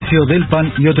precio del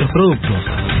pan y otros productos.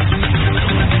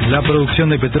 La producción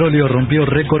de petróleo rompió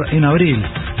récord en abril.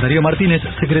 Darío Martínez,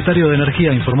 secretario de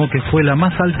Energía, informó que fue la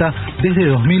más alta desde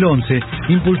 2011,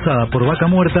 impulsada por Vaca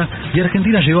Muerta, y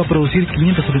Argentina llegó a producir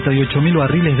 578.000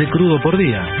 barriles de crudo por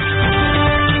día.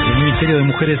 El Ministerio de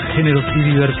Mujeres, Géneros y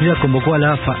Diversidad convocó a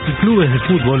la AFA y clubes de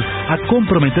fútbol a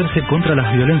comprometerse contra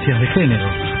las violencias de género.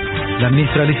 La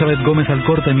ministra Elizabeth Gómez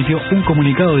Alcorta emitió un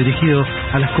comunicado dirigido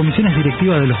a las comisiones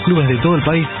directivas de los clubes de todo el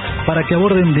país para que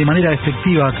aborden de manera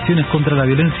efectiva acciones contra la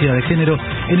violencia de género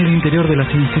en el interior de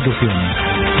las instituciones.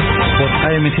 Por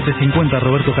AM750,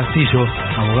 Roberto Castillo,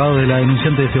 abogado de la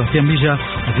denunciante de Sebastián Villa,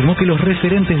 afirmó que los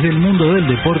referentes del mundo del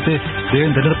deporte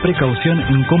deben tener precaución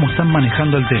en cómo están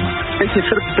manejando el tema. Hay que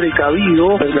ser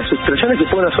precavido en las expresiones que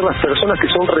pueden hacer las personas que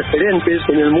son referentes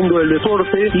en el mundo del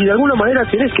deporte, y de alguna manera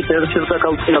tenés que tener cierta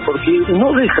cautela, porque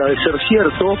no deja de ser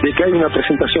cierto de que hay una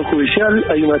presentación judicial,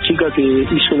 hay una chica que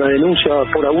hizo una denuncia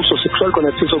por abuso sexual con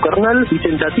acceso carnal y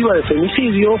tentativa de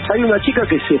femicidio, hay una chica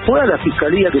que se fue a la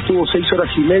fiscalía, que estuvo 6 horas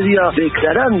y media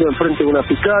declarando en frente de una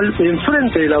fiscal, en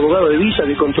frente del abogado de Villa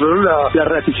que controló la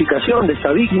ratificación de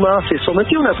esta víctima, se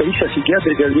sometió a una pericia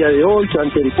psiquiátrica el día de hoy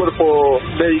ante el cuerpo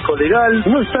médico legal,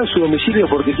 no está en su domicilio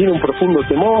porque tiene un profundo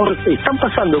temor, están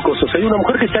pasando cosas, hay una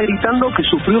mujer que está gritando que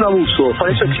sufrió un abuso,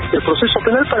 para eso existe el proceso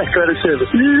penal, para esclarecer.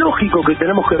 Lógico que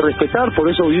tenemos que respetar, por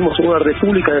eso vivimos en una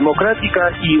república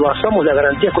democrática y basamos las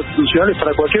garantías constitucionales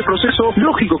para cualquier proceso,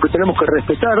 lógico que tenemos que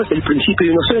respetar el principio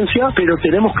de inocencia, pero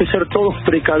tenemos que ser todos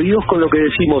precavidos con lo que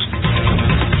decimos.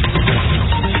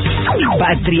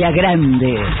 Patria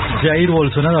Grande. Jair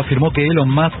Bolsonaro afirmó que Elon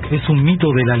Musk es un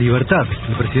mito de la libertad.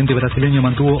 El presidente brasileño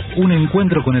mantuvo un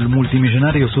encuentro con el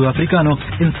multimillonario sudafricano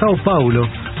en Sao Paulo,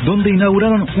 donde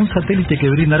inauguraron un satélite que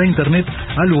brindará internet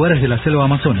a lugares de la selva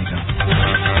amazónica.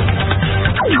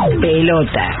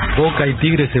 Pelota. Boca y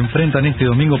Tigre se enfrentan este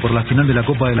domingo por la final de la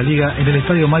Copa de la Liga en el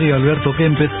estadio Mario Alberto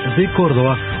Kempes de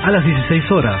Córdoba a las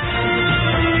 16 horas.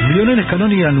 Lionel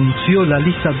Scaloni anunció la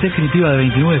lista definitiva de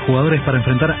 29 jugadores para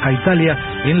enfrentar a Italia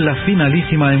en la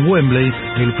finalísima en Wembley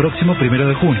el próximo 1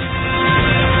 de junio.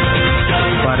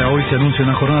 Para hoy se anuncia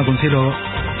una jornada con cielo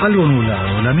algo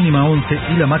nublado, la mínima 11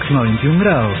 y la máxima 21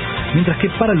 grados, mientras que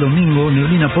para el domingo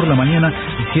neblina por la mañana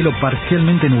y cielo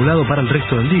parcialmente nublado para el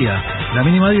resto del día, la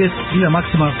mínima 10 y la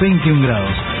máxima 21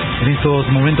 grados. En estos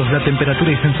momentos la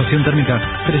temperatura y sensación térmica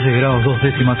 13 grados 2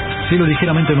 décimas, cielo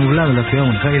ligeramente nublado en la ciudad de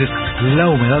Buenos Aires, la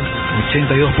humedad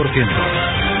 82%.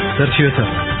 Sergio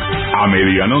Becerra. A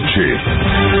medianoche,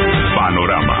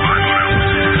 Panorama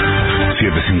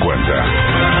 750.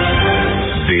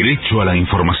 Derecho a la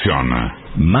información.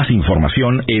 Más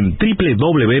información en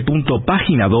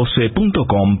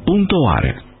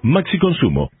www.pagina12.com.ar. Maxi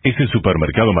Consumo es el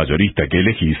supermercado mayorista que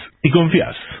elegís y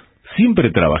confías.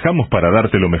 Siempre trabajamos para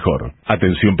darte lo mejor.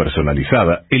 Atención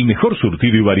personalizada, el mejor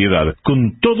surtido y variedad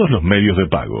con todos los medios de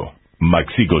pago.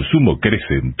 Maxi Consumo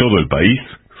crece en todo el país,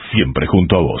 siempre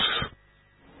junto a vos.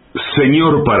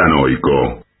 Señor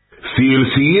paranoico, si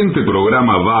el siguiente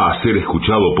programa va a ser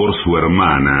escuchado por su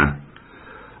hermana,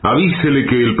 avísele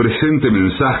que el presente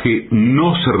mensaje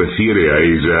no se refiere a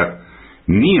ella,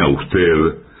 ni a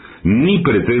usted, ni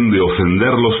pretende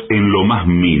ofenderlos en lo más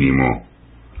mínimo.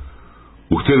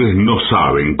 Ustedes no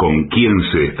saben con quién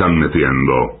se están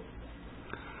metiendo.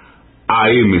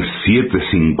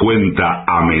 AM750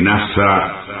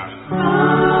 amenaza.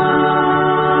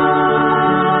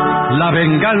 La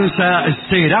venganza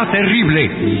será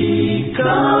terrible.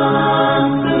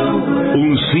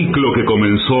 Un ciclo que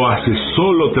comenzó hace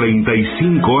solo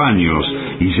 35 años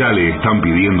y ya le están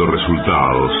pidiendo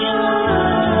resultados.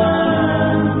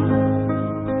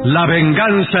 La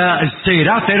venganza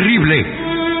será terrible.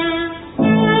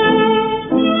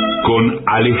 Con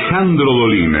Alejandro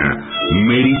Dolina,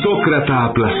 meritócrata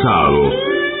aplazado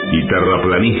y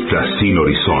terraplanista sin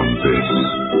horizontes.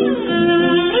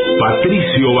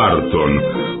 Patricio Barton,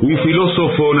 un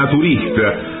filósofo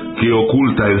naturista que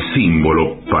oculta el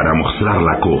símbolo para mostrar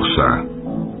la cosa.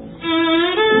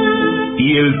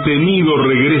 Y el temido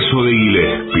regreso de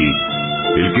Gillespie,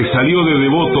 el que salió de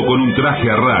devoto con un traje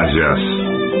a rayas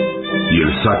y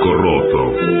el saco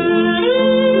roto.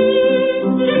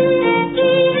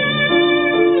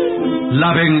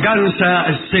 La venganza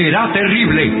será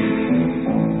terrible.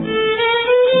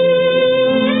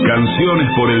 Canciones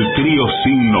por el trío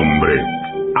sin nombre: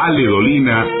 Ale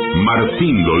Dolina,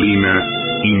 Martín Dolina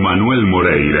y Manuel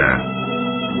Moreira.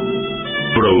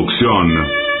 Producción: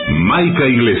 Maica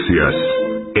Iglesias,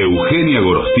 Eugenia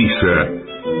Gorostiza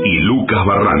y Lucas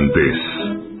Barrantes.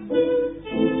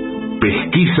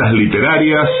 Pesquisas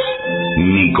literarias: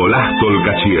 Nicolás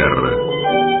Tolcachier.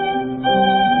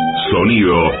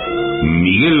 Sonido: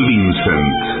 Miguel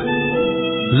Vincent.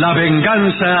 La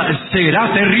venganza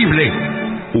será terrible.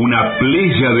 Una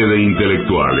pléyade de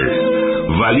intelectuales,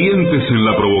 valientes en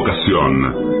la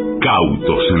provocación,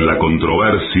 cautos en la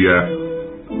controversia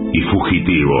y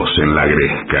fugitivos en la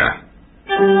gresca.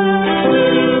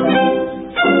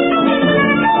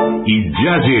 Y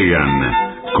ya llegan,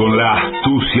 con la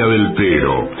astucia del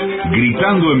tero,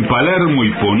 gritando en Palermo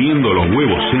y poniendo los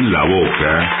huevos en la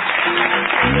boca,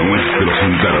 nuestros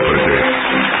intérpretes.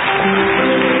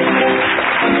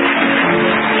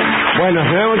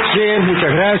 Buenas noches,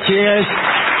 muchas gracias.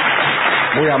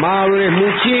 Muy amables,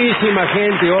 muchísima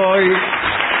gente hoy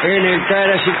en el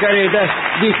Caras y Caretas,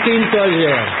 distinto a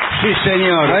ayer. Sí,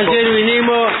 señor. Ayer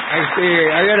vinimos,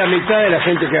 había la mitad de la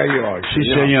gente que hay hoy. Sí,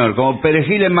 señor, como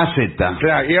perejil en maceta.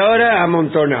 Claro, y ahora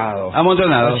amontonado.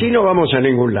 Amontonado. Así no vamos a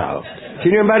ningún lado.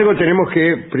 Sin embargo, tenemos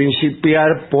que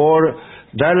principiar por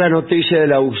dar la noticia de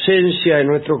la ausencia de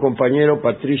nuestro compañero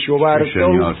Patricio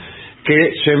Barton,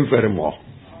 que se enfermó.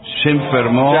 Se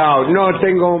enfermó.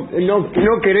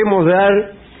 No queremos dar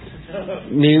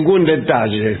ningún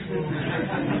detalle,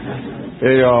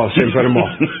 pero se enfermó.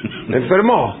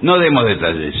 Enfermó. No demos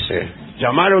detalles. Sí.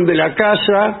 Llamaron de la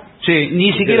casa. Sí,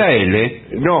 ni siquiera él, ¿eh?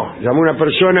 No, llamó una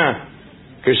persona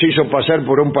que se hizo pasar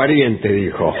por un pariente,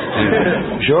 dijo.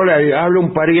 Yo le hablo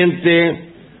un pariente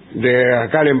de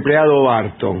acá, el empleado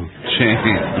Barton. Sí.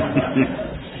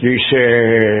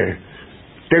 Dice,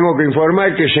 tengo que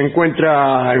informar que se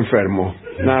encuentra enfermo,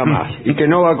 nada más, y que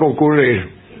no va a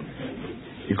concurrir.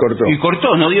 Y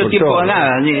cortó, no dio tiempo a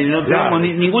nada, no tenemos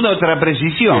ninguna otra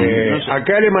precisión. No sé.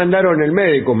 Acá le mandaron el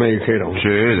médico, me dijeron. Sí,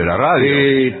 de la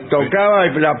radio. Y tocaba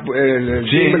el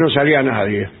timbre, no salía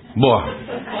nadie. Buah.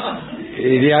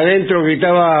 Y de adentro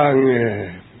gritaban,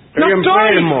 estoy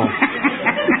enfermo.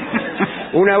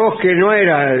 Una voz que no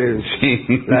era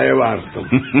la de Barton.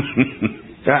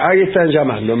 Ahí están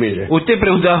llamando, mire. Usted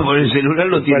preguntaba por el celular,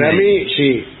 lo tiene. Para mí,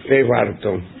 sí, es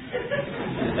Barton.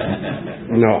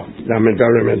 No,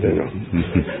 lamentablemente no.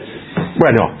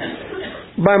 Bueno,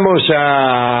 vamos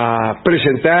a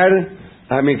presentar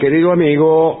a mi querido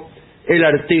amigo, el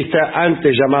artista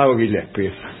antes llamado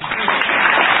Gillespie.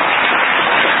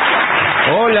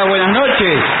 Hola, buenas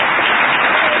noches.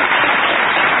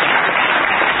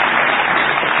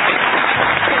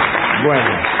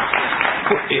 Bueno,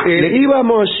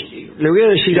 le voy a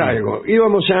decir algo.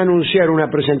 Íbamos a anunciar una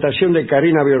presentación de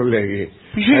Karina Biorlegui.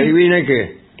 Sí. Adivine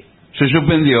qué. Se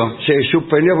suspendió. Se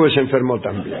suspendió porque se enfermó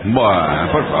también. Bueno,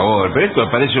 por favor, pero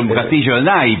esto parece un castillo de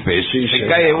naipes. Sí, se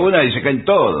cae una y se caen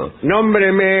todos.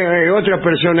 Nómbreme otra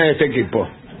persona de este equipo.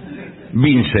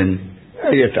 Vincent.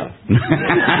 Ahí está.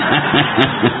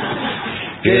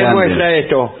 ¿Qué demuestra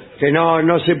esto? Que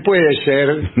no se puede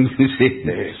ser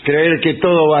creer que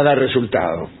todo va a dar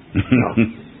resultado. No.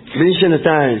 Vincent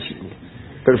está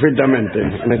perfectamente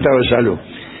en estado de salud.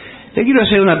 Le quiero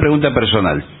hacer una pregunta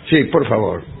personal. Sí, por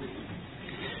favor.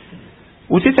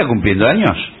 ¿Usted está cumpliendo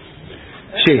años?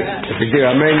 Sí,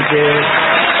 efectivamente.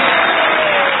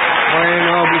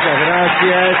 Bueno, muchas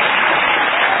gracias.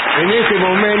 En este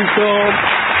momento,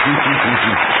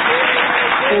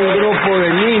 un grupo de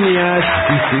niñas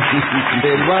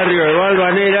del barrio de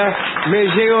Valvanera me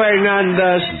lleva en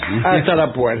andas hasta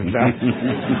la puerta.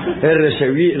 He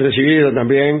recibido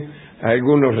también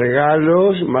algunos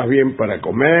regalos, más bien para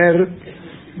comer.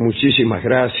 Muchísimas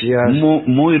gracias.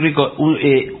 Muy rico.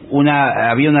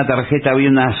 Había una tarjeta, había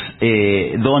unas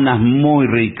donas muy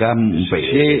ricas.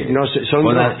 Sí, no sé,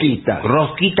 son rosquitas.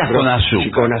 Rosquitas con azúcar.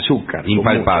 Sí, con azúcar.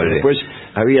 Impalpable. Después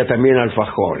había también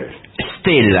alfajores.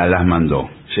 Estela las mandó.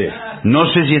 Sí. No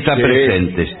sé si está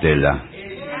presente Estela.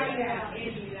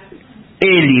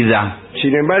 Élida.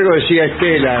 Sin embargo decía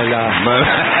Estela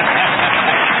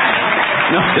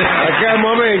No, acá, un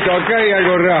momento, acá hay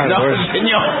algo raro. No,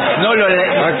 señor, no lo...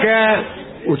 Acá,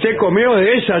 ¿usted comió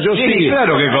de esa? Yo sí. Sí,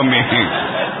 claro que comí.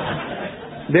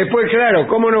 Después, claro,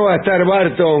 ¿cómo no va a estar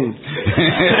Barton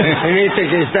en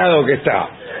este estado que está?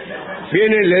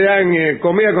 Vienen, le dan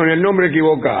comida con el nombre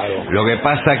equivocado. Lo que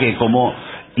pasa que como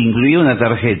incluía una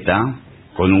tarjeta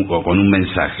con un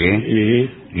mensaje,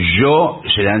 yo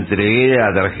se la entregué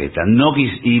a la tarjeta.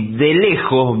 Y de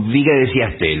lejos vi que decía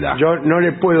Estela. Yo no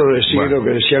le puedo decir lo que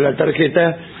decía la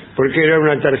tarjeta porque era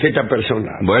una tarjeta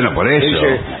personal. Bueno, por eso.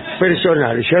 Dice,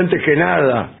 personal. Y yo antes que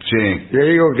nada le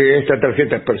digo que esta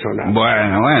tarjeta es personal.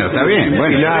 Bueno, está bien.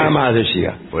 Bueno, y nada más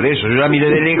decía. Por eso, yo la miré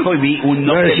de lejos y vi un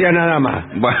nombre. No decía nada más.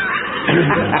 Bueno.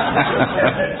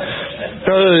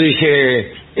 Todo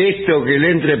dije, esto que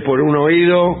le entre por un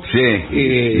oído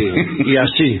y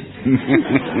así.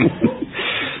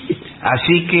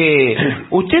 Así que,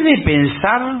 ¿usted debe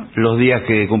pensar los días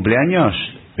que cumpleaños?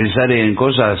 ¿Pensar en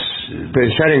cosas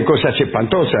Pensar en cosas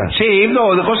espantosas. Sí,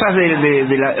 no, de cosas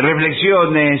de las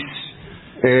reflexiones.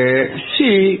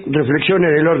 Sí,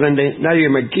 reflexiones del orden de nadie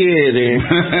me quiere,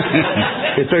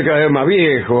 estoy cada vez más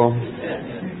viejo.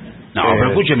 No, pero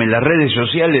escúcheme, en las redes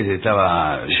sociales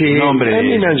estaba sí, un nombre... a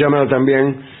mí me han llamado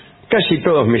también casi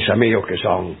todos mis amigos que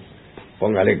son,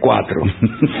 póngale 4,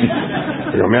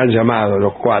 pero me han llamado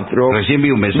los 4. Recién vi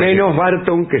un mensaje. Menos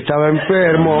Barton, que estaba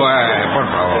enfermo. Bueno, por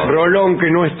favor. Rolón, que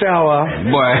no estaba.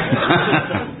 Bueno.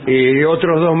 Y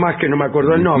otros 2 más que no me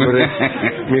acuerdo el nombre.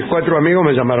 Mis 4 amigos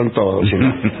me llamaron todos. ¿Sí?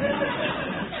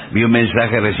 Vi un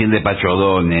mensaje recién de Pacho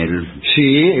O'Donnell.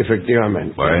 Sí,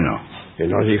 efectivamente. Bueno. Que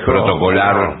nos dijo...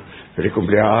 Protocolar. Feliz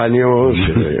cumpleaños,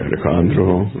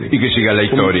 Alejandro. Y que siga la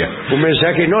historia. Un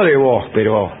mensaje no de voz,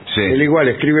 pero sí. Él igual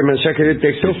escribe mensaje de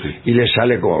texto y le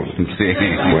sale con... Sí.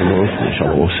 Bueno,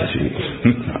 esa voz así.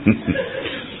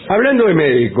 Hablando de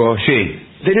médicos, sí.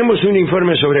 Tenemos un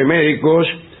informe sobre médicos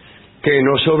que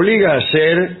nos obliga a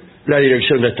hacer la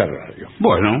dirección de esta radio.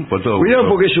 Bueno, por todo. Cuidado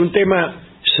porque es un tema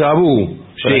tabú,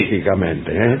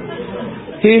 prácticamente.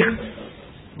 Es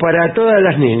para todas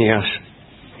las niñas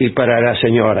y para las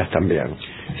señoras también.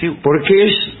 Sí. Porque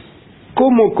es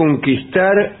cómo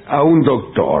conquistar a un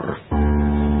doctor.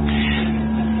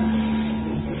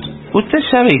 Usted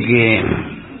sabe que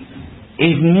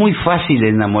es muy fácil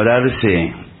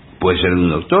enamorarse, puede ser de un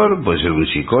doctor, puede ser de un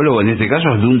psicólogo, en este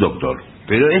caso es de un doctor.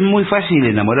 Pero es muy fácil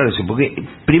enamorarse porque,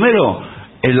 primero,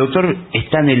 el doctor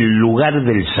está en el lugar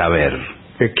del saber.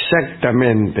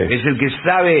 Exactamente. Es el que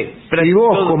sabe... Y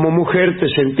vos como mujer te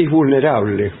sentís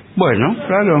vulnerable. Bueno,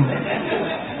 claro.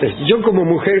 Yo como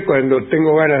mujer cuando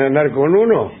tengo ganas de andar con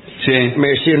uno, sí,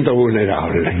 me siento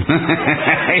vulnerable.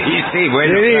 Sí,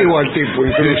 bueno, le digo al tipo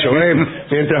incluso,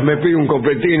 mientras me pide un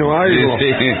copetino o algo,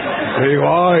 sí. Le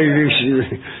digo, ay,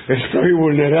 dice, estoy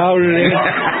vulnerable.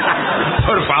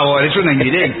 Por favor, es una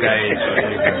indirecta eso.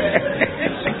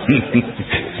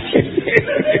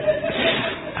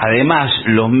 Además,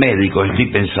 los médicos, estoy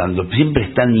pensando, siempre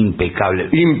están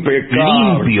impecables.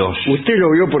 Limpios. ¿Usted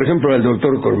lo vio, por ejemplo, al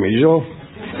doctor Cormilló?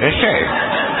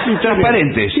 Sí,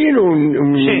 transparentes. Tiene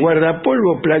un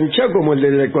guardapolvo planchado como el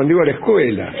de cuando iba a la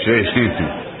escuela. Sí.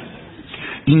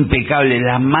 Impecable,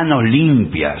 las manos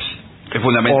limpias. Es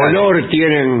fundamental. Olor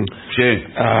tienen sí.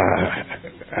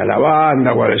 a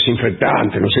lavanda o a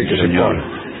desinfectante, no sé qué se pone.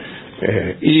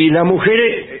 Y la mujer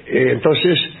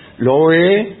entonces lo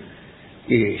ve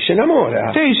y se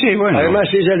enamora. Sí, bueno. Además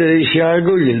ella le dice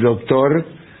algo y el doctor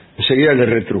enseguida le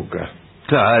retruca.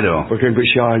 Claro. Por ejemplo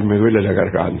dice, ay, me duele la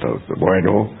garganta.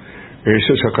 Bueno,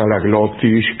 eso es acá la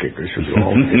glotis, que eso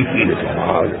yo,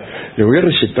 le voy a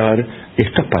recetar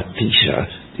estas pastillas.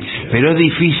 Dice. Pero es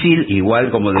difícil, igual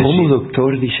como decir... ¿Cómo,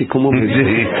 doctor? Dice, ¿cómo me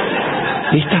dice?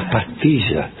 Estas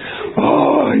pastillas.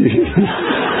 Ay.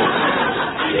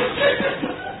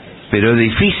 Pero es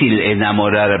difícil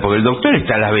enamorar, porque el doctor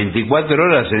está a las 24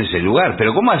 horas en ese lugar.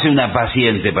 Pero ¿cómo hace una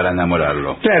paciente para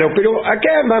enamorarlo? Claro, pero acá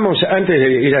vamos, antes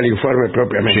de ir al informe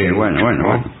propiamente. Sí,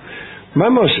 bueno.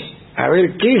 Vamos a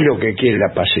ver qué es lo que quiere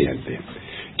la paciente.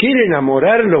 ¿Quiere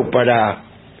enamorarlo para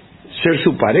ser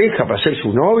su pareja, para ser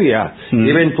su novia, y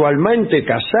eventualmente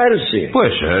casarse?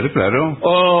 Puede ser, claro.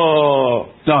 O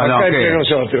acá entre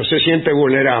nosotros se siente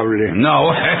vulnerable.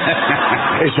 No,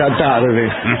 esa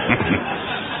tarde.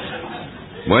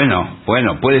 Bueno,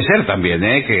 puede ser también,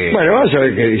 que... Bueno, vamos a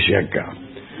ver qué dice acá.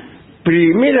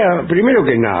 Primero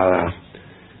que nada,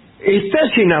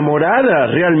 ¿estás enamorada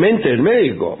realmente del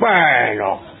médico?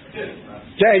 Bueno,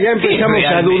 ya empezamos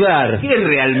a dudar. ¿Qué es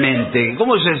realmente?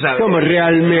 ¿Cómo se sabe? ¿Cómo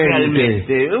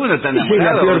realmente? Uno está enamorado.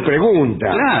 Esa es la peor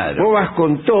pregunta. Claro. Vos vas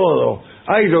con todo.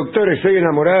 Ay, doctor, estoy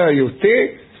enamorada de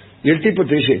usted. Y el tipo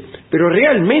te dice, pero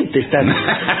realmente estás...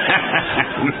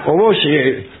 O vos...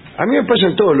 a mí me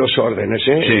pasan todos los órdenes,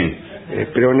 Sí.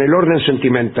 Pero en el orden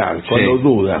sentimental, cuando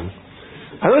dudan.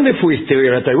 ¿A dónde fuiste hoy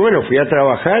a la tarde? Bueno, fui a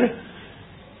trabajar.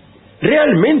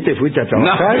 ¿Realmente fuiste a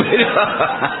trabajar?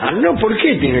 No, ¿por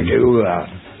qué tiene que dudar?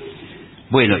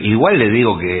 Bueno, igual le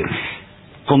digo que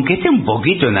con que esté un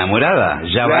poquito enamorada,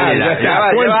 ya vale la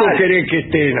pena. ¿Cuánto querés que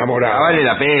esté enamorada? Vale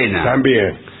la pena.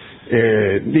 También.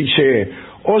 Dice,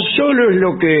 o solo es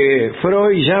lo que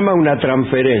Freud llama una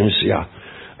transferencia.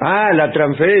 La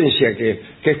transferencia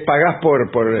que pagás por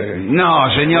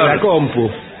no, señor. la compu.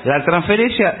 La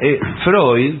transferencia,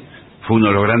 Freud fue uno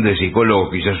de los grandes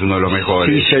psicólogos, quizás uno de los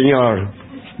mejores. Sí, señor.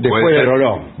 Después de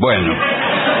Rolón. Bueno.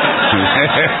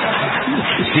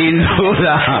 Sin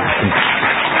duda.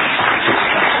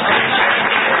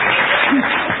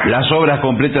 Las obras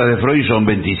completas de Freud son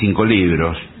 25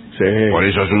 libros. Sí. Por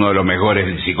eso es uno de los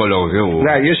mejores psicólogos que hubo.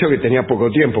 Y eso que tenía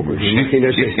poco tiempo, porque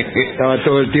imagínese, estaba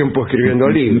todo el tiempo escribiendo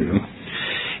libros.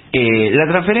 La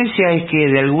transferencia es que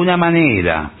de alguna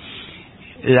manera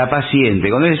la paciente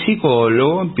con el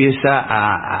psicólogo empieza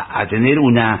a tener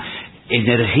una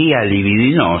energía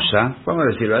libidinosa, vamos a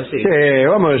decirlo así. Sí,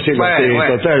 vamos a decirlo así,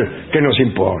 total, ¿qué nos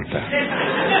importa?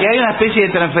 Y hay una especie de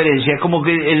transferencia, es como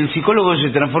que el psicólogo se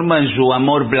transforma en su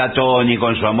amor platónico,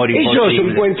 en su amor imposible. Eso es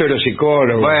un cuento de los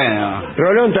psicólogos. Bueno.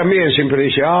 Rolón también siempre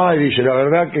dice, dice, la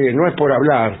verdad que no es por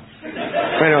hablar.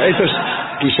 Bueno, esto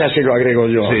quizás se lo agrego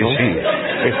yo, sí, ¿no? Sí.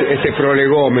 Este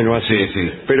prolegómeno así.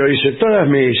 Sí. Pero dice, todas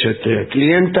mis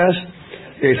clientas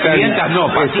están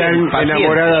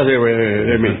enamoradas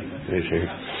de mí. Sí.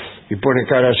 Y pone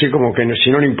cara así como que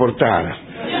si no le importara.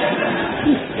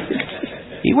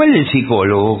 Igual el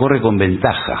psicólogo corre con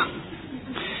ventaja,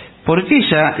 porque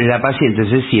la paciente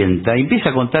se sienta y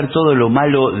empieza a contar todo lo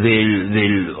malo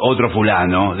del otro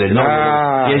fulano, del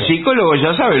novio, y el psicólogo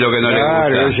ya sabe lo que no le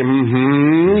gusta. Dice,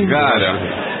 claro.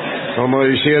 Como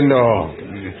diciendo,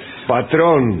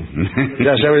 patrón,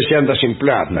 ya sabes si anda sin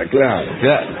plata, claro.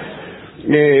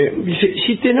 Dice,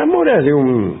 si te enamoras de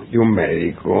un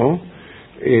médico,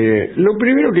 lo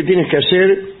primero que tienes que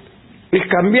hacer es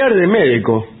cambiar de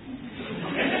médico.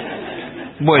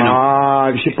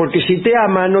 Bueno. Dice, porque si te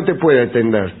ama no te puede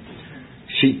atender.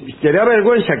 Si te da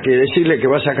vergüenza que decirle que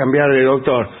vas a cambiar de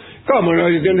doctor. ¿Cómo no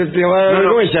te va a dar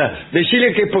vergüenza?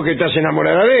 Decirle que es porque estás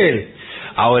enamorada de él.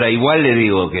 Ahora, igual le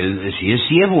digo que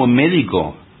si es buen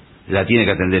médico, la tiene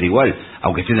que atender igual,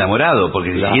 aunque esté enamorado,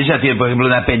 porque si ella tiene, por ejemplo,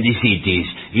 una apendicitis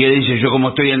y él dice, yo como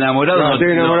estoy enamorado... No,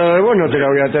 estoy enamorado de vos, no te la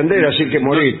voy a atender, así que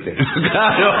moriste.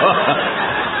 Claro.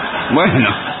 Bueno.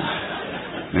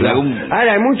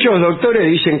 Ahora, muchos doctores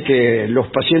dicen que los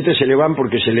pacientes se le van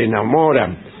porque se le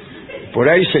enamoran. Por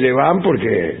ahí se le van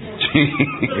porque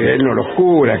que él no los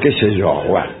cura, qué sé yo.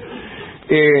 Bueno.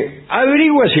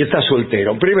 Averigua si está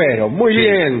soltero. Primero, muy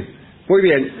bien.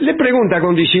 Le pregunta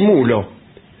con disimulo.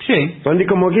 Sí.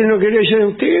 Como quien no quería decir,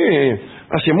 ¿usted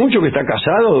hace mucho que está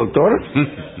casado, doctor?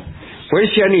 Pues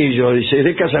ese anillo, dice, ¿es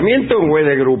de casamiento o es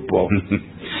de grupo?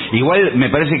 Igual me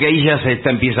parece que ahí ya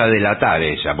empieza a delatar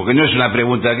ella, porque no es una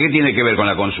pregunta, ¿qué tiene que ver con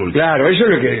la consulta? Claro, eso es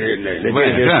lo que le tiene que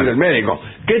decir el médico.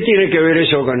 ¿Qué tiene que ver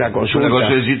eso con la consulta?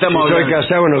 Si soy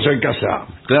casado o no soy casado.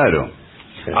 Claro.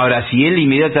 Sí. Ahora, si él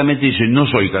inmediatamente dice, no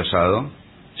soy casado,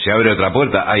 se abre otra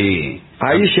puerta, ahí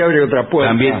se abre otra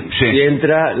puerta. También, sí. Y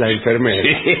entra la enfermera.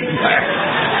 Sí.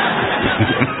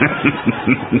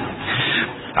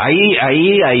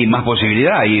 Ahí hay más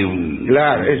posibilidad.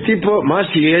 Claro, el tipo, más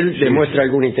si él demuestra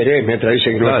algún interés, mientras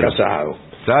dice que no es casado.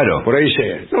 Claro. Por ahí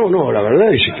dice, no, la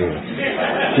verdad dice que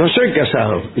no soy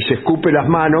casado. Y se escupe las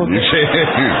manos. Y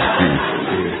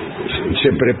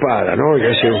se prepara, ¿no? Y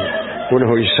hace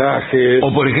unos visajes.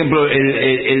 O por ejemplo,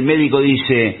 el médico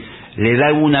dice, le da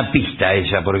alguna pista a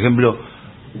ella. Por ejemplo,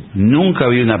 nunca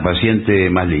vi una paciente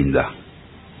más linda.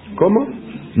 ¿Cómo?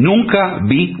 Nunca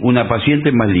vi una paciente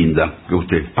más linda que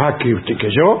usted. ¿Que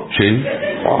yo? Sí.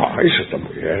 Eso está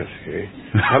muy bien, sí.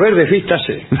 A ver,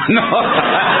 desvístase. No,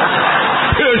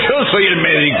 pero yo soy el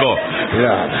médico.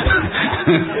 Claro.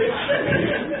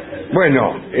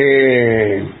 Bueno,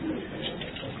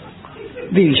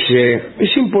 dice,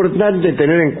 es importante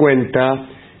tener en cuenta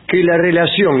que la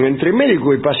relación entre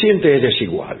médico y paciente es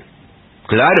desigual.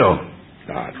 Claro.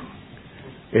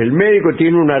 El médico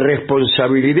tiene una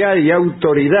responsabilidad y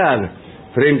autoridad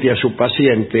frente a su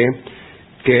paciente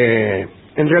que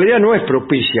en realidad no es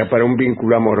propicia para un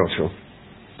vínculo amoroso.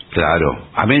 Claro,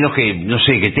 a menos que, no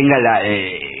sé, que tenga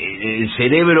el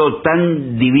cerebro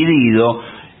tan dividido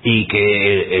y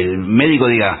que el médico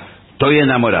diga, estoy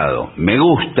enamorado, me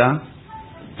gusta,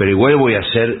 pero igual voy a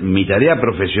hacer mi tarea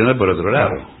profesional por otro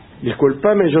lado.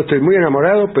 Disculpame, yo estoy muy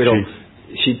enamorado, pero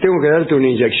si tengo que darte una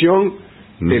inyección,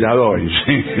 te la doy.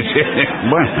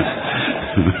 Bueno,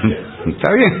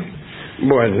 está bien.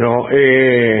 Bueno,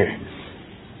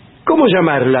 ¿cómo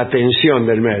llamar la atención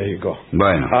del médico?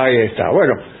 Bueno. Ahí está.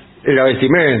 Bueno, la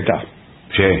vestimenta.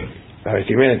 Sí. La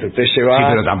vestimenta, usted se va... Sí,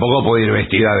 pero tampoco puede ir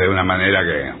vestida de una manera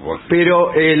que...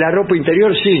 Pero la ropa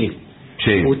interior sí.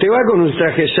 Sí. Usted va con un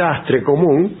traje sastre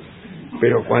común,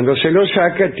 pero cuando se lo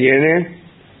saca tiene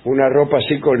una ropa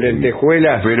así con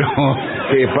lentejuelas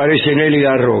que parece Nelly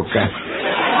Roca.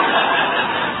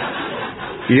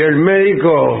 Y el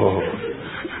médico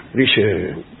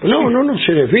dice, no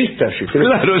se desvista.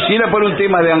 Claro, si era por un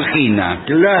tema de angina.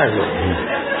 Claro.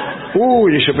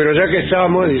 Dice, pero ya que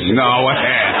estamos, dice, no, bueno,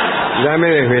 ya me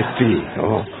desvestí,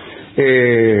 ¿no?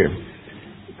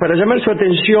 Para llamar su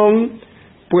atención,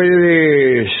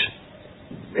 puedes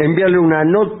enviarle una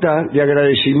nota de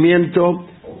agradecimiento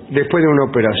después de una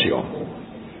operación.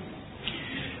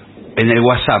 En el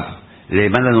WhatsApp le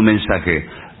mandan un mensaje,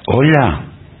 hola,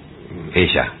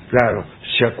 ella. Claro,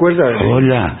 ¿Se acuerda de mí?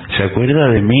 Hola, ¿se acuerda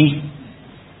de mí?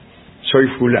 Soy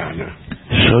fulana.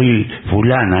 Soy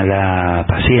fulana, la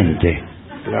paciente.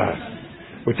 Claro.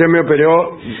 Usted me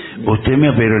operó... Usted me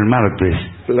operó el martes.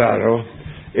 Claro.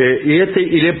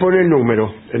 Y le pone el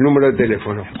número de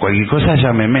teléfono. Cualquier cosa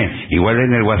llámeme. Igual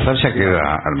en el WhatsApp ya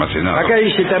queda almacenado. Acá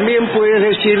dice, también puedes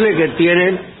decirle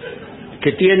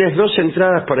que tienes 2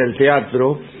 entradas para el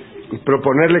teatro y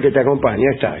proponerle que te acompañe.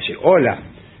 Ahí está. Dice, hola,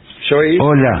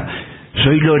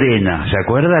 soy Lorena. ¿Se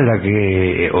acuerda la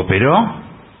que operó?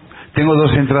 Tengo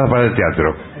 2 entradas para el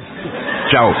teatro.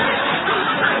 Chao.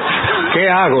 ¿Qué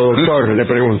hago, doctor? Le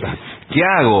pregunta. ¿Qué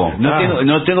hago?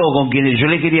 No tengo con quién ir. Yo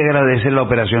le quería agradecer la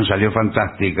operación, salió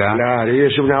fantástica. Claro, y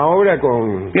es una obra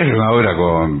con...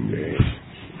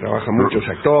 trabajan muchos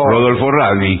actores. Rodolfo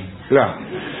Ragni. Claro.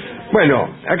 Bueno,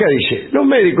 acá dice, los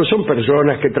médicos son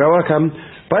personas que trabajan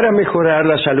para mejorar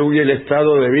la salud y el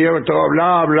estado de vida, todo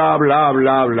bla, bla, bla,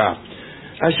 bla, bla.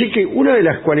 Así que una de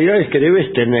las cualidades que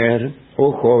debes tener,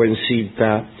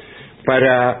 jovencita,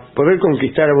 para poder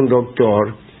conquistar a un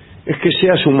doctor, es que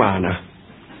seas humana.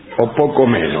 O poco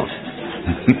menos.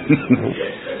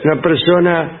 Una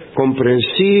persona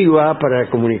comprensiva para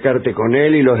comunicarte con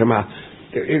él y los demás.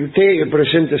 Usted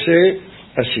preséntese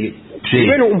así. Sí.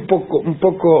 Primero un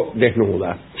poco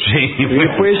desnuda. Sí. Y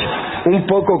después un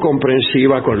poco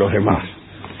comprensiva con los demás.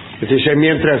 Entonces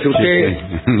mientras usted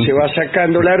se va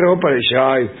sacando la ropa, dice,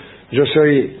 ay, yo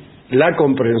soy la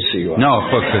comprensiva. No,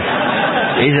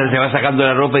 ella se va sacando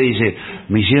la ropa y dice,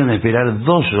 me hicieron esperar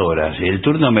 2 horas. El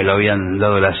turno me lo habían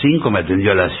dado a las 5, me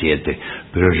atendió a las 7.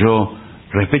 Pero yo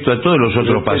respeto a todos los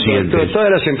otros pacientes.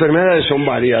 Todas las enfermedades son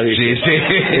válidas, dice. Sí.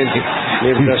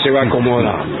 Mientras se va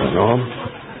acomodando, ¿no?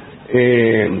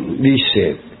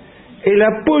 Dice, el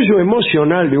apoyo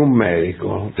emocional de un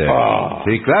médico.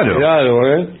 Sí, claro.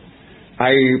 Cuidado, ¿eh?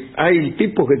 Hay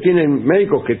tipos que tienen,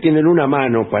 médicos que tienen una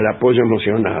mano para el apoyo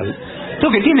emocional.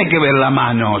 ¿Tú qué tiene que ver la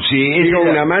mano? Sí, digo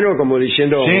una mano como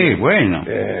diciendo... Sí, bueno.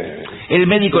 El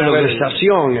médico una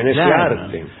conversación en ese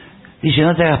arte. Dice,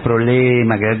 no te hagas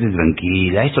problema, quédate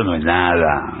tranquila, esto no es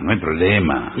nada, no hay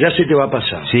problema. Ya se te va a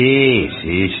pasar. Sí.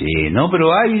 No, pero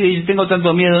tengo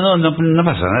tanto miedo, no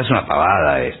pasa nada, es una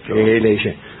pavada esto. Le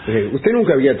dice, ¿usted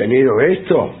nunca había tenido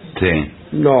esto? Sí.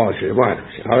 No, bueno,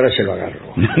 ahora se lo agarró.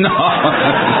 No,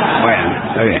 bueno,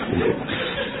 está bien.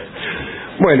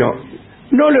 Bueno,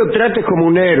 no lo trates como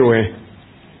un héroe.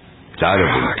 Claro.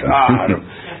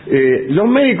 Los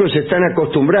médicos están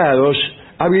acostumbrados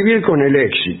a vivir con el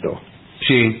éxito.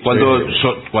 Sí,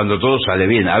 cuando todo sale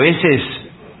bien. A veces...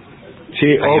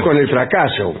 Sí, o con el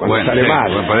fracaso, cuando sale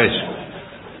mal. Por eso.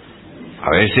 A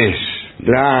veces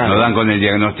no dan con el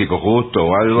diagnóstico justo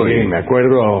o algo. Sí, me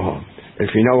acuerdo el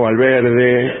finado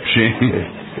Valverde. Sí.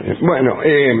 Bueno,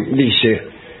 dice,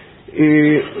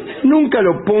 nunca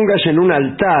lo pongas en un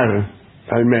altar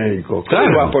al médico.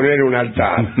 ¿Cómo va a poner un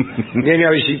altar? Viene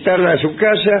a visitarla a su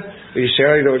casa y dice,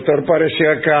 ay doctor, párese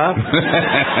acá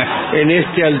en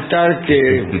este altar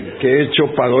que he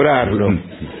hecho para adorarlo.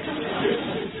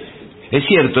 Es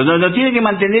cierto, no tiene que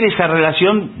mantener esa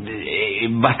relación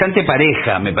bastante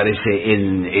pareja, me parece,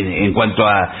 en cuanto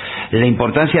a la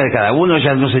importancia de cada uno.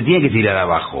 Ya no se tiene que tirar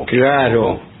abajo.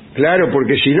 Claro,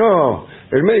 porque si no,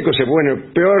 el médico se pone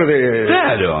peor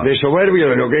de soberbio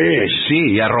de lo que es.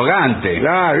 Sí, y arrogante.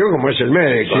 Claro, como es el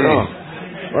médico, sí. ¿no?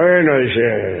 Bueno,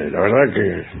 dice, la verdad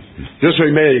que yo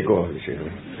soy médico, dice,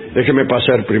 déjeme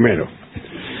pasar primero.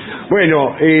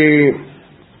 Bueno,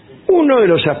 uno de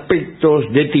los aspectos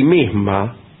de ti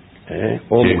misma,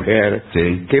 mujer,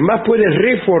 que más puedes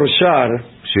reforzar,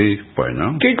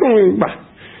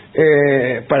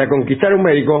 para conquistar un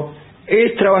médico,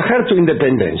 es trabajar tu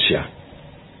independencia.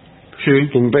 Sí.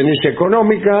 Tu independencia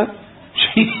económica,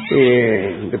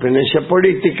 independencia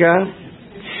política.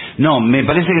 No, me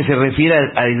parece que se refiere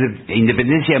a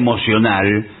independencia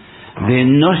emocional, de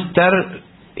no estar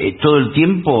todo el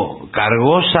tiempo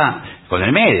cargosa con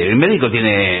el médico. El médico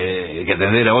tiene que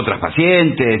atender a otras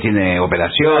pacientes, tiene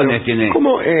operaciones, tiene...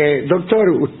 ¿Cómo,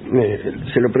 doctor,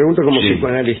 se lo pregunto como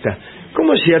psicoanalista,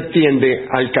 cómo se atiende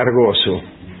al cargoso?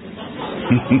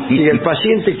 Y el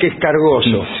paciente que es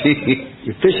cargoso, y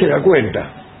usted se da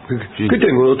cuenta. ¿Qué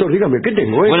tengo, doctor? Dígame, ¿qué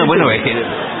tengo? Bueno, es que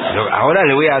ahora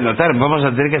le voy a anotar, vamos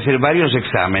a tener que hacer varios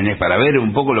exámenes para ver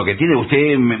un poco lo que tiene.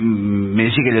 ¿Usted me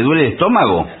dice que le duele el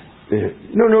estómago?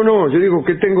 No, yo digo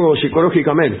que tengo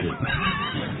psicológicamente.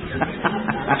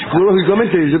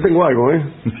 Psicológicamente yo tengo algo,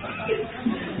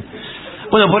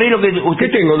 Bueno, por ahí lo que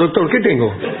usted... ¿Qué tengo, doctor? ¿Qué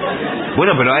tengo?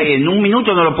 Bueno, pero en un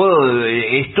minuto no lo puedo...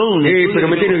 Es todo un... pero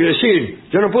me tiene que decir.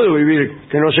 Yo no puedo vivir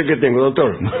que no sé qué tengo,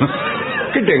 doctor.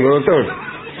 ¿Qué tengo, doctor?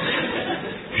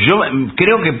 Yo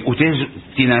creo que usted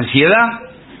tiene ansiedad.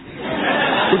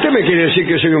 Usted me quiere decir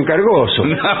que soy un cargoso.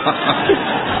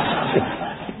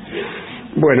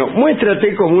 Bueno,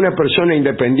 muéstrate como una persona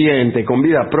independiente, con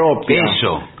vida propia.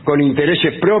 Eso. Con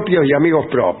intereses propios y amigos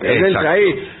propios. Entra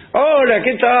ahí. Hola,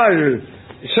 ¿qué tal?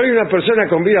 Soy una persona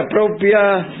con vida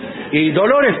propia y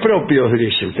dolores propios,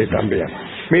 dice usted también.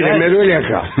 Mire, me duele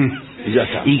acá. Y ya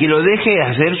está. Y que lo deje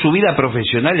hacer su vida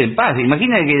profesional en paz.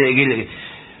 Imagina que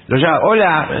lo llama,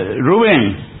 hola,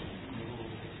 Rubén.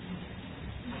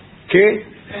 ¿Qué?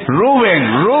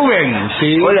 Rubén.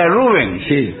 Sí. Hola, Rubén.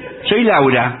 Sí. Soy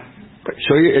Laura.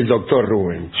 Soy el doctor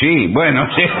Rubén. Sí, bueno,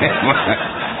 sí.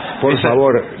 Por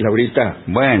favor, Laurita.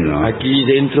 Bueno. Aquí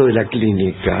dentro de la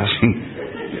clínica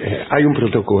hay un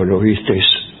protocolo, ¿viste?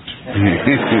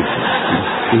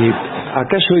 Y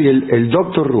acá soy el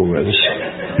doctor Rubens.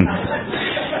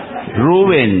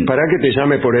 Rubén. Para que te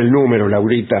llame por el número,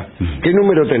 Laurita. ¿Qué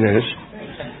número tenés?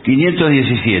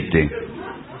 517.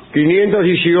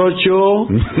 518.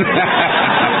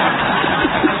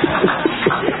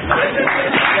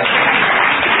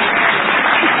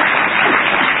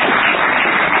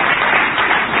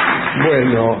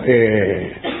 Bueno,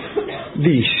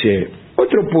 dice,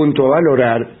 otro punto a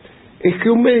valorar es que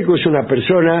un médico es una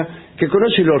persona que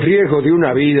conoce los riesgos de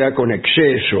una vida con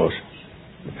excesos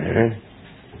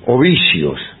o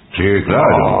vicios. Sí,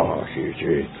 claro.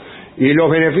 Sí. Y los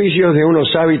beneficios de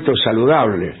unos hábitos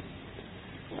saludables.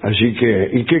 Así que,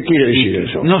 ¿y qué quiere decir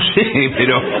eso? No sé,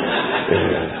 pero...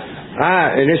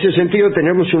 en ese sentido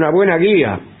tenemos una buena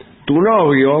guía. Tu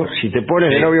novio, si te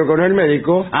pones de novio con el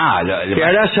médico, te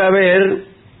hará saber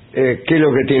qué es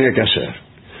lo que tiene que hacer.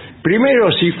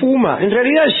 Primero, si fuma, en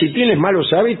realidad si tienes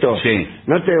malos hábitos,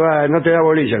 no te da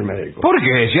bolilla el médico. ¿Por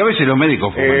qué? Si a veces los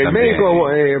médicos fuman el también. médico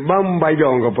va a un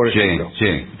bailongo, por ejemplo.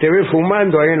 Sí. Te ve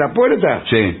fumando ahí en la puerta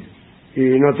y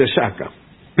no te saca.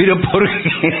 ¿Pero por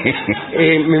qué?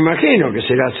 Me imagino que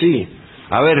será así.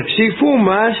 A ver. Si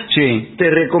fumas, te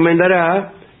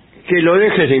recomendará que lo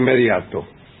dejes de inmediato.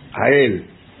 A él.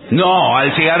 No,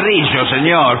 al cigarrillo,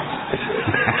 señor.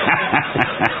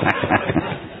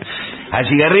 Al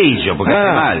cigarrillo, porque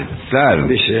hace mal. Claro.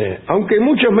 Dice, aunque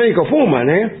muchos médicos fuman,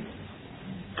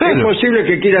 Claro. es posible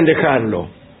que quieran dejarlo.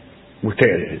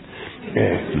 Ustedes.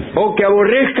 O que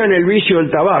aborrezcan el vicio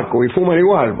del tabaco y fuman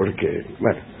igual, porque,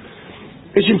 bueno,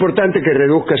 es importante que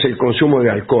reduzcas el consumo de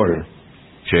alcohol.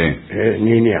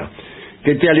 Niña.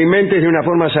 Que te alimentes de una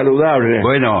forma saludable.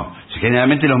 Bueno,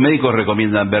 generalmente los médicos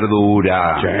recomiendan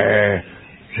verdura,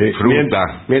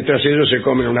 fruta. Mientras ellos se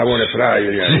comen una buena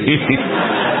fryer.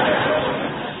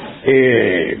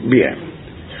 Bien.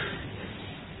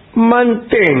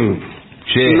 Mantén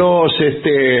los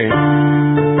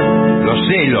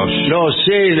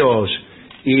celos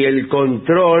y el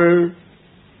control.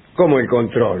 ¿Cómo el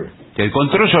control? El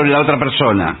control sobre la otra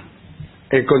persona.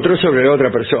 El control sobre la otra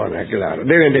persona, claro.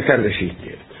 Deben dejar de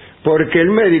existir. Porque el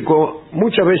médico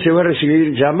muchas veces va a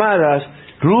recibir llamadas.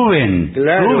 Rubén,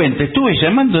 claro. Rubén, te estuve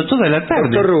llamando toda la tarde.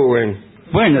 Doctor Rubén.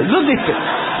 Bueno, ¿dónde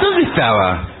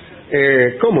estaba?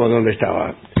 ¿Cómo dónde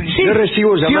estaba? Yo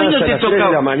recibo llamadas a las 3 de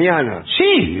la mañana.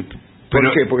 Sí.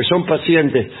 ¿Por qué? Porque son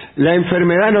pacientes. La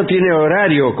enfermedad no tiene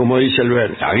horario, como dice el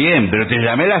verso. Está bien, pero te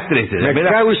llamé a las 3. Me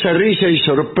causa risa y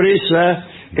sorpresa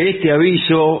este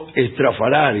aviso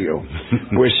estrafalario,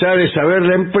 pues ha de saber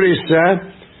la empresa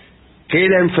que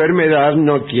la enfermedad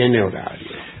no tiene horario.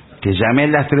 Te llamé a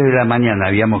las 3 de la mañana,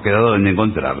 habíamos quedado en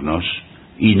encontrarnos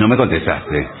y no me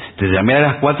contestaste. Te llamé a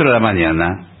las 4 de la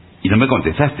mañana y no me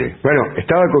contestaste. Bueno,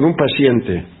 estaba con un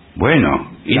paciente.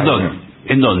 Bueno, ¿y claro.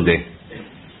 ¿En dónde?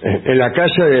 En la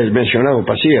casa del mencionado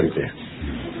paciente,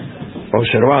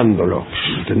 observándolo,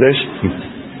 ¿entendés?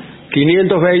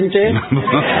 520.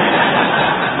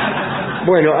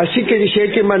 Bueno, así que dice,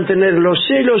 hay que mantener los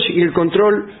celos y el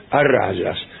control a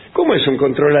rayas. ¿Cómo es un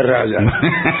control a rayas?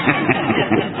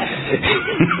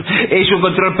 Es un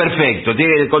control perfecto,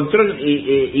 tiene el control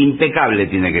impecable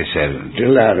tiene que ser.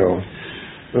 Claro,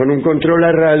 con un control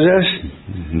a rayas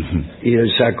y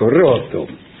el saco roto.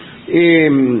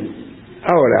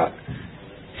 Ahora,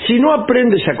 si no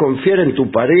aprendes a confiar en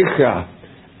tu pareja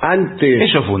antes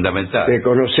eso es fundamental de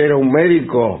conocer a un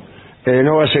médico,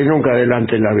 no vas a ir nunca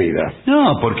adelante en la vida.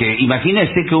 No, porque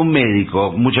imagínese que un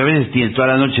médico muchas veces tiene toda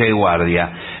la noche de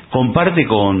guardia, comparte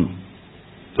con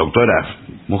doctoras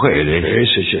mujeres,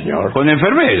 sí señor, con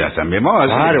enfermeras también,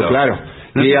 claro,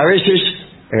 y a veces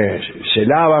se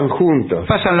lavan juntos,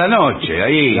 pasan la noche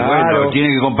ahí, claro. Bueno,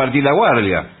 tienen que compartir la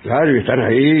guardia, claro, y están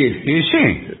ahí, y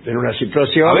sí, en una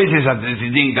situación, a veces se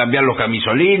tienen que cambiar los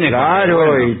camisolines, claro,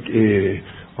 porque,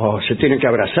 bueno, se tienen que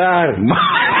abrazar.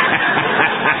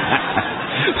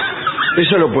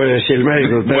 Eso lo puede decir el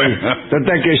médico.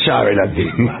 Total que sabe la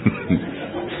tipa.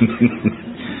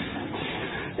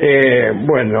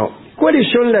 Bueno, ¿cuáles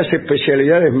son las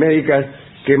especialidades médicas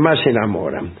que más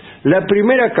enamoran? La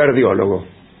primera, cardiólogo.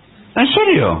 ¿En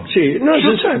serio? Sí, no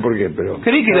se sabe por qué, pero...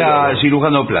 Creí que era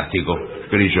cirujano plástico,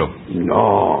 creí yo.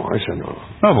 No, eso no.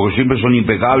 No, porque siempre son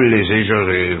impecables,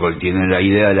 ellos tienen la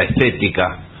idea de la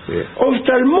estética.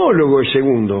 Oftalmólogo es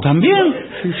segundo. ¿También?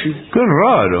 Sí, sí. Qué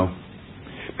raro.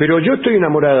 Pero yo estoy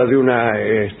enamorada de una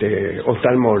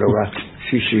oftalmóloga,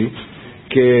 sí,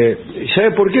 que...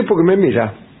 ¿Sabe por qué? Porque me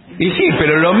mira. Y sí,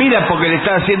 pero lo mira porque le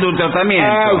está haciendo un tratamiento.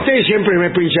 Ah, usted siempre me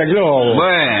pincha el globo.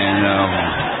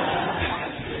 Bueno...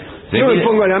 Yo me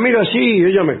pongo la miro así y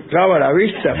ella me clava la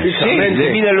vista fijamente. Sí,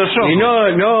 le mira los ojos. Y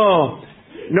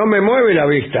no me mueve la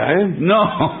vista, ¿eh?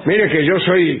 No. Mire que yo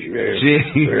soy...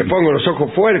 le pongo los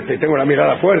ojos fuertes, tengo la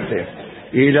mirada fuerte.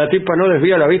 Y la tipa no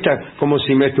desvía la vista como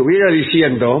si me estuviera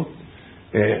diciendo,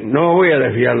 no voy a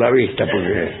desviar la vista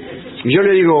porque... Y yo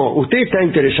le digo, ¿usted está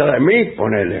interesada en mí?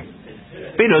 Ponele.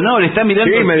 Pero no, le está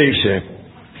mirando... Sí, me dice.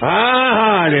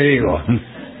 Ah, le digo.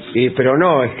 Pero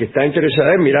no, es que está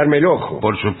interesada en mirarme el ojo.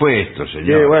 Por supuesto,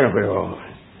 señor. Sí, bueno, pero...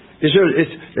 Eso es,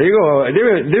 le digo,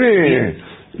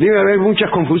 debe haber muchas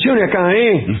confusiones acá,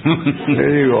 ¿eh? Le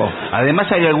digo.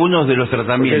 Además hay algunos de los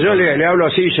tratamientos... Porque yo le hablo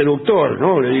así, seductor,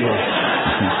 ¿no? Le digo,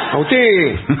 a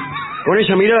usted, con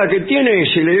esa mirada que tiene,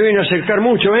 se le deben acercar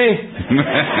mucho, ¿eh?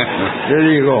 Le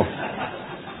digo.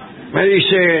 Me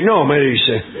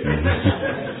dice...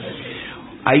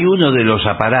 Hay uno de los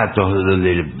aparatos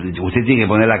donde usted tiene que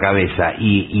poner la cabeza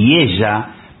y ella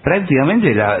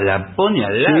prácticamente la pone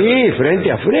al lado. Sí,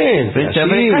 frente a frente.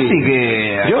 Casi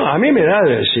que... A mí me da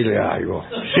de decirle algo.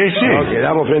 Sí. ¿No?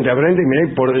 Quedamos frente a frente y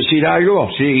mirá, por decir algo,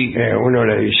 sí. Uno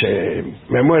le dice,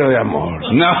 me muero de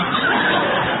amor. No.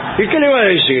 ¿Y qué le va a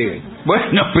decir?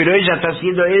 Bueno, pero ella está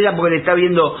haciendo ella porque le está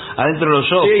viendo adentro de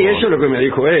los ojos. Sí, eso es lo que me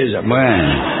dijo ella.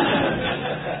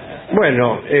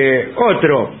 Bueno,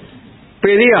 otro...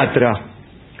 Pediatra,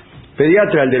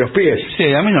 el de los pies.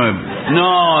 Sí, a mí no me...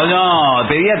 No,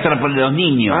 pediatra por los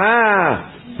niños.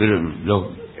 Ah, pero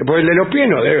pues el de los pies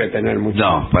no debe tener mucho.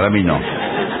 No, para mí no.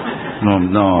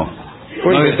 No.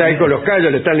 Pues no, está ahí con los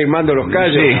callos, le están limando los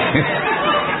callos. Sí.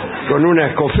 Con una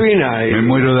escofina. Y... Me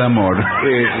muero de amor.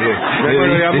 Sí. Me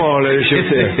muero de amor, le dice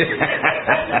usted.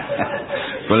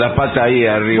 Con las patas ahí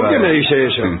arriba. ¿Por qué me dice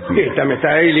eso? Me está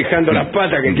ahí lijando las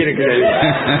patas, que quiere que le diga.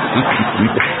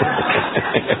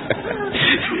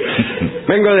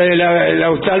 Vengo de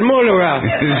la oftalmóloga.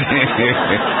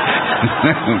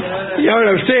 Y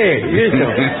ahora usted, ¿listo?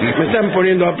 Me están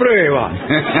poniendo a prueba.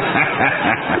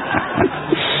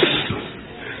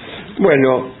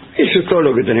 Bueno, eso es todo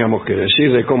lo que teníamos que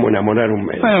decir de cómo enamorar a un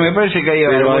médico. Bueno, me parece que hay...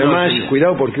 Pero además,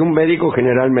 cuidado, porque un médico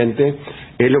generalmente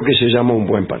es lo que se llama un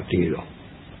buen partido.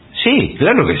 Sí,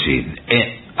 claro que sí.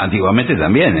 Antiguamente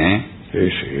también, ¿eh?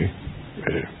 Sí.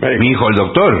 Mi hijo el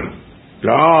doctor.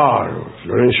 Claro,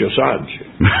 Florencio Sánchez.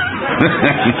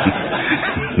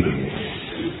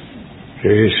 Sí.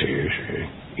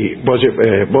 Y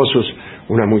vos sos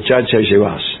una muchacha y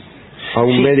llevas a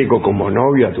un médico como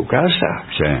novio a tu casa.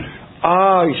 Sí.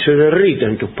 Ay, se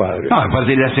derriten tus padres. No,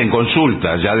 aparte le hacen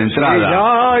consultas ya de entrada. Sí,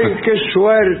 ay, qué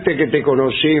suerte que te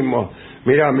conocimos.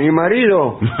 Mira, mi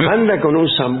marido anda con un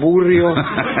zamburrio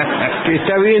que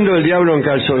está viendo el diablo en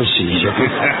calzoncillo.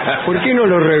 ¿Por qué no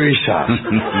lo revisas?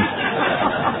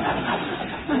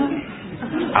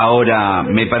 Ahora,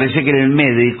 me parece que el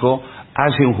médico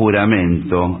hace un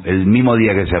juramento el mismo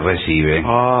día que se recibe.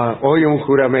 Ah, hoy un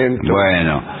juramento.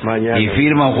 Bueno, mañana. Y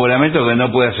firma un juramento que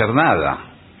no puede hacer nada.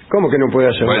 ¿Cómo que no puede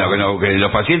hacer nada? Bueno, que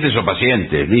los pacientes son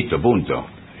pacientes, listo, punto.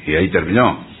 Y ahí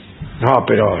terminó. No,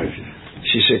 pero...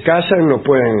 si se casan no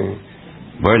pueden...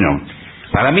 Bueno,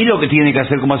 para mí lo que tiene que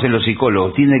hacer, como hacen los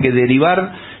psicólogos, tiene que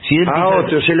derivar... a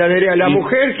otro, se la daría a la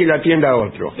mujer que la atienda a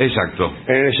otro. Exacto.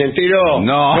 En el sentido...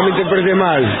 No me interprete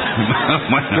mal.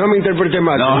 No me interprete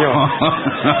mal, señor.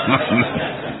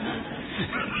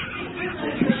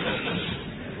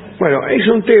 Bueno, es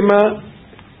un tema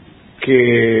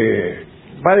que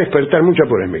va a despertar mucha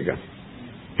polémica.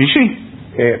 ¿Y sí?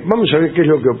 Vamos a ver qué es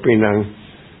lo que opinan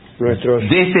nuestros...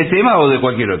 ¿De este tema o de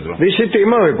cualquier otro? De ese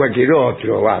tema o de cualquier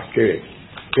otro, que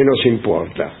nos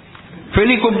importa.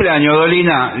 Feliz cumpleaños,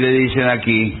 Dolina, le dicen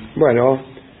aquí. Bueno,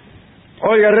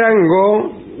 Olga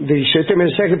Rango dice este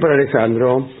mensaje para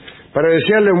Alejandro, para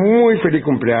desearle un muy feliz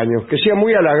cumpleaños, que sea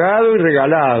muy halagado y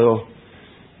regalado,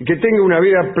 y que tenga una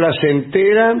vida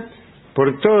placentera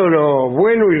por todo lo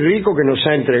bueno y rico que nos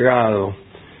ha entregado.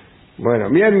 Bueno,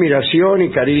 mi admiración y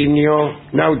cariño,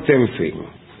 Nautenfin.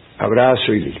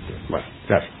 Abrazo y listo. Bueno,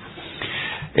 claro.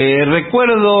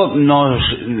 Recuerdo,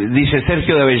 dice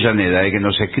Sergio de Avellaneda, que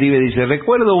nos escribe, dice,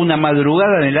 recuerdo una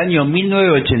madrugada en el año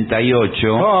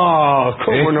 1988. ¡Oh,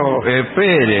 cómo no!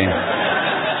 Espere.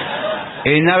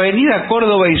 En Avenida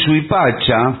Córdoba y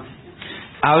Suipacha,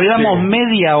 hablamos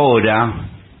media hora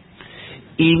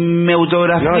y me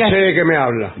autografiaste... No sé de qué me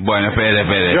habla. Bueno,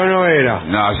 espere. Yo no era.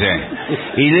 No sé.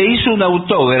 Y le hizo un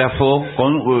autógrafo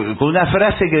con una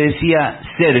frase que decía,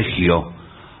 Sergio,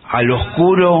 al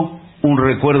oscuro un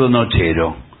recuerdo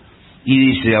nochero. Y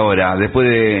dice ahora, después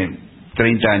de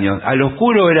 30 años, al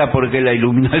oscuro era porque la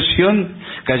iluminación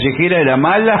callejera era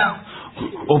mala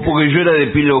o porque yo era de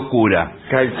piel oscura.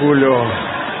 Calculo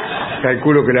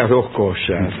que las dos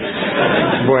cosas.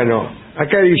 Bueno,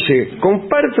 acá dice,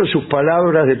 comparto sus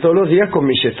palabras de todos los días con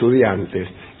mis estudiantes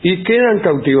y quedan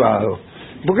cautivados.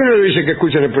 ¿Por qué no le dice que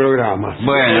escuchen el programa?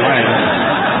 Bueno.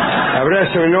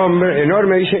 Abrazo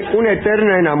enorme, dice, una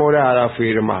eterna enamorada,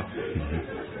 afirma.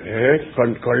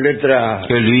 Con letra...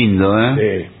 Qué lindo,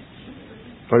 ¿eh?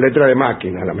 Con letra de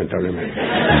máquina, lamentablemente.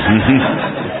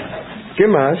 ¿Qué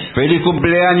más? Feliz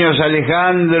cumpleaños,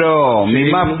 Alejandro. Sí. Mi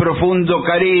más profundo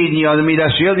cariño,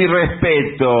 admiración y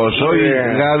respeto. Soy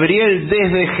Gabriel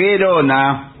desde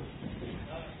Gerona.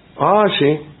 Ah,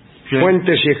 sí.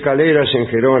 Puentes y escaleras en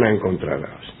Gerona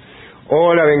encontrarás.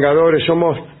 Hola, Vengadores,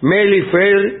 somos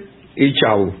Melifer y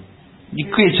Chau. ¿Y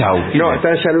qué Chau? No,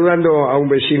 están saludando a un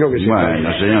vecino que se llama.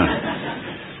 Bueno, señor.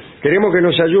 Queremos que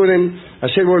nos ayuden a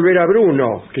hacer volver a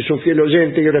Bruno, que es un fiel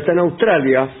oyente y ahora está en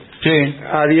Australia, sí,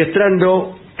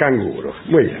 adiestrando canguros.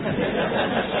 Muy bien.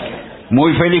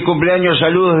 Muy feliz cumpleaños,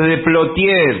 saludos desde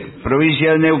Plotier,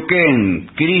 provincia de Neuquén,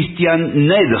 Cristian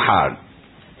Nedhard.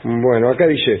 Bueno, acá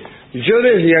dice, yo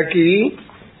desde aquí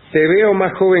te veo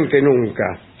más joven que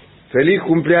nunca. Feliz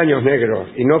cumpleaños, negro.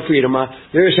 Y no firma,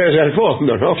 debe ser allá al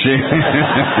fondo, ¿no? Sí.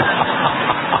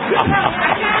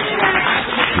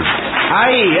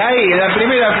 Ahí, en la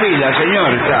primera fila,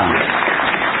 señor, está.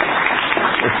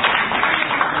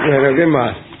 Bueno, ¿qué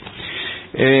más?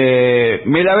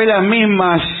 Me lavé las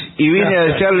mismas y vine a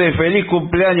desearle feliz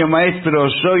cumpleaños, maestro.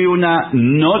 Soy una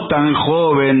no tan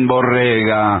joven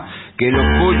borrega que lo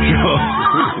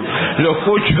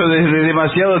escucho desde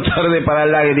demasiado tarde para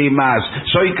lágrimas.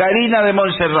 Soy Karina de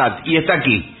Montserrat y está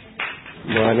aquí.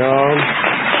 Bueno,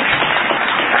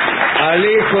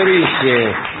 Alejo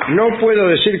dice, no puedo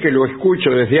decir que lo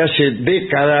escucho desde hace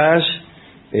décadas,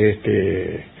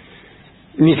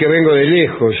 ni que vengo de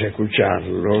lejos a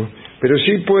escucharlo, pero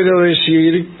sí puedo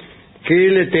decir que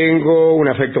le tengo un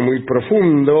afecto muy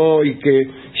profundo y que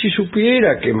si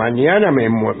supiera que mañana me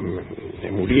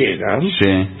muriera,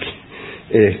 sí,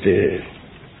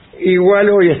 igual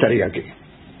hoy estaría aquí.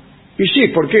 Y sí,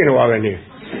 ¿por qué no va a venir?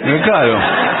 Claro.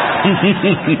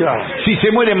 Claro. Si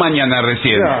se muere mañana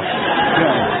recién. Claro.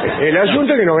 El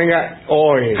asunto es que no venga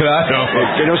hoy. Claro.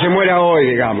 Que no se muera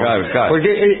hoy, digamos. Claro.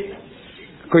 Porque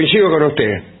coincido con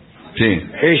usted. Sí.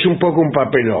 Es un poco un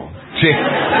papelón. Sí.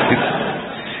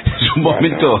 Es un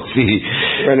momento, sí.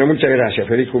 Bueno, muchas gracias.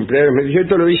 Feliz cumpleaños.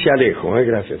 Esto lo dice Alejo,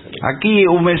 gracias. Alejo. Aquí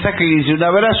un mensaje que dice, un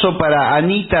abrazo para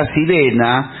Anita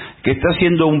Sirena, que está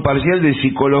haciendo un parcial de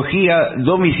psicología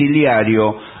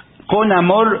domiciliario, con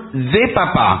amor de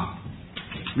papá.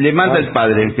 Le manda el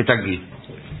padre, que está aquí.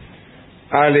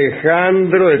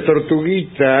 Alejandro de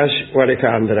Tortuguitas, o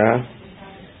Alejandra.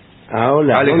 Ah,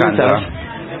 hola. Alejandra.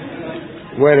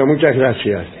 Bueno, muchas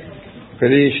gracias.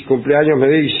 Feliz cumpleaños, me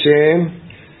dice.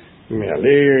 Me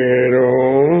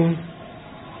alegro.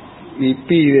 Y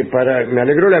pide para... Me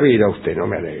alegró la vida usted, no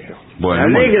me alegro. Bueno,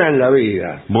 me alegran la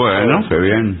vida. Bueno, qué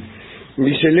bien.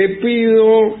 Dice, le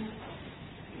pido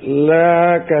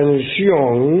la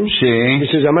canción que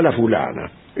se llama La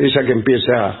Fulana. Esa que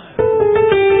empieza...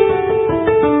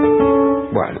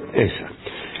 Bueno, esa.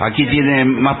 Aquí tiene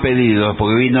más pedidos,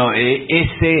 porque vino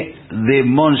ese de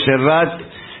Montserrat.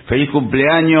 Feliz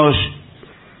cumpleaños.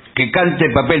 Que cante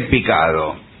Papel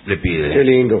Picado, le pide. Qué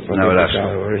lindo, Papel Un abrazo.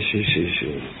 Picado. Sí.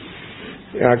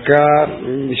 Acá,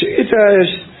 esta es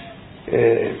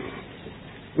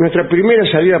nuestra primera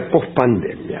salida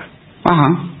post-pandemia. Ajá.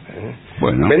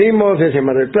 Bueno. Venimos desde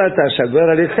Mar del Plata a saludar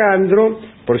a Alejandro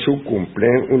por su cumple,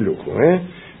 un lujo,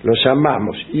 Los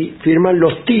amamos. Y firman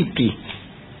los Titi.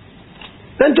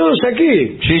 ¿Están todos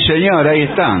aquí? Sí, señor, ahí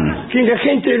están. Que la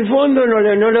gente del fondo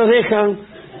no los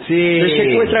dejan. Sí. Les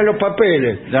secuestran los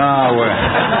papeles. No, bueno.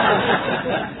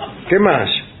 ¿Qué más?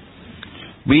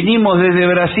 Vinimos desde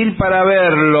Brasil para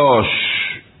verlos.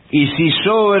 Y si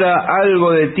sobra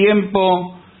algo de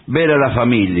tiempo, ver a la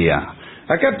familia.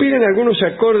 Acá piden algunos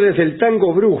acordes del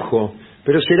tango brujo,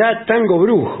 pero será tango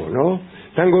brujo, ¿no?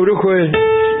 Tango brujo es...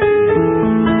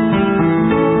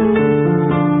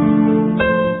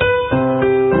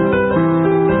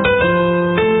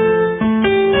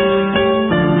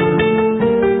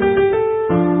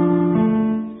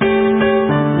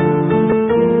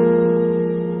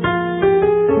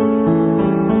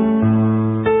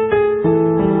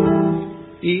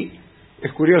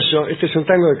 curioso, este es un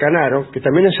tango de Canaro, que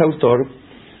también es autor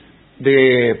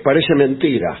de Parece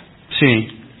Mentira. Sí.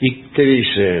 Y que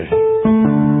dice, es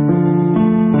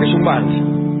un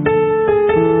vals.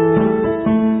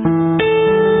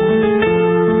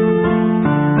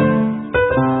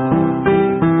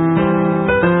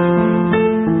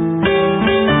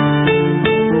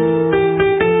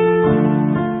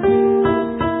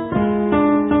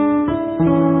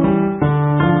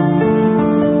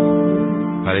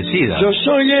 Yo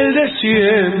soy el de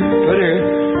siempre,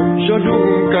 yo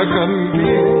nunca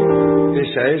cambié.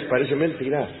 Esa es, Parece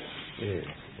Mentira.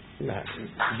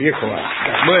 Viejo.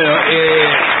 Bueno,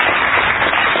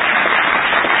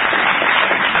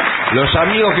 los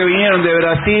amigos que vinieron de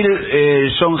Brasil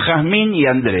son Jazmín y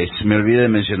Andrés. Me olvidé de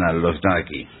mencionarlos, están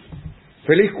aquí.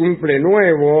 Feliz cumple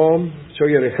nuevo.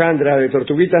 Soy Alejandra de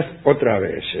Tortuguitas otra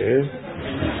vez.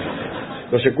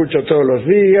 Los escucho todos los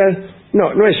días.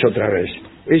 No, no es otra vez.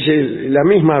 Es la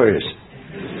misma vez.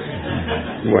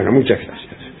 Bueno, muchas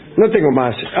gracias. No tengo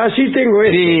más. Ah, sí tengo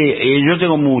esto. Sí, yo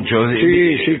tengo muchos.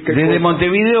 Sí, Desde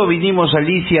Montevideo vinimos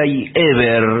Alicia y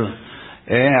Ever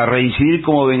a reincidir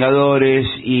como vengadores,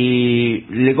 y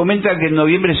le comenta que en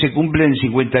noviembre se cumplen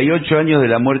 58 años de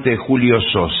la muerte de Julio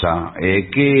Sosa.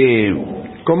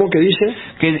 ¿Cómo que dice?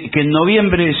 Que en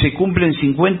noviembre se cumplen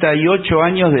 58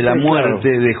 años de la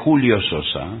muerte de Julio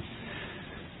Sosa.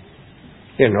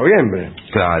 En noviembre.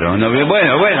 Claro,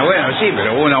 bueno, sí,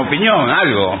 pero hubo una opinión,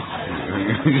 algo.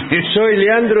 Soy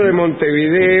Leandro de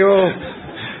Montevideo,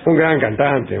 un gran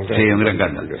cantante. Un gran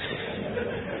cantante.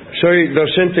 Soy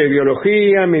docente de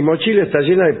biología, mi mochila está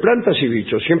llena de plantas y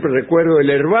bichos. Siempre recuerdo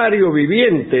el herbario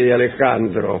viviente de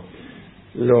Alejandro.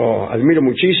 Lo admiro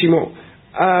muchísimo.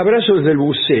 Abrazos desde el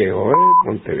buceo,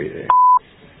 Montevideo.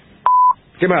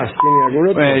 ¿Qué más? ¿Tiene algún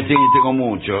otro? Sí, tengo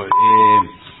mucho.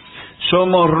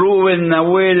 Somos Rubén,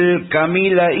 Nahuel,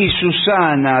 Camila y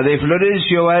Susana de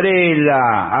Florencio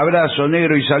Varela. Abrazo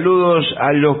negro y saludos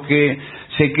a los que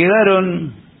se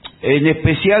quedaron, en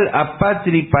especial a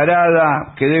Patri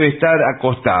Parada, que debe estar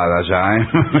acostada ya.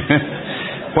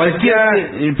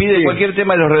 Cualquier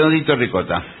tema de los redonditos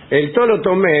ricota. El Tolo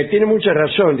Tomé tiene mucha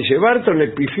razón. Dice, Barton le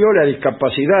pifió la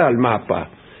discapacidad al mapa.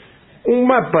 Un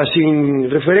mapa sin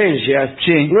referencias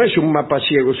no es un mapa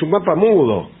ciego, es un mapa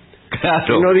mudo.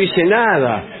 Claro. No dice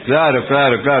nada. Claro.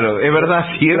 Es verdad,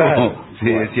 ciego. Claro. Sí,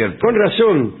 bueno, es cierto. Con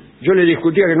razón. Yo le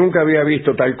discutía que nunca había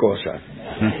visto tal cosa.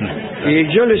 Y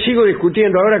yo le sigo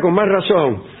discutiendo ahora con más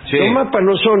razón. Sí. Los mapas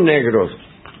no son negros.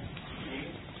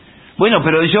 Bueno,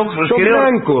 pero yo son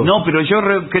blancos. No, pero yo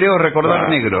creo recordar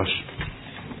negros.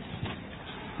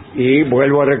 Y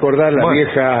vuelvo a recordar la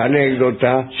vieja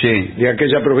anécdota de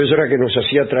aquella profesora que nos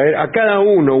hacía traer a cada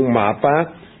uno un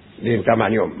mapa de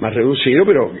tamaño más reducido,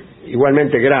 pero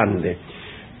igualmente grande,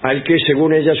 al que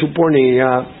según ella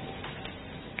suponía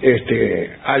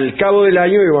al cabo del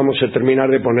año íbamos a terminar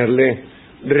de ponerle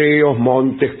ríos,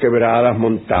 montes, quebradas,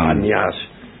 montañas,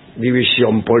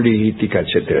 división política,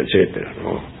 etcétera, etcétera,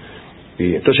 ¿no?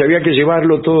 Y entonces había que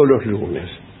llevarlo todos los lunes.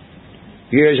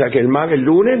 Y ella que el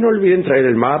lunes no olviden traer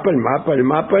el mapa,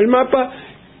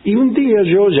 y un día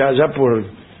yo ya por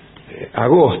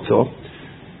agosto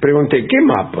pregunté, ¿qué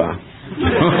mapa?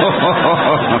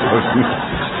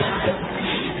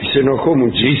 Y se enojó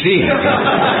muchísimo. Sí.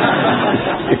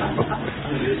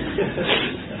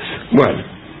 Bueno,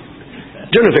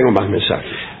 yo no tengo más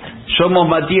mensajes. Somos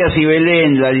Matías y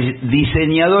Belén, la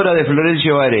diseñadora de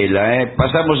Florencio Varela.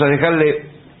 Pasamos a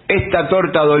dejarle esta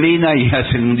torta dolina y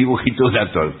hacen un dibujito de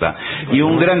la torta. Y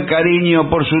un gran cariño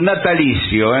por su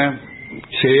natalicio.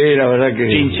 Sí, la verdad que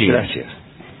chin. Gracias.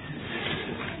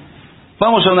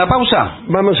 ¿Vamos a una pausa?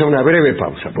 Vamos a una breve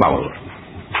pausa, por favor.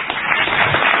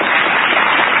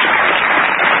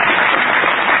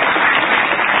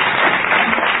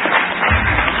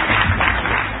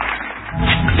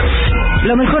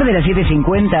 Lo mejor de la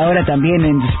 750 ahora también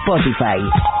en Spotify.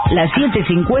 La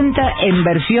 750 en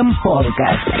versión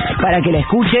podcast, para que la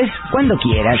escuches cuando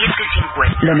quieras.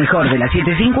 750. Lo mejor de la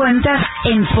 750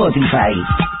 en Spotify.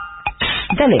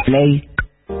 Dale play.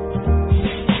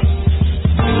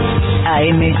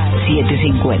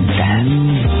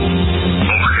 AM750.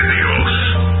 Objetivos,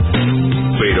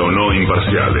 pero no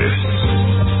imparciales.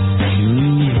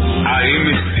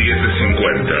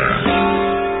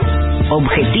 AM750.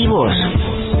 Objetivos,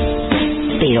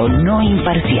 pero no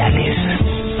imparciales.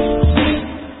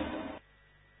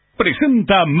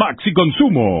 Presenta Maxi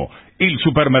Consumo, el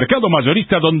supermercado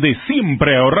mayorista donde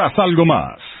siempre ahorras algo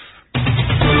más.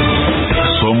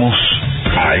 Somos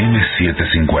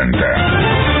AM750.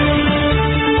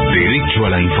 Derecho a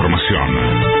la información.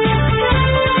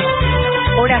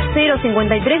 Horas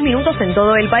 00:53 minutos en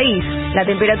todo el país. La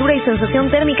temperatura y sensación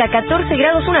térmica 14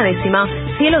 grados una décima.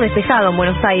 Cielo despejado en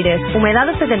Buenos Aires. Humedad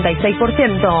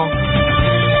 76%.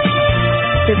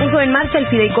 Se puso en marcha el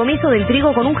fideicomiso del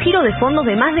trigo con un giro de fondos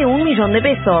de más de 1 millón de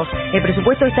pesos. El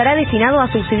presupuesto estará destinado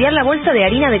a subsidiar la bolsa de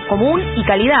harina de común y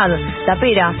calidad,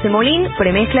 tapera, semolín,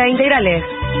 premezcla e integrales.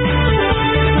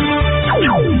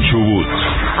 Chubut.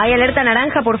 Hay alerta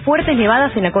naranja por fuertes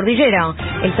nevadas en la cordillera.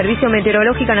 El Servicio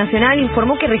Meteorológico Nacional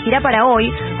informó que regirá para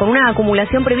hoy con una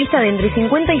acumulación prevista de entre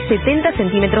 50 y 70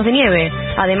 centímetros de nieve.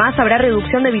 Además, habrá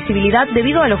reducción de visibilidad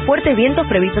debido a los fuertes vientos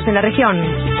previstos en la región.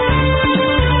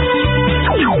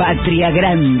 Patria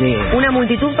Grande. Una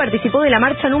multitud participó de la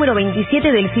marcha número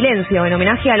 27 del silencio en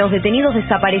homenaje a los detenidos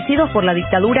desaparecidos por la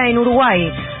dictadura en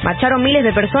Uruguay. Marcharon miles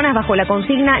de personas bajo la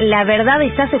consigna "La verdad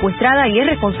está secuestrada y es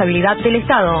responsabilidad del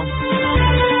Estado".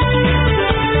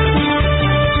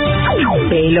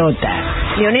 Pelota.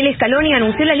 Lionel Scaloni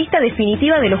anunció la lista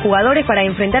definitiva de los jugadores para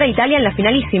enfrentar a Italia en la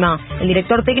finalísima. El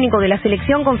director técnico de la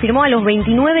selección confirmó a los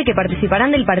 29 que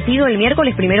participarán del partido el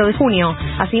miércoles 1 de junio.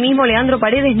 Asimismo, Leandro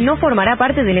Paredes no formará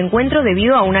parte del encuentro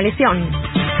debido a una lesión.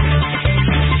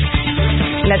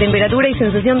 La temperatura y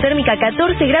sensación térmica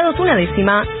 14 grados una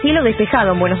décima. Cielo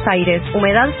despejado en Buenos Aires.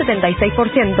 Humedad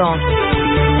 76%.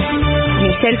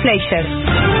 Michelle Fleischer.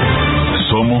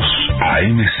 Somos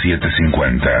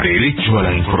AM750. Derecho a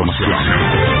la información.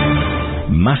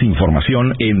 Más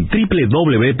información en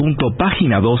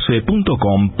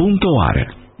www.pagina12.com.ar.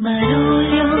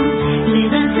 Marolio, le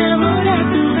da sabor a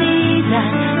tu vida.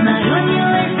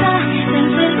 Marolio está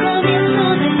desde el comienzo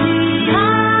del día.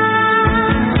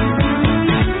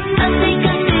 Hace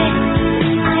café,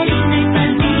 harina y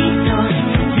palmitos,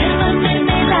 hierbas,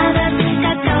 mermeladas,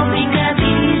 cacao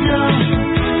picadillo,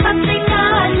 pasta y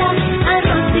cala,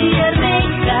 arroz y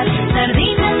arvejas,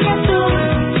 sardinas y atún,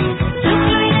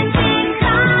 choclo y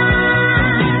lentejas.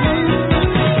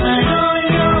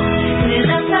 Marolio, le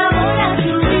da sabor a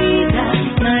tu vida.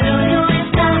 Marolio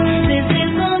está desde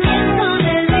el comienzo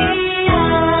del día.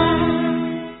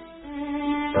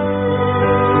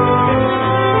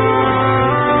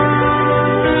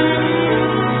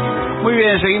 Muy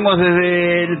bien, seguimos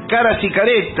desde el Caras y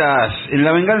Caretas. En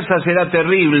La Venganza Será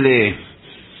Terrible.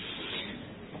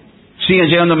 Siguen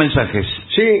llegando mensajes.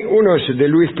 Sí, uno es de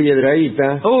Luis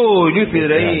Piedrahíta. Luis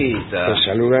Piedrahíta. Los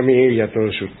saluda a mí y a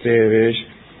todos ustedes.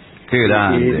 Qué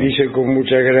grande. Y dice con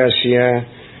mucha gracia,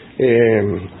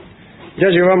 ya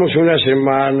llevamos una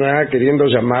semana queriendo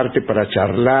llamarte para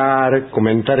charlar,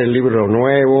 comentar el libro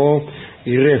nuevo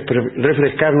y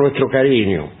refrescar nuestro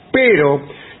cariño. Pero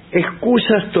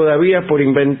excusas todavía por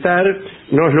inventar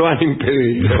nos lo han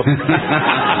impedido.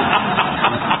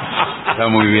 Está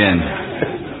muy bien.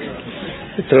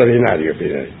 Extraordinario,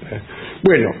 Piedrahíta.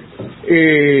 Bueno,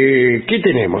 ¿qué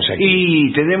tenemos aquí?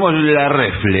 Y tenemos la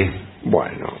refle.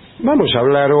 Bueno, vamos a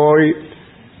hablar hoy,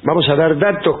 vamos a dar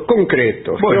datos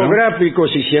concretos,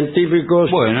 geográficos y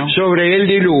científicos sobre el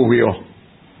diluvio.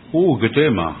 ¡Qué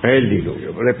tema! El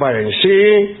diluvio.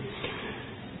 Prepárense.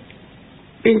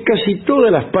 En casi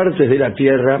todas las partes de la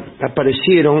Tierra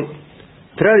aparecieron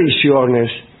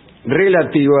tradiciones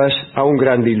relativas a un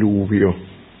gran diluvio.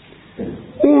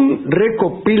 Un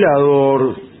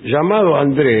recopilador llamado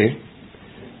André.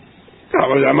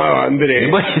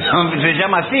 Bueno, se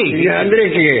llama así. ¿Y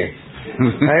André qué?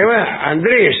 Además,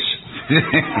 Andrés.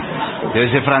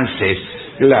 Debe ser francés.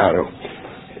 Claro.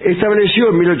 Estableció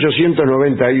en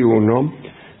 1891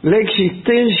 la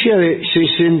existencia de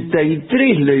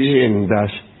 63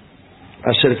 leyendas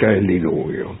acerca del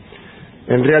diluvio.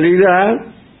 En realidad,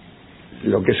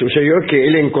 lo que sucedió es que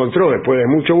él encontró, después de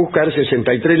mucho buscar,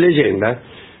 63 leyendas,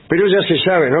 pero ya se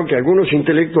sabe, ¿no?, que algunos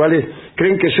intelectuales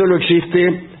creen que solo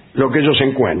existe lo que ellos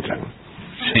encuentran.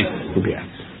 Sí. Bien.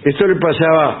 Esto le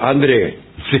pasaba a André.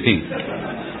 Sí.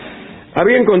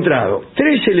 Había encontrado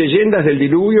 13 leyendas del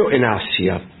diluvio en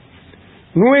Asia,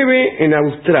 9 en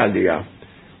Australia,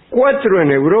 4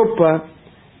 en Europa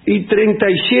y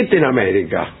 37 en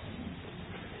América.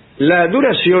 La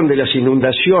duración de las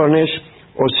inundaciones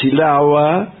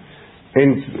oscilaba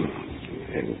en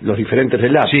los diferentes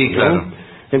relatos, sí, claro, ¿no?,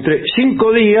 entre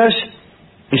 5 días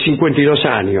y 52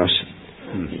 años.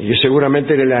 Y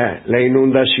seguramente era la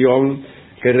inundación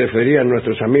que referían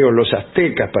nuestros amigos los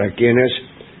aztecas, para quienes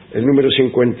el número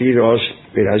 52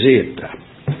 era Yeta.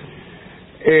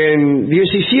 En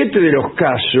 17 de los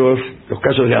casos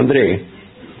de André,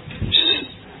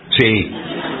 sí,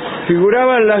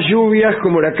 figuraban las lluvias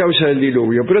como la causa del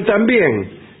diluvio, pero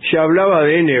también se hablaba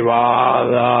de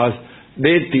nevadas,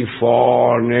 de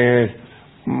tifones,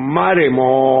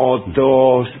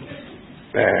 maremotos,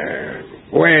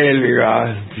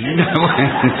 huelgas.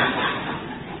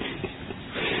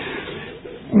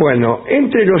 Bueno,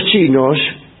 entre los chinos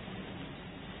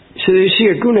se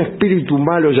decía que un espíritu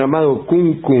malo llamado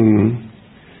Kun Kun,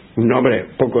 un nombre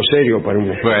poco serio para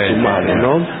un espíritu malo,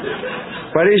 ¿no?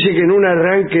 Parece que en un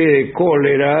arranque de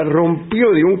cólera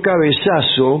rompió de un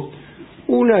cabezazo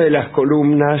una de las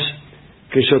columnas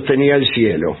que sostenía el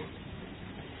cielo.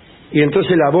 Y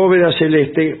entonces la bóveda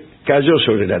celeste cayó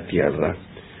sobre la tierra.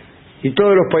 Y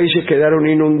todos los países quedaron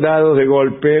inundados de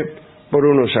golpe por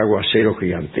unos aguaceros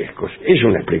gigantescos. Es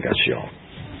una explicación.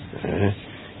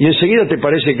 Y enseguida te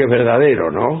parece que es verdadero,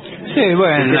 ¿no? Sí,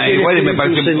 bueno, igual me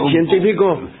parece un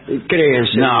científico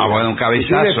créense. No, bueno, un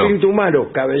cabezazo. Un espíritu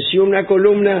malo cabeció una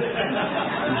columna,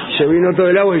 se vino todo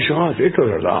el agua y yo, esto es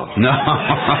verdad. No.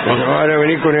 Pero ahora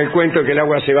venir con el cuento que el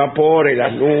agua se evapora y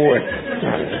las nubes.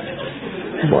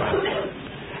 Bueno.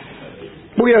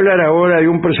 Voy a hablar ahora de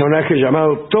un personaje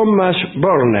llamado Thomas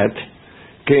Burnet,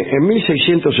 que en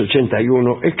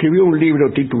 1681 escribió un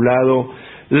libro titulado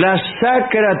La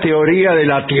Sacra Teoría de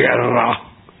la Tierra.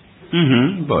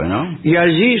 Bueno. Y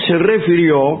allí se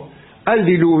refirió al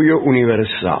diluvio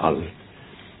universal.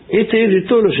 Este es de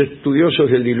todos los estudiosos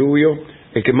del diluvio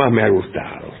el que más me ha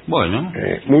gustado. Bueno.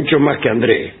 Mucho más que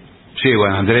André. Sí,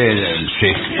 bueno, André, sí.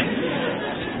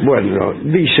 Bueno,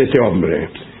 dice este hombre,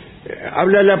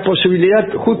 habla la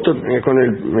posibilidad, justo con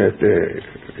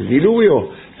el diluvio,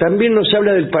 también nos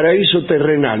habla del paraíso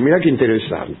terrenal. Mirá qué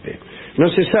interesante. No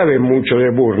se sabe mucho de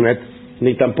Burnet,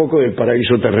 ni tampoco del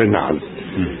paraíso terrenal.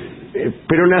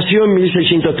 Pero nació en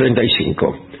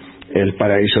 1635, el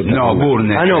paraíso terrenal. No,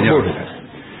 Burnet. Ah, no, señor. Burnet.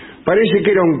 Parece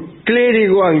que era un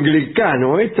clérigo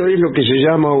anglicano. Esto es lo que se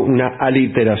llama una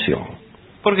aliteración.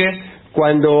 ¿Por qué?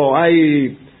 Cuando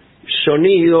hay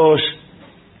sonidos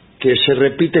que se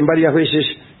repiten varias veces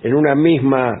en una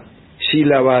misma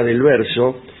sílaba del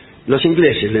verso, los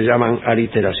ingleses le llaman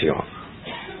aliteración.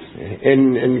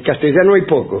 En castellano hay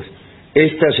pocos.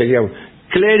 Esta sería un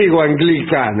clérigo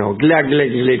anglicano, gla, gla,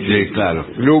 gla, Sí, claro.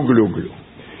 glu, glu, glu.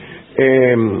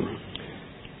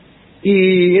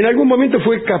 Y en algún momento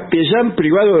fue capellán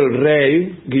privado del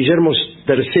rey Guillermo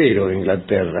III de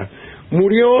Inglaterra.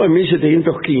 Murió en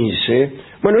 1715.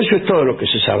 Bueno, eso es todo lo que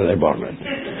se sabe de Burnet.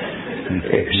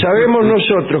 Sabemos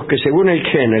nosotros que según el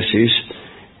Génesis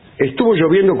estuvo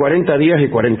lloviendo 40 días y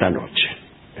 40 noches,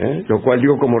 lo cual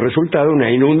dio como resultado una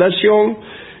inundación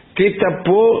que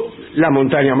tapó la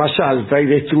montaña más alta y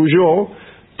destruyó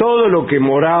todo lo que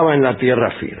moraba en la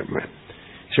tierra firme.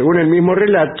 Según el mismo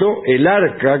relato, el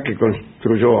arca que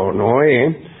construyó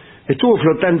Noé estuvo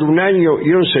flotando 1 año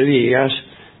y 11 días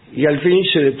y al fin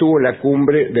se detuvo en la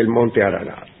cumbre del monte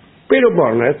Ararat. Pero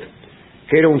Burnet,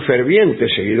 que era un ferviente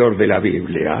seguidor de la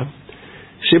Biblia,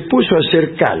 se puso a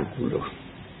hacer cálculos.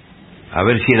 A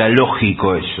ver si era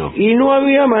lógico eso. Y no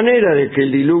había manera de que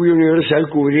el diluvio universal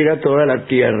cubriera toda la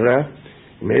tierra.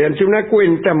 Mediante una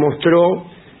cuenta mostró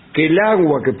que el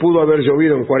agua que pudo haber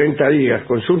llovido en 40 días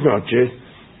con sus noches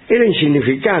era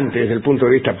insignificante desde el punto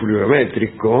de vista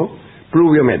pluviométrico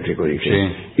dije.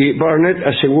 Sí. Y Burnet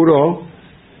aseguró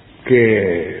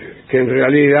que en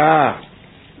realidad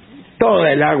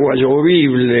toda el agua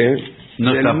llovible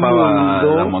no del tapaba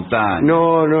mundo, la montaña.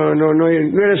 No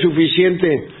era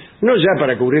suficiente, no ya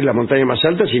para cubrir la montaña más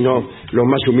alta, sino los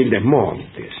más humildes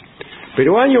montes.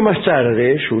 Pero años más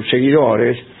tarde, sus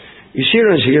seguidores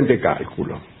hicieron el siguiente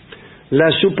cálculo. La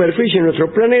superficie de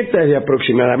nuestro planeta es de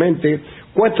aproximadamente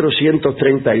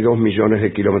 432 millones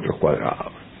de kilómetros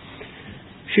cuadrados.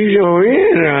 Si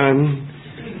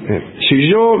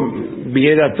yo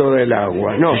viera toda el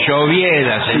agua, no. Si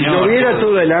lloviera, señor. Si lloviera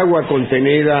toda el agua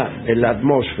contenida en la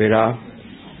atmósfera,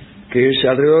 que es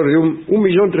alrededor de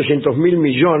 1.300.000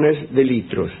 millones de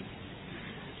litros,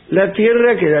 la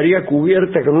Tierra quedaría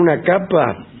cubierta con una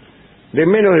capa de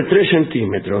menos de 3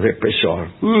 centímetros de espesor.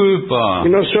 ¡Upa! Y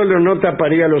no solo no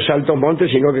taparía los altos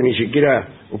montes, sino que ni siquiera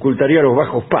ocultaría los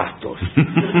bajos pastos.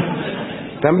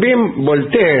 También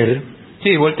Voltaire,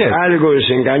 algo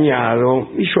desengañado,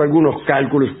 hizo algunos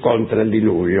cálculos contra el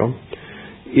diluvio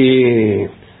y,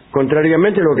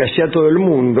 contrariamente a lo que hacía todo el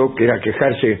mundo, que era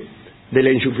quejarse de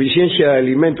la insuficiencia de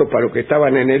alimentos para los que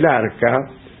estaban en el arca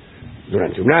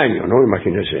durante 1 año, ¿no?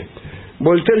 Imagínense.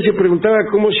 Voltaire se preguntaba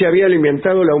cómo se había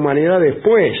alimentado la humanidad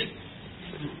después,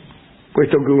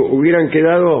 puesto que hubieran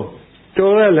quedado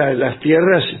todas las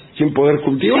tierras sin poder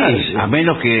cultivarse. Sí, a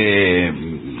menos que,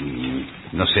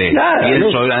 no sé, Nada,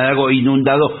 pienso ¿no? en algo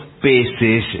inundado,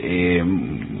 peces,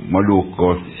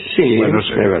 moluscos. Sí, bueno, no es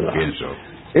sé, verdad. pienso.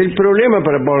 El problema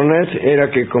para Burnet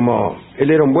era que, como él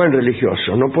era un buen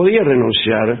religioso, no podía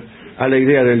renunciar a la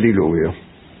idea del diluvio.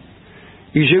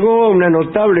 Y llegó a una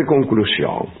notable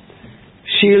conclusión.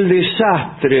 Si el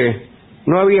desastre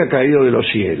no había caído de los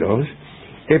cielos,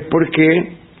 es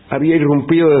porque había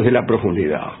irrumpido desde la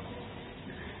profundidad,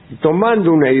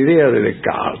 tomando una idea de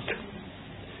Descartes,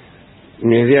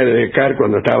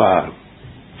 cuando estaba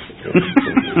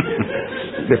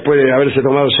después de haberse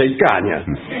tomado 6 cañas,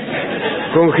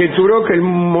 conjeturó que el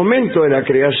momento de la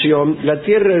creación, la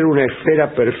Tierra era una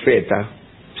esfera perfecta,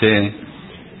 sí,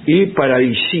 y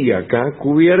paradisíaca,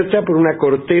 cubierta por una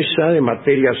corteza de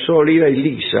materia sólida y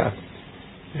lisa,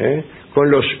 con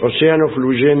los océanos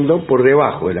fluyendo por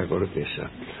debajo de la corteza.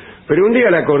 Pero un día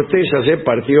la corteza se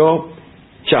partió,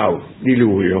 chau,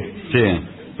 diluvio. sí.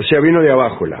 O sea, vino de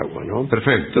abajo el agua, ¿no?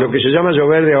 Perfecto. Lo que se llama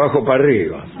llover de abajo para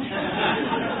arriba.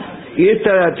 Y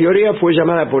esta teoría fue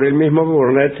llamada por el mismo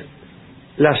Burnett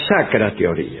la sacra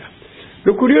teoría.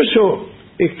 Lo curioso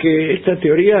es que esta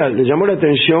teoría le llamó la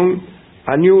atención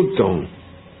a Newton,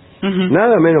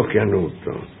 nada menos que a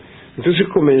Newton. Entonces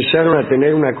comenzaron a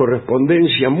tener una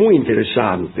correspondencia muy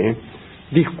interesante.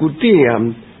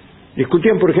 Discutían,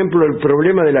 por ejemplo, el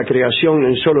problema de la creación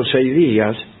en solo 6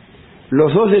 días.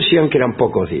 Los dos decían que eran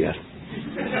pocos días.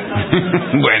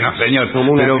 Bueno, señor,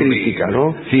 como una crítica,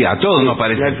 ¿no? Sí, a todos nos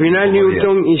parece. Y al final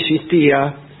Newton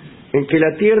insistía en que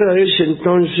la Tierra de ese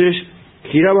entonces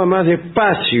giraba más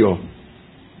despacio,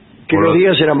 que los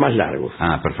días eran más largos.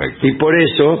 Ah, perfecto. Y por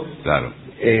eso, claro,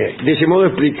 de ese modo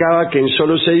explicaba que en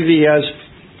solo 6 días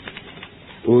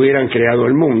hubieran creado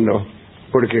el mundo,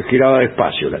 porque giraba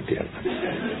despacio la Tierra.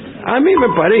 A mí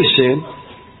me parece,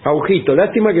 Aujito,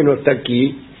 lástima que no está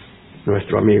aquí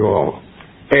nuestro amigo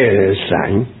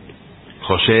Edelstein.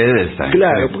 José Edelstein.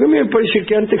 Claro, porque a mí me parece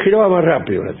que antes giraba más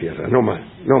rápido la Tierra, no más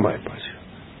despacio.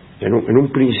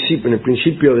 En el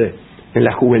principio en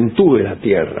la juventud de la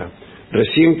Tierra,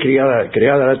 recién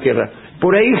creada la Tierra,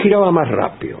 por ahí giraba más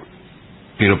rápido.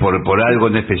 Pero por algo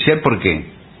en especial, ¿por qué?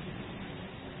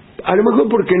 A lo mejor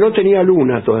porque no tenía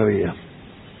luna todavía.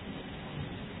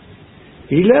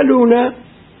 Y la luna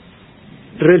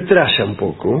retrasa un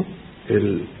poco,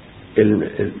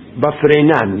 va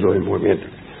frenando el movimiento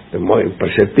de modo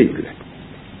imperceptible.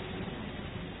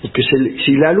 Y que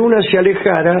si la luna se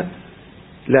alejara,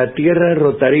 la Tierra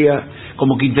rotaría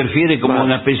como que interfiere como más,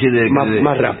 una especie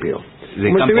más rápido, de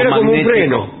como campo si fuera como un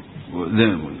freno.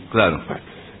 Claro.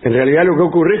 En realidad lo que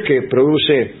ocurre es que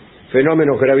produce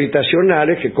fenómenos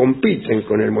gravitacionales que compiten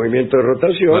con el movimiento de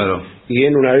rotación, claro, y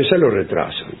en una de esas lo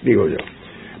retrasan, digo yo.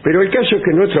 Pero el caso es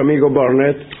que nuestro amigo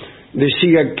Burnett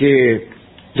decía que,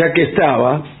 ya que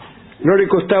estaba, no le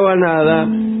costaba nada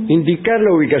indicar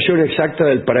la ubicación exacta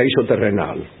del paraíso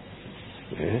terrenal.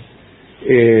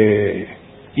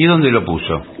 ¿Y dónde lo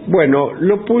puso? Bueno,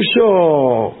 lo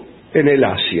puso en el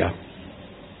Asia.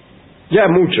 Ya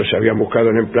muchos se habían buscado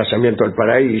un emplazamiento al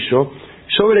paraíso,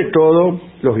 sobre todo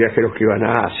los viajeros que iban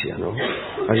a Asia, ¿no?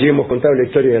 Allí hemos contado la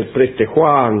historia del preste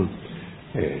Juan,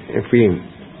 en fin,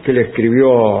 que le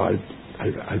escribió al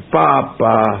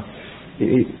Papa,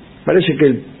 y parece que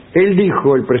él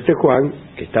dijo, el preste Juan,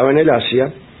 que estaba en el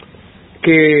Asia,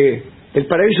 que el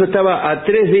paraíso estaba a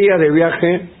 3 días de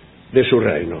viaje de su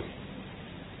reino.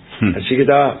 Así que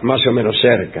estaba más o menos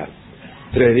cerca.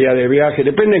 3 días de viaje,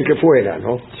 depende en qué fuera,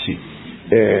 ¿no? Sí.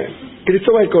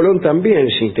 Cristóbal Colón también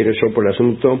se interesó por el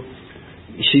asunto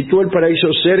y situó el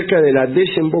paraíso cerca de la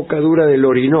desembocadura del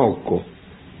Orinoco.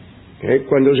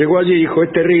 Cuando llegó allí dijo,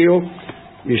 este río,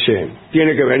 dice,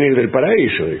 tiene que venir del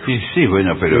paraíso, dijo. Sí,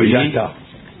 bueno, pero ya está.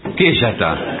 ¿Qué ya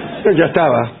está? No, ya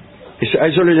estaba. A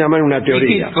eso le llaman una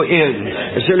teoría.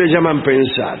 Eso le llaman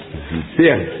pensar.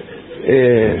 Bien.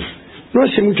 No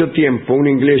hace mucho tiempo un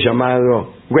inglés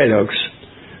llamado Wellox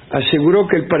aseguró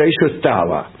que el paraíso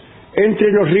estaba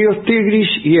entre los ríos Tigris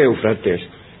y Éufrates,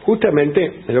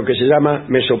 justamente en lo que se llama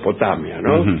Mesopotamia,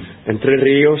 ¿no? Entre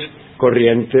ríos,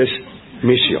 corrientes,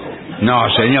 misión. No,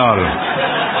 señor.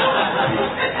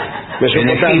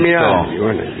 Mesopotamia, y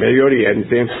bueno, Medio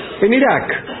Oriente, en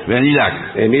Irak.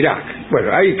 En Irak.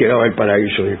 Bueno, ahí quedaba el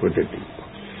paraíso, dijo este tipo.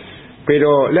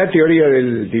 Pero la teoría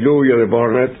del diluvio de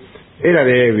Burnett era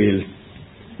débil.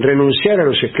 Renunciar a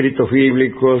los escritos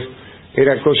bíblicos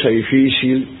era cosa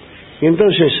difícil. Y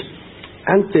entonces,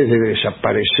 antes de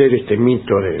desaparecer este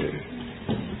mito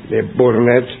de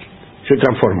Burnett, se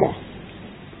transformó.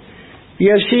 Y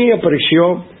así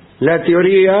apareció la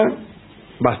teoría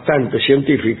bastante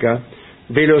científica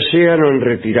del océano en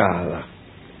retirada,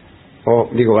 o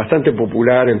digo, bastante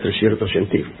popular entre ciertos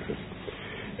científicos.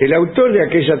 El autor de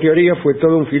aquella teoría fue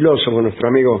todo un filósofo, nuestro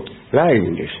amigo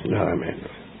Leibniz, nada menos.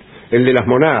 El de las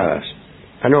monadas.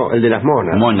 El de las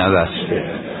monas. Mónadas. Sí.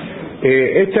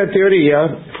 Esta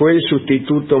teoría fue el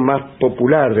sustituto más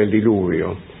popular del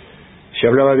diluvio. Se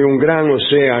hablaba de un gran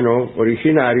océano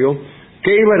originario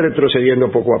que iba retrocediendo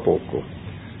poco a poco.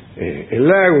 El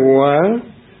agua,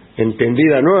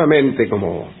 entendida nuevamente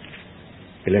como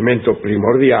elemento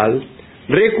primordial,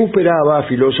 recuperaba a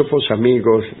filósofos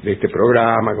amigos de este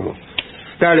programa, como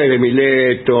Tales de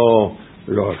Mileto,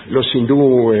 los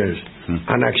hindúes,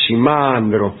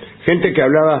 Anaximandro, gente que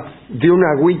hablaba de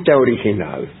una agüita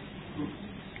original.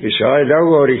 Dice, el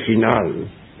agua original.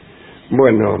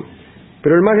 Bueno,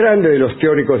 pero el más grande de los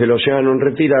teóricos del océano en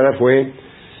retirada fue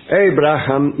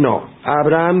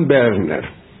Abraham Werner,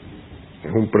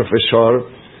 un profesor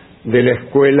de la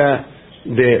escuela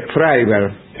de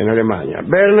Freiberg en Alemania.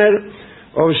 Werner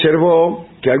observó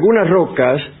que algunas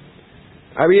rocas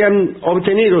habían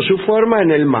obtenido su forma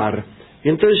en el mar, y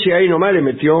entonces ahí nomás le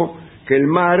metió que el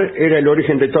mar era el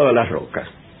origen de todas las rocas.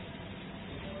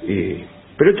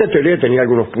 Pero esta teoría tenía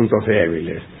algunos puntos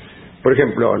débiles. Por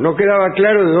ejemplo, no quedaba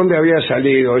claro de dónde había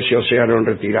salido ese océano en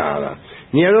retirada,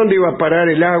 ni a dónde iba a parar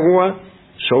el agua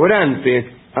sobrante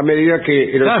a medida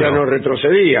que el océano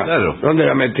retrocedía, dónde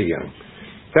la metían.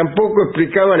 Tampoco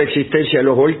explicaba la existencia de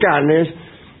los volcanes,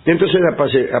 y entonces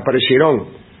aparecieron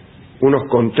unos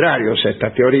contrarios a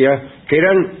esta teoría, que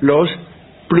eran los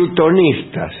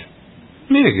plutonistas.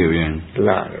 Mire qué bien.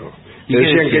 Claro.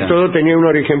 Decían que todo tenía un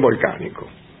origen volcánico.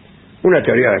 Una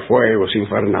teoría de fuegos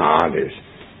infernales,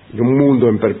 de un mundo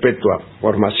en perpetua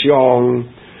formación,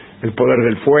 el poder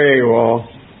del fuego.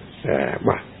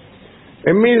 Bueno.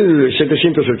 En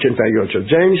 1788,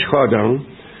 James Hodden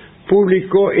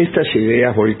publicó estas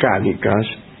ideas volcánicas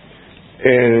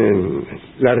en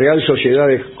la Real Sociedad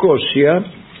de Escocia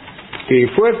y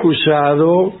fue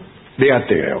acusado de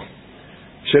ateo.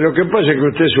 Lo que pasa es que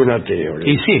usted es un ateo, ¿no?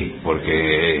 Y sí,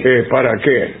 porque... ¿Para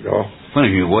qué? ¿No?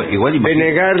 Bueno, igual de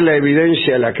negar la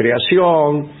evidencia de la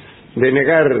creación, de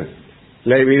negar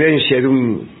la evidencia de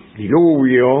un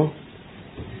diluvio.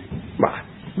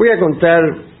 Voy a contar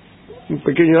un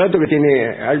pequeño dato que tiene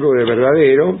algo de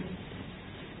verdadero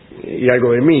y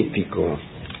algo de mítico.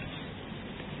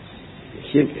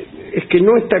 Es que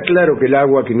no está claro que el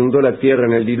agua que inundó la Tierra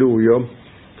en el diluvio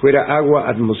fuera agua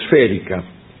atmosférica.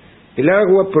 El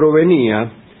agua provenía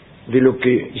de lo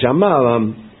que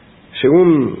llamaban,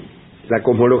 según la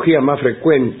cosmología más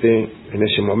frecuente en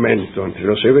ese momento entre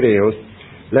los hebreos,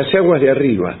 las aguas de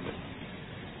arriba.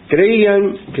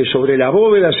 Creían que sobre la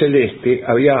bóveda celeste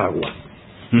había agua.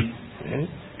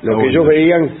 Lo que ellos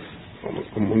veían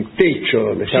como un techo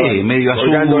donde estaban medio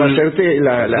colgando azul,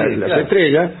 las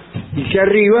estrellas, y que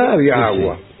arriba había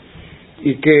agua.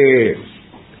 Y que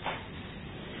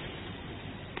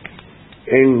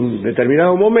en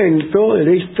determinado momento de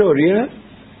la historia,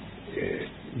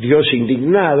 Dios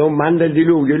indignado manda el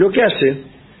diluvio, y lo que hace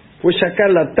fue sacar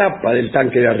la tapa del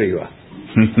tanque de arriba,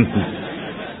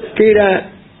 que era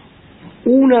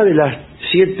una de las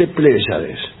 7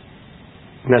 Pléyades,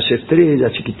 unas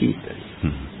estrellas chiquititas,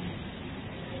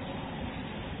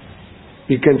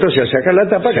 y que entonces al sacar la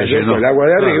tapa cayó el agua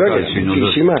de arriba, que es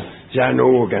muchísima, ya no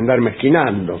hubo que andar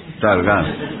mezquinando.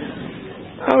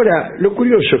 Ahora, lo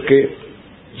curioso es que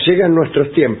llegan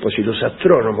nuestros tiempos y los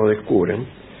astrónomos descubren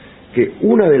que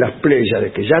una de las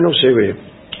Pléyades que ya no se ve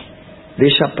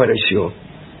desapareció,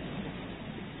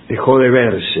 dejó de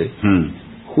verse,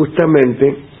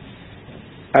 justamente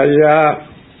allá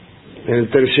en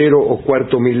el 3.º o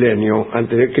 4.º milenio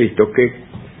antes de Cristo, que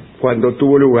cuando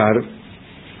tuvo lugar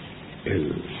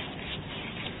el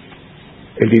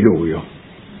diluvio.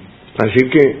 Así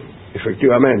que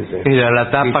efectivamente, era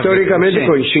la tapa, históricamente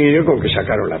coincide con que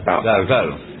sacaron la tapa.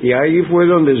 Claro. Y ahí fue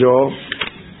donde yo,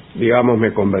 digamos,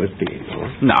 me convertí,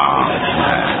 ¿no?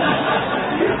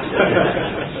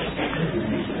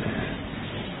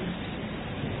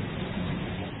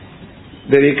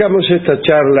 Dedicamos esta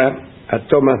charla a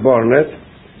Thomas Burnett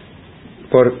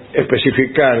por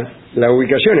especificar la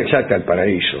ubicación exacta del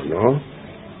paraíso, ¿no?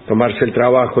 Tomarse el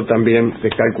trabajo también de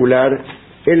calcular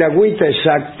el agüita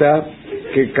exacta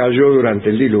que cayó durante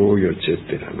el diluvio,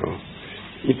 etcétera, ¿no?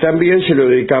 Y también se lo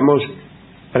dedicamos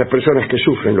a las personas que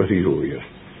sufren los diluvios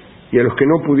y a los que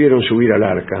no pudieron subir al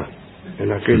arca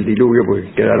en aquel diluvio porque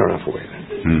quedaron afuera.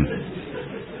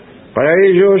 Para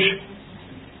ellos,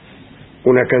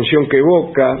 una canción que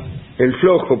evoca el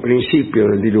flojo principio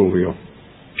del diluvio.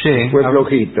 Fue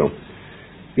flojito.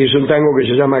 Y es un tango que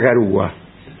se llama Garúa.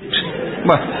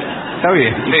 Bueno, está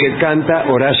bien. Y que canta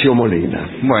Horacio Molina.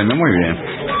 Bueno, muy bien.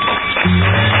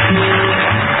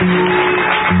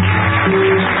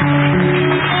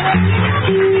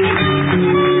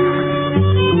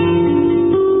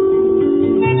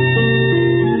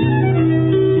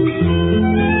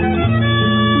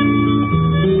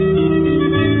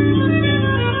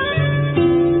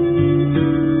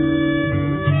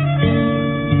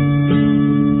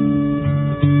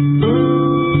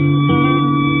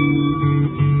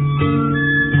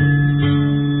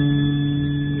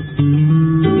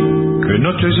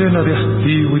 llena de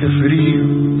hastío y de frío.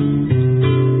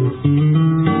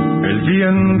 El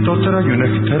viento trae un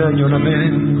extraño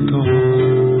lamento.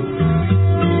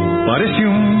 Parece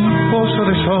un pozo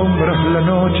de sombras la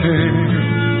noche,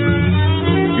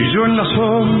 y yo en las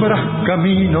sombras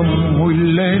camino muy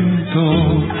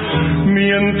lento.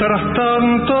 Mientras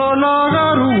tanto la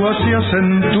garúa se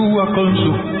acentúa con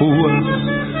sus púas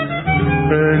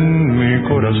en mi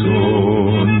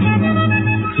corazón.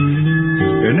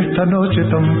 En esta noche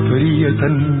tan fría y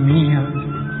tan mía,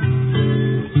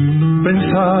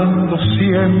 pensando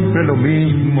siempre lo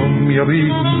mismo en mi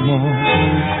abismo.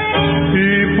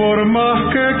 Y por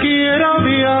más que quiera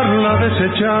odiarla,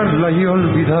 desecharla y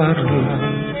olvidarla,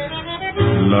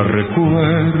 la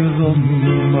recuerdo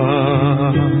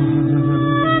más.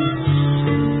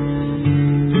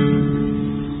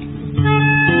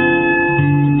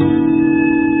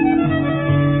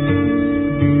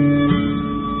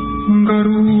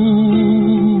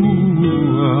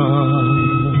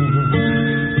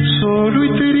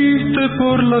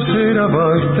 Por la acera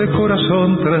va este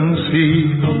corazón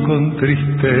transido con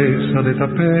tristeza de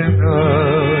tapera,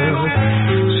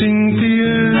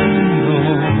 sintiendo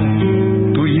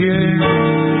tu hiel,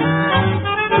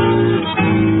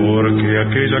 porque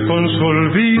aquella con su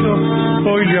olvido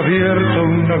hoy le ha abierto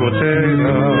una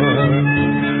gotera.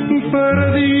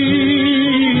 Perdido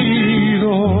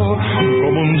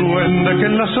como un duende que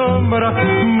en la sombra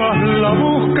más la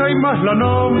busca y más la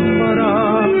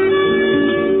nombra.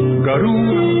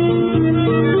 Garúa,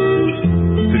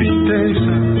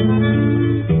 tristeza,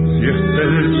 si hasta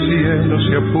el cielo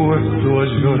se ha puesto a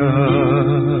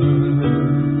llorar.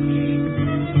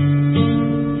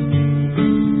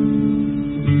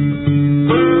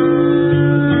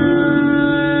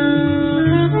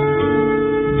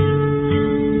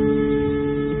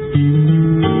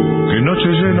 Qué noche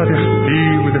llena de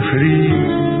hastío y de frío,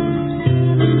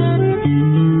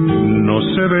 no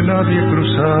se ve nadie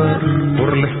cruzar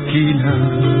por la esquina.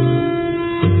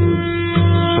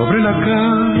 Sobre la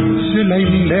calle la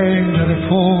hilera de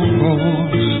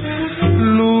focos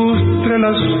lustra el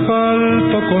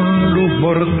asfalto con luz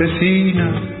mortecina.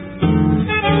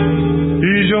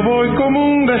 Y yo voy como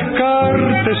un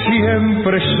descarte,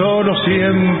 siempre solo,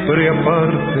 siempre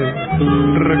aparte,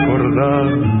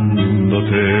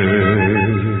 recordándote.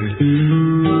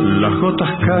 Las gotas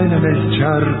caen en el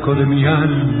charco de mi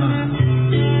alma,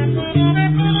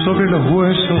 sobre los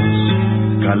huesos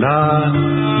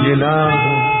calados y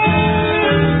helados,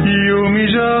 y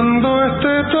humillando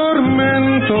este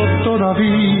tormento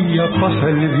todavía pasa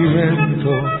el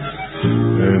viento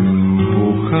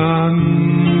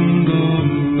empujándome.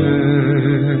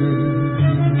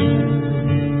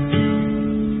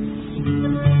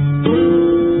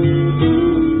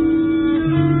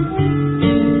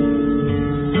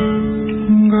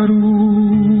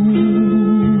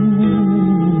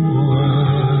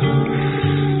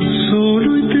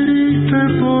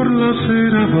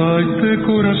 Este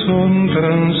corazón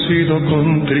transido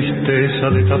con tristeza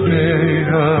de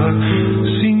tapera,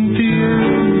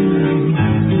 sintiendo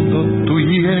tu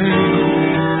hielo,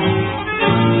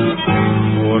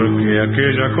 porque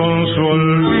aquella con su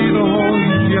olvido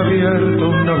hoy te ha abierto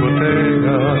una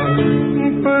gotera.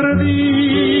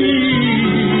 Perdido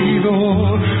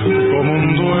como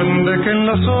un duende que en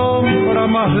la sombra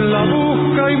más la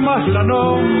busca y más la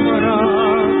nombra.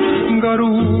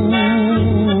 Garúa,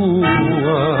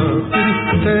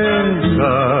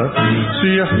 tristeza,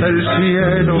 si hasta el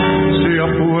cielo se ha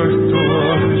puesto a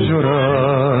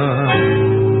llorar.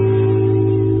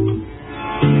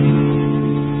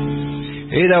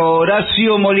 Era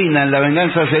Horacio Molina en La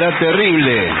venganza será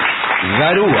terrible.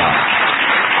 Garúa.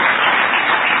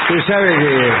 Usted sabe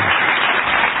que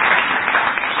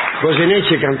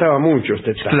Goyeneche cantaba mucho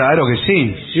este tango. Claro que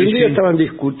sí. Y un día estaban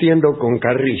discutiendo con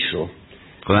Carrizo.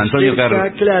 Con Antonio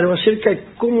Carrizo. Claro, acerca de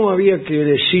cómo había que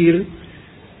decir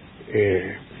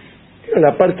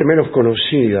la parte menos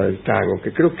conocida del tango,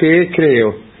 que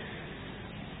creo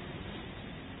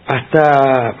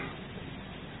hasta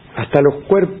los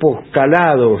cuerpos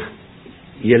calados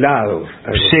y helados.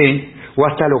 Sí. O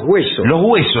hasta los huesos. Los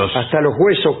huesos. Hasta los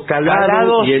huesos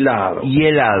calados y helados. Y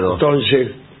helados.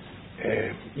 Entonces,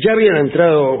 ya habían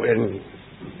entrado en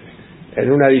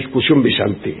una discusión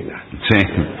bizantina. Sí.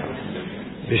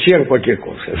 Decían cualquier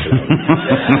cosa.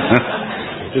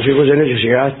 Entonces Goyeneche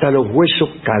decía hasta los huesos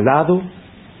calado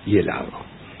y helado,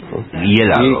 ¿no? Y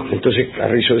helado. Y entonces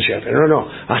Carrizo decía, pero no,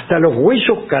 hasta los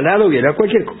huesos calados y helado,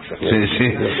 cualquier cosa, ¿no?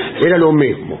 Sí. Era lo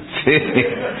mismo. Sí.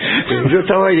 Yo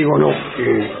estaba ahí y digo, no,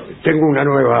 tengo una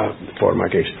nueva forma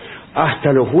que es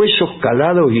hasta los huesos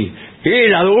calados y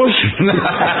helados.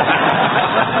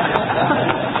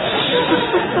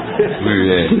 Muy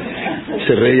bien.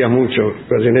 Se reía mucho.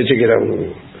 Goyeneche, que era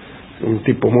un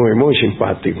tipo muy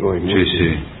simpático. Y muy,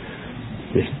 sí.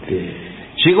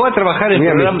 Llegó a trabajar en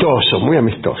muy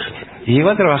amistoso. ¿Y llegó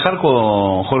a trabajar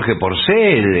con Jorge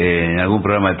Porcel en algún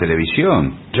programa de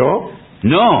televisión? ¿Yo?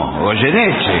 No,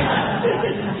 Goyeneche.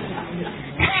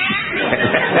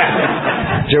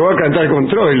 Llegó a cantar con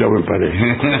Troilo, me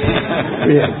parece.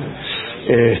 Bien.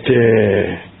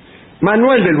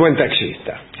 Manual del buen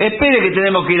taxista. Espere que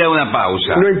tenemos que ir a una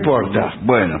pausa. No importa.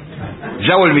 Bueno,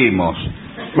 ya volvimos.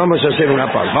 Vamos a hacer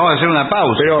una pausa. Vamos a hacer una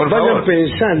pausa, pero por vayan favor.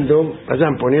 pensando,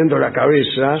 vayan poniendo la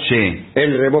cabeza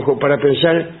en remojo para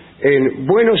pensar en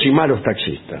buenos y malos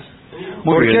taxistas.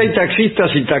 Muy Porque bien. hay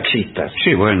taxistas y taxistas.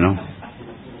 Sí, bueno.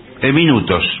 En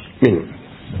minutos. Bien.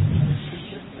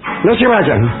 No se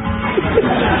vayan.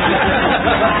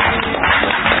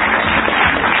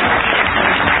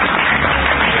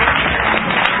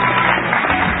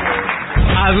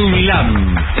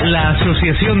 ADUMILAM, la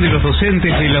Asociación de los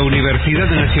Docentes de la Universidad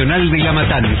Nacional de La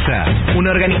Matanza.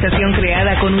 Una organización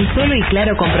creada con un solo y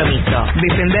claro compromiso: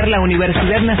 defender la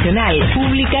Universidad Nacional,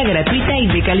 pública, gratuita y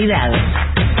de calidad.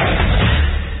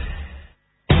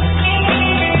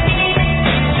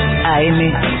 AM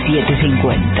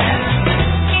 750.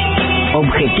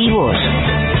 Objetivos,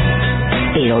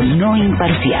 pero no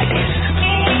imparciales.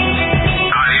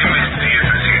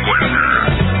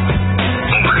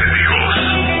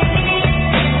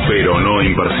 Pero no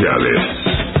imparciales.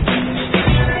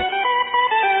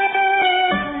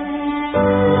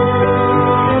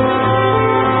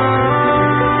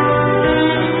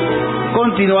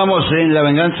 Continuamos en La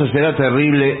Venganza Será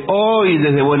Terrible. Hoy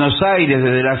desde Buenos Aires,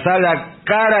 desde la sala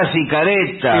Caras y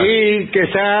Caretas. Sí, que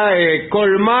está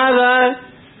colmada.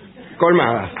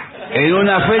 En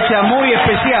una fecha muy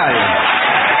especial.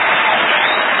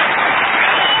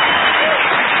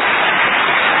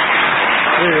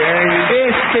 Muy bien.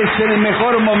 Este es el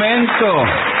mejor momento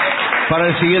para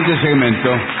el siguiente segmento.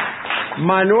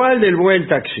 Manual del buen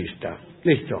taxista.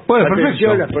 Listo. Bueno,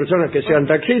 atención, perfecto. las personas que sean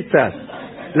taxistas,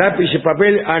 lápiz y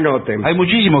papel, anoten. Hay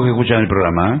muchísimos que escuchan el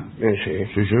programa, ¿eh?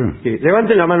 Sí. Sí.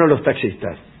 Levanten la mano los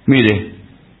taxistas. Mire.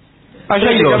 Allá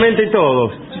hay dos. Prácticamente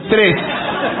todos. Tres.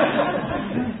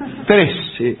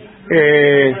 Sí.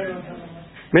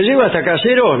 ¿Me lleva hasta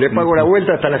Casero? Le pago la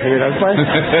vuelta hasta la General Paz.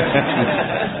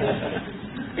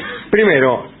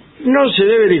 Primero, no se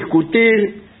debe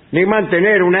discutir ni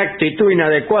mantener una actitud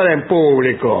inadecuada en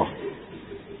público.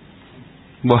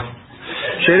 Bueno.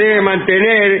 Se debe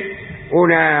mantener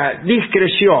una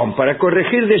discreción para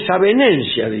corregir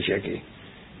desavenencia, dice aquí.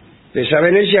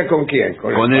 ¿Desavenencia con quién?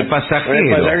 Con el pasajero. Con el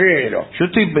pasajero. Yo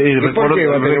estoy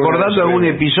recordando algún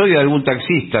episodio de algún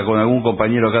taxista con algún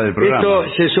compañero acá del programa. Esto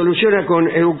se soluciona con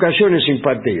educación y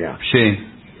simpatía. Sí.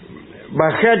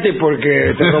 Bajate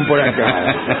porque te rompo la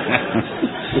cara.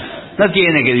 No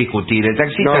tiene que discutir, el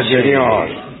taxista... No, señor.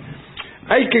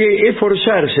 Hay que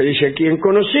esforzarse, dice aquí, en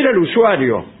conocer al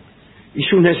usuario y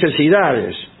sus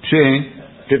necesidades. Sí.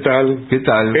 ¿Qué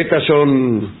tal? Estas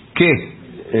son... ¿Qué?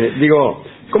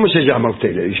 ¿Cómo se llama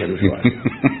usted? Le dice al usuario.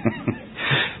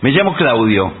 Me llamo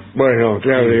Claudio. Bueno,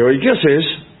 Claudio, ¿y qué haces?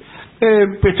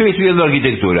 Estoy estudiando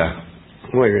arquitectura.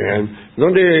 Muy bien.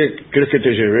 ¿Dónde crees que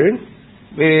te lleve?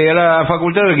 A la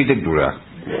Facultad de Arquitectura.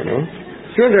 Bueno,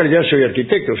 yo en realidad soy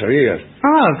arquitecto, ¿sabías?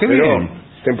 Ah, qué Pero bien.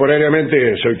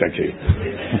 temporariamente soy taxista.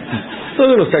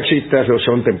 Todos los taxistas lo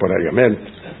son temporariamente.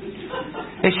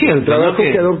 Es cierto. El trabajo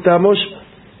que adoptamos,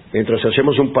 mientras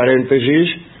hacemos un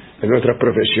paréntesis en nuestras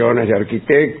profesiones de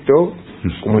arquitecto,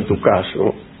 como en tu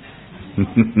caso,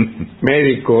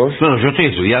 médicos, no, yo estoy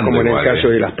estudiando como en igual, el caso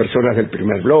de las personas del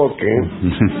primer bloque,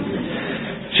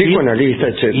 psicoanalista,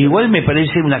 etc. Igual me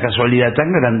parece una casualidad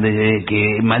tan grande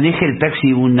que maneje el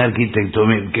taxi un arquitecto.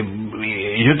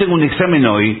 Yo tengo un examen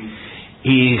hoy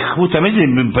y justamente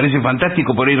me parece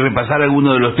fantástico por ahí repasar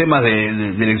algunos de los temas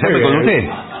del examen con usted.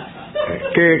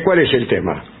 ¿Cuál es el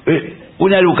tema?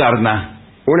 Una lucarna.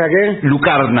 ¿Una qué?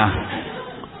 Lucarna.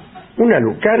 ¿Una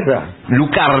lucarda?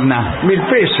 Lucarna. 1.000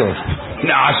 pesos.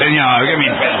 No, señor, ¿qué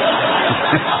 1.000 pesos?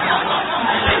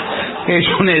 Es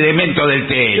un elemento del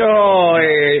techo. Yo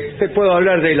te puedo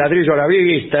hablar de ladrillo a la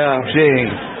vista, sí,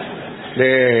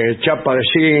 de chapa de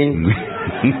zinc,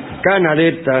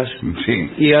 canaletas,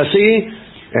 sí, y así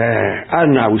ad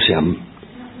nauseam.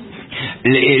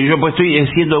 Yo pues estoy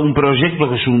haciendo un proyecto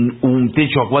que es un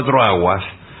techo a 4 aguas.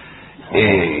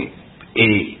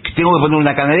 Tengo que poner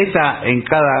una canaleta en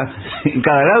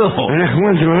cada lado. A las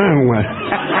 4 aguas.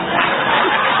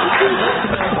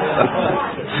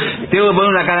 Tengo que poner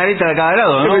una canaleta de cada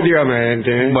lado, ¿no?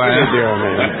 Efectivamente.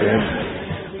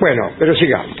 Bueno, pero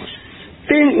sigamos.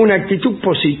 Ten una actitud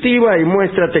positiva y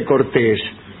muéstrate cortés.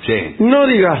 Sí. No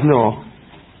digas no.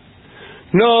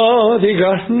 No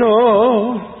digas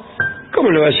no. ¿Cómo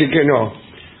le va a decir que no?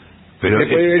 Pero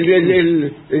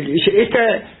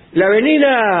la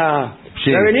avenida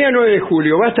sí. La avenida 9 de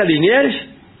Julio, ¿va hasta Liniers?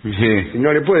 Sí.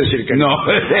 No le puede decir que no.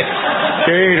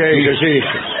 Sí, le dice, sí.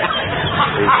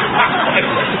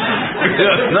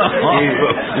 No.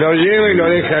 Y lo lleva y lo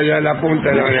deja allá en la punta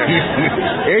de la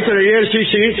avenida. ¿Esto de Liniers?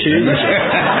 Sí.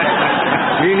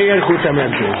 Liniers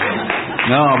justamente.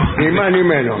 No. Ni más ni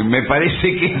menos. Me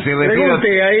parece que se refiere...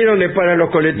 Pregunte ahí donde paran los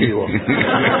colectivos.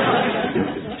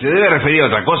 Se debe referir a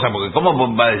otra cosa, porque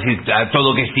 ¿cómo va a decir a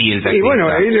todo que sí el taxista? Y bueno,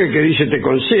 ahí es el que dice te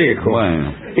consejo.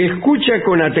 Bueno. Escucha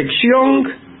con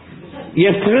atención y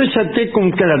exprésate con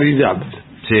claridad.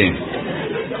 Sí.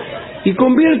 Y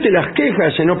convierte las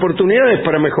quejas en oportunidades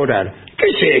para mejorar. ¿Qué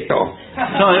es esto?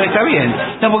 No, está bien.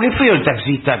 No, porque es feo el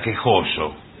taxista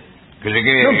quejoso. Que se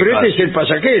quede... No, pero este es el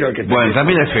pasajero el que está. Bueno,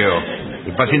 también es feo.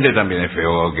 El paciente también es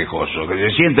feo, quejoso. Que se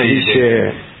sienta y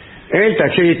dice... El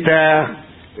taxista...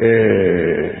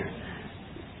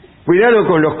 cuidado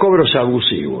con los cobros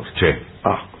abusivos. Sí.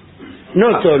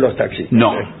 No todos los taxistas.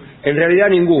 No. En realidad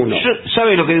ninguno.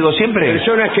 ¿Sabe lo que digo siempre?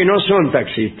 Personas que no son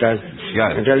taxistas.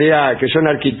 Claro. En realidad que son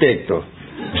arquitectos.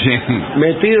 Sí.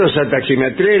 Metidos a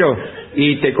taximetrero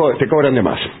y te cobran de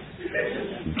más.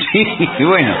 Sí,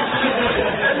 bueno.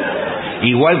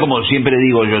 Igual como siempre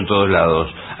digo yo en todos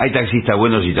lados, hay taxistas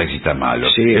buenos y taxistas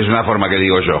malos. Sí. Es una forma que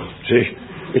digo yo. Sí.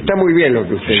 Está muy bien lo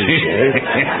que usted dice, ¿eh?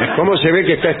 ¿Cómo se ve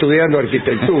que está estudiando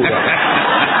arquitectura?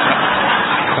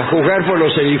 A juzgar por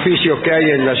los edificios que hay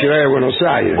en la ciudad de Buenos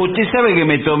Aires. Usted sabe que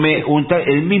me tomé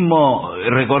el mismo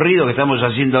recorrido que estamos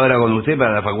haciendo ahora con usted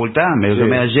para la facultad, me lo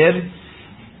tomé ayer,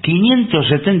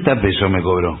 570 pesos me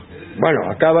cobró. Bueno,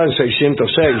 acá van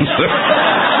 606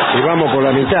 y vamos por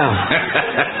la mitad.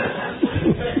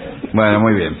 Bueno,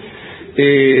 muy bien.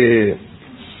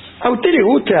 ¿A usted le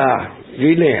gusta,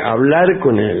 Guile, hablar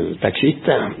con el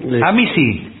taxista? A mí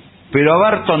sí, pero a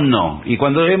Barton no. Y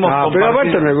cuando hemos pero a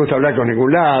Barton no le gusta hablar con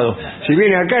ningún lado. Si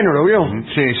viene acá, ¿no lo vio?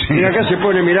 Sí. Y acá se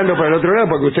pone mirando para el otro lado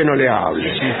para que usted no le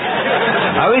hable. Sí.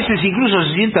 A veces incluso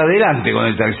se sienta adelante con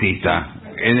el taxista,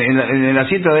 en el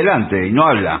asiento de adelante, y no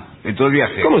habla en todo el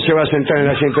viaje. ¿Cómo se va a sentar en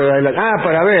el asiento de adelante?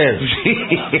 Para ver. Sí.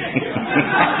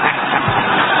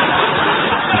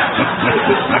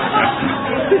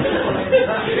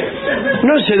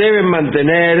 No se deben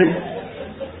mantener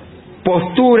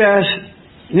posturas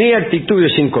ni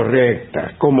actitudes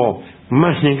incorrectas, como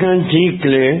masticar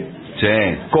chicle,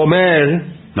 comer.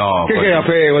 No, ¿Qué queda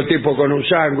feo el tipo con un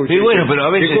sándwich? Sí, bueno, pero a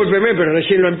veces... Discúlpeme, pero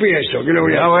recién lo empiezo. ¿Qué le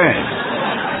voy a hacer?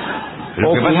 Bueno.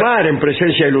 O fumar en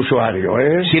presencia del usuario,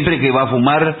 ¿eh? Siempre que va a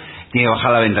fumar, tiene que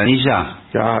bajar la ventanilla.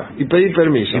 Y pedir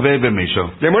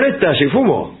permiso. ¿Le molesta si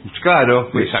fumo? Claro,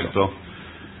 exacto.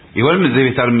 Igual debe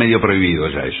estar medio prohibido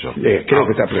ya eso. Creo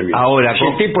que está prohibido. Ahora, si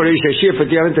el tipo le dice, sí,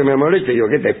 efectivamente me molesta, digo,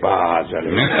 ¿qué te pasa?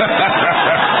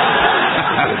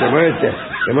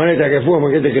 ¿Te molesta que fumo?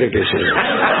 ¿Qué te crees que es?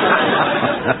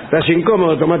 ¿Estás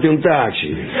incómodo? Tomate un taxi.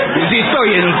 Sí,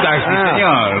 estoy en un taxi,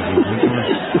 señor.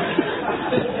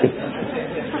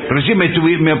 Recién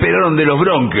me operaron de los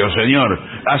bronquios, señor.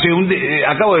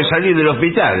 Acabo de salir del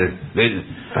hospital.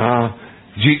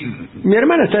 Sí. Mi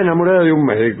hermana está enamorada de un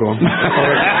médico.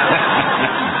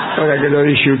 Ahora que lo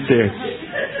dice usted.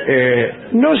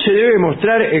 No se debe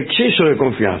mostrar exceso de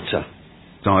confianza.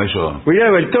 No, eso...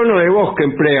 Cuidado el tono de voz que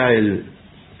emplea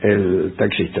el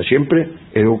taxista. Siempre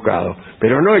educado.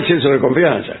 Pero no exceso de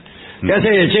confianza. ¿Qué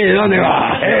hace? Che, ¿dónde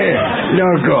va?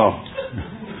 Loco.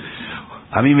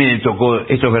 A mí me tocó...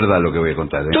 Esto es verdad lo que voy a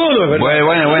contar. Todo es verdad.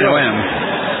 Bueno.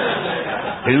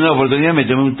 En una oportunidad me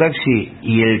tomé un taxi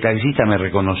y el taxista me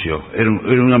reconoció. Era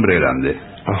un hombre grande.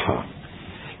 Ajá.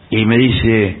 Y me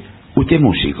dice, ¿usted es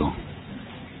músico?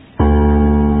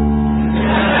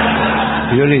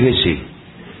 Y yo le dije, sí.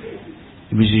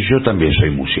 Y me dice, yo también soy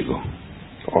músico.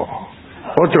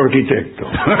 Otro arquitecto.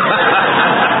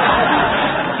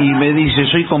 Y me dice,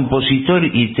 soy compositor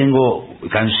y tengo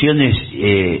canciones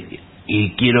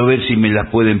y quiero ver si me las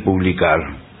pueden publicar.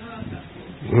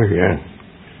 Muy bien.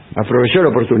 Aprovechó la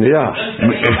oportunidad.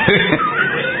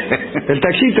 El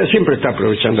taxista siempre está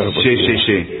aprovechando la oportunidad.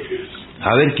 Sí.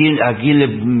 A ver quién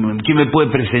me puede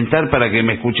presentar para que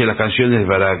me escuche las canciones,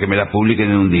 para que me las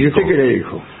publiquen en un disco. ¿Y usted qué le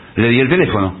dijo? Le di el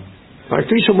teléfono.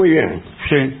 Usted hizo muy bien.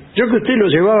 Sí. Yo que usted lo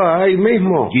llevaba ahí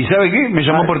mismo. ¿Y sabe qué? Me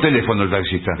llamó por teléfono el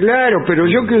taxista. Claro, pero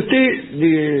yo que usted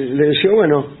le decía,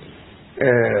 bueno,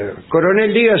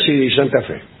 Coronel Díaz y Santa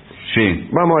Fe. Sí.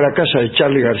 Vamos a la casa de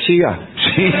Charlie García.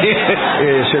 Sí.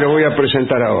 Se lo voy a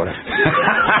presentar ahora.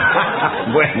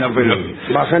 Bueno, pero...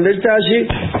 Bajan del taxi.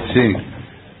 Sí.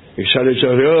 Y sale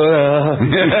Charlie.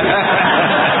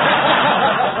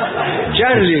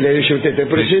 Charlie, le dice usted, te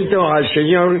presento al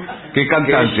señor... ¿Qué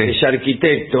cantante? Que es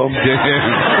arquitecto.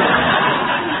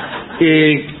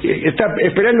 Y está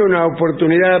esperando una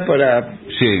oportunidad para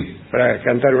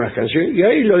cantar unas canciones. Y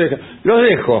ahí los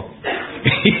dejo.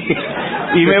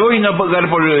 Y me voy a no pagar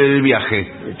por el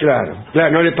viaje. Claro,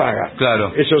 no le paga.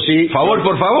 Claro. Eso sí. Favor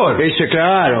por favor.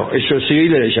 Eso sí,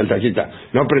 le dice al taxista.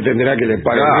 No pretenderá que le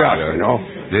pague el viaje, ¿no?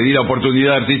 Le di la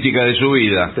oportunidad artística de su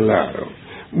vida. Claro.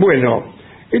 Bueno,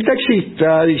 el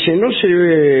taxista dice, no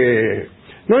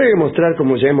debe mostrar,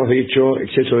 como ya hemos dicho,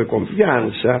 exceso de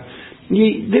confianza,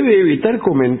 y debe evitar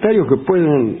comentarios que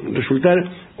puedan resultar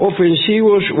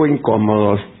ofensivos o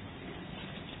incómodos.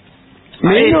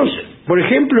 Menos, por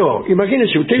ejemplo,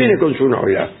 imagínese, usted viene con su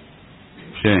novia.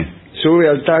 Sí. Sube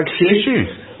al taxi.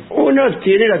 Uno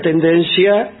tiene la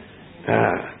tendencia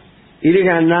a ir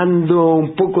ganando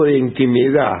un poco de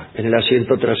intimidad en el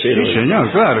asiento trasero. Sí,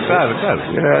 señor, claro.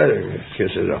 Qué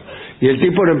sé yo. Y el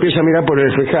tipo lo empieza a mirar por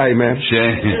el Alzheimer. Sí.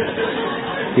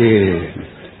 Y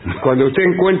cuando usted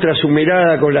encuentra su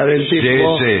mirada con la del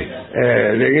tipo,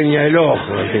 le guiña el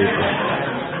ojo al tipo.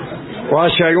 O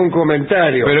hace algún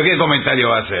comentario. ¿Pero qué comentario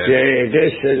va a hacer?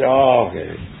 Qué sé yo.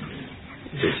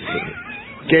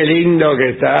 Qué lindo que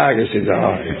está, qué sé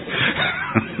yo.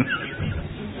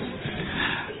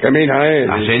 Camina él.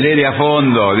 Acelere a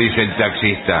fondo, dice el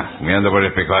taxista, mirando por el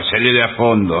espejo. Acelere a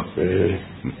fondo.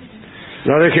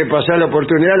 No deje pasar la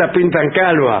oportunidad, la pintan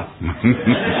calva.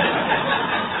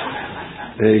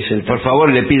 Le dice el por favor,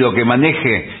 le pido que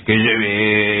maneje,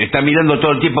 que está mirando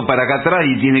todo el tiempo para acá atrás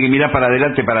y tiene que mirar para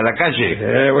adelante, para la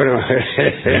calle. Bueno.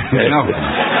 No.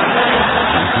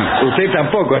 Usted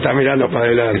tampoco está mirando para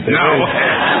adelante. No.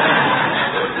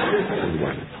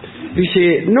 Bueno.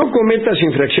 Dice, no cometas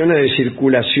infracciones de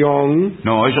circulación.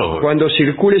 No, eso. Cuando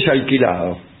circules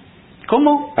alquilado.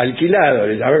 ¿Cómo? Alquilado,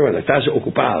 ¿sabes? Cuando estás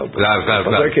ocupado.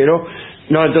 Claro.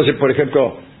 No, entonces, por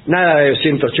ejemplo, nada de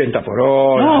 180 por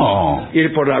hora. No.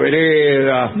 Ir por la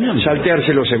vereda,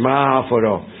 saltearse los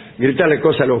semáforos, gritarle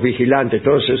cosas a los vigilantes,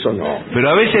 todo eso no. Pero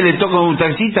a veces le toca a un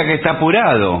taxista que está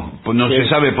apurado. Pues no se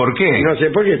sabe por qué. No sé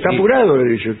por qué, está apurado,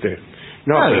 le dice usted.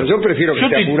 No, claro. Pero yo prefiero que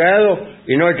esté apurado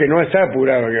y no el que no está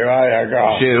apurado, que va de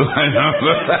acá. Sí, bueno.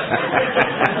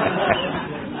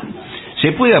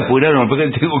 ¿Se puede apurar o no? Porque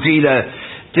tengo que ir a...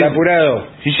 ¿Está apurado?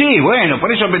 Sí, bueno,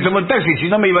 por eso me tomo el taxi, si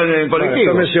no me iba en el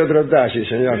colectivo. Tómese otro taxi,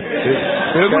 señor. Sí.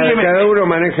 Pero cada uno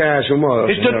maneja a su modo.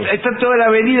 Está toda la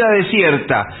avenida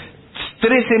desierta.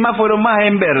 3 semáforos más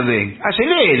en verde.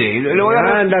 Acelere.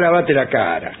 Anda, lavate la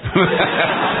cara.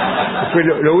 Fue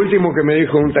lo último que me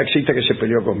dijo un taxista que se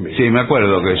peleó conmigo. Sí, me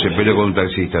acuerdo que se peleó con un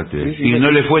taxista. Y no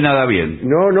le fue nada bien.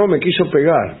 No, me quiso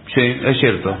pegar. Sí, es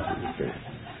cierto.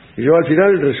 Y yo al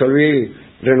final resolví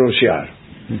renunciar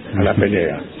a la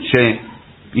pelea. Sí.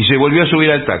 Y se volvió a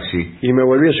subir al taxi. Y me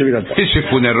volví a subir al taxi. Ese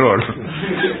fue un error.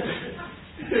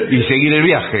 Y seguir el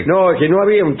viaje. No, es que no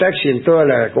había un taxi en toda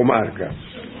la comarca.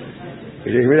 Y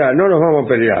le dije, mira, no nos vamos a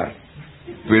pelear.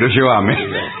 Pero llévame.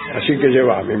 Así que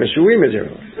llévame. Me subí y me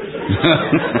llevó.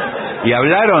 ¿Y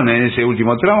hablaron en ese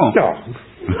último tramo? No.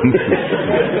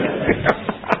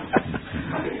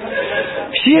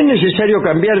 Si es necesario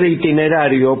cambiar de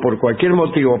itinerario por cualquier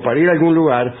motivo para ir a algún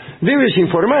lugar, debes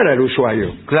informar al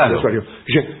usuario. Claro.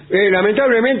 Dice,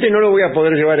 lamentablemente no lo voy a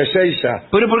poder llevar a Ezeiza.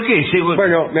 ¿Pero por qué?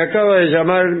 Bueno, me acaba de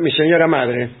llamar mi señora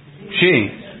madre.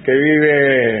 Sí. Que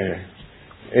vive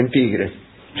en Tigre.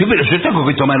 Sí, pero yo tengo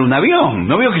que tomar un avión.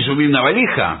 No veo que subir una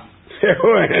valija.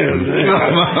 Bueno,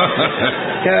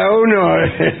 cada uno...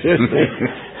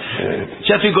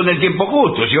 Ya estoy con el tiempo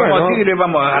justo. Si vamos a Tigre,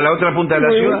 vamos a la otra punta de la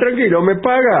ciudad. Tranquilo, me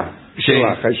paga. Sí. Se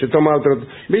baja y se toma otro.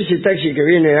 ¿Ves ese taxi que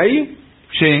viene ahí?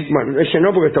 Sí. Bueno, ese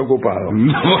no porque está ocupado.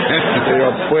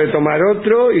 Pero puede tomar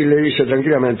otro y le dice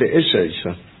tranquilamente, es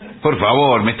Ezeiza. Por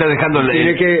favor, me está dejando...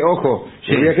 Tiene que, ojo,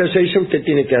 si el viaje a Ezeiza usted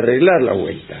tiene que arreglar la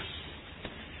vuelta.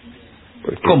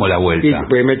 ¿Cómo la vuelta?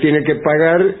 Pues me tiene que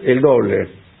pagar el doble.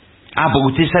 Ah,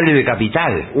 porque usted sale de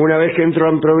capital. Una vez que entro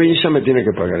en provincia me tiene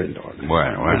que pagar el doble.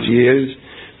 Bueno. Así es.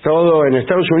 Todo en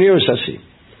Estados Unidos es así.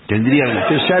 Tendría...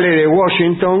 Usted sale de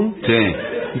Washington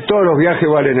y todos los viajes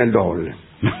valen el doble.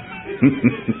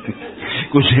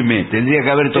 Escúcheme, tendría que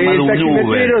haber tomado un Uber. El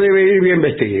taximetrero debe ir bien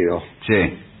vestido.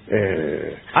 Sí.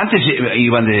 Antes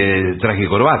iban de traje y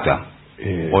corbata,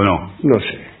 ¿o no? No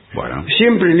sé. Bueno.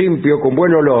 Siempre limpio, con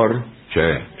buen olor.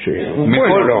 Sí. Un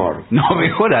buen olor. No,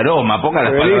 mejor aroma, ponga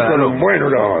las palabras. Con un buen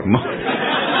olor.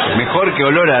 Mejor que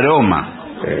olor a aroma.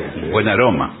 Buen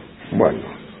aroma. Bueno.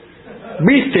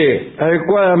 Viste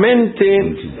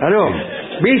adecuadamente.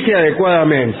 Viste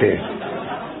adecuadamente.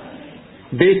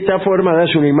 De esta forma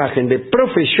das una imagen de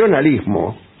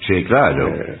profesionalismo, Sí,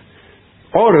 claro.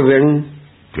 orden,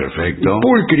 Perfecto. y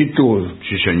pulcritud.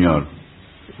 Sí, señor.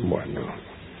 Bueno,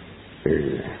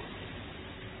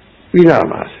 y nada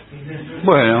más.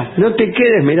 Bueno. No te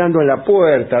quedes mirando en la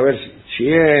puerta a ver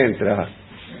si entra.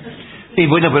 Y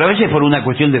bueno, pero a veces por una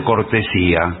cuestión de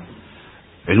cortesía,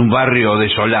 en un barrio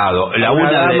desolado, la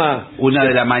una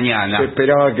de la mañana, se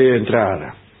esperaba que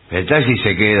entrara. el taxi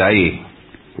se queda ahí.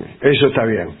 Eso está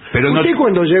bien. Pero ¿Usted no...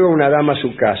 cuando llega una dama a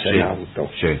su casa Sí, en auto?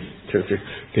 sí.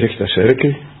 ¿Querés que te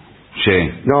acerque?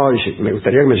 Sí. No, dice, me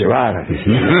gustaría que me llevara.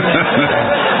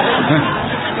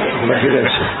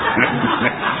 Imagínense.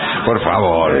 Por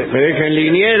favor. Me deja en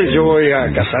Liniers, yo voy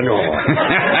a Casanova.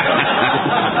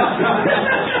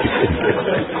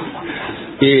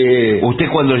 ¿Usted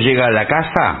cuando llega a la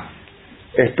casa?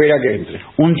 Espera que entre.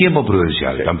 Un tiempo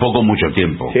prudencial, sí. Tampoco mucho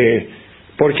tiempo. Sí,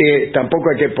 porque tampoco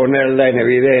hay que ponerla en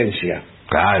evidencia.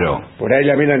 Claro. Por ahí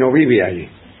la mina no vive ahí.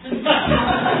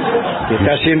 Y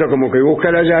está haciendo como que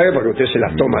busca la llave porque usted se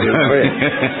las toma de una vez.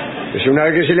 Pues una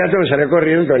vez que se la toma, sale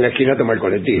corriendo, en la esquina toma el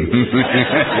colectivo.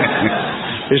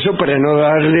 Eso para no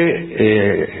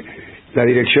darle la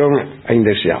dirección a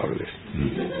indeseables.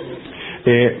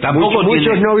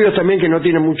 Muchos novios también que no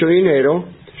tienen mucho dinero,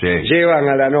 sí, llevan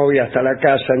a la novia hasta la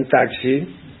casa en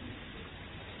taxi,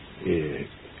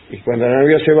 y cuando la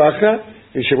novia se baja,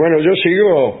 dice, bueno, yo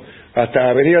sigo hasta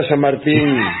Avenida San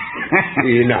Martín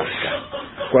y Nazca.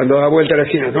 Cuando da vuelta a la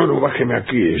esquina, no, bájeme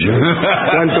aquí.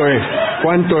 ¿Cuánto es?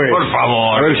 ¿Cuánto es? Por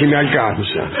favor. A ver si me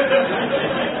alcanza.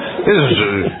 Eso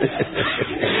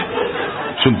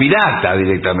es un pirata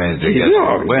directamente. Sí,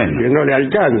 no le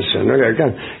alcanza.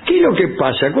 ¿Qué es lo que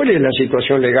pasa? ¿Cuál es la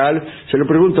situación legal? Se lo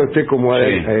pregunto a usted como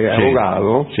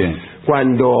abogado. Sí.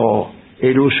 Cuando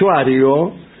el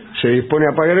usuario se dispone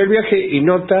a pagar el viaje y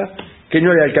nota que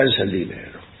no le alcanza el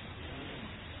dinero.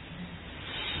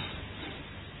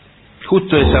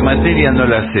 Justo esa materia no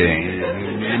la sé.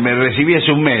 Me recibí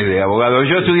hace un mes de abogado.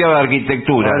 Yo estudiaba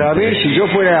arquitectura. Para ver, si yo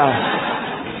fuera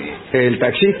el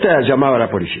taxista, llamaba a la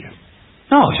policía.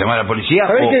 No, llamar a la policía.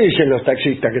 ¿Sabés qué dicen los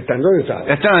taxistas que están? ¿Dónde están?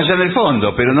 Están allá en el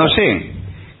fondo, pero no sé.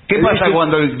 ¿Qué pasa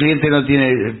cuando el cliente no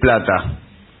tiene plata?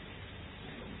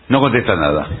 No contesta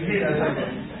nada.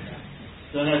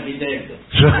 Son arquitectos.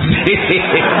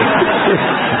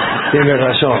 Tiene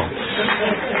razón.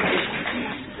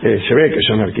 Se ve que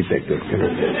son arquitectos.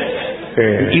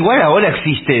 Igual ahora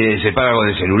existe, se paga con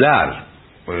el celular.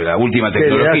 Pues la última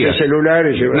tecnología. ¿Le hace celular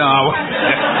y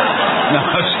no,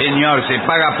 señor, se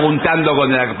paga apuntando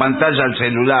con la pantalla al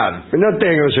celular. No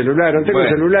tengo celular,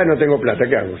 no tengo plata.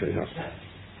 ¿Qué hago, señor?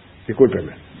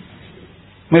 Discúlpeme.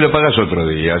 Me lo pagas otro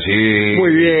día, sí.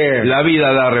 Muy bien. La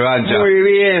vida da revancha. Muy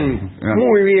bien.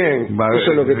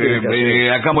 Eso es lo que tiene que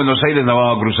hacer. Acá en Buenos Aires nos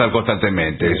vamos a cruzar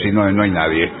constantemente, si no hay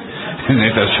nadie en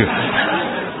esta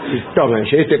ciudad.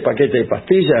 Tómense este paquete de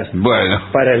pastillas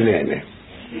para el nene.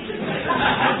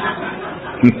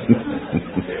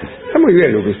 Está muy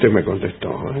bien lo que usted me contestó,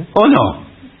 ¿eh? ¿O no?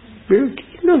 Pero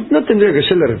no tendría que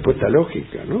ser la respuesta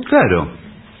lógica, ¿no? Claro.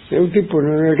 Un tipo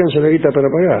no le alcanza la guita para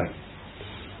pagar.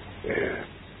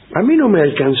 A mí no me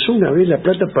alcanzó una vez la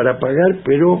plata para pagar,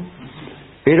 pero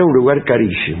era un lugar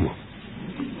carísimo.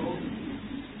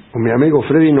 Con mi amigo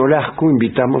Freddy Nolasco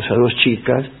invitamos a 2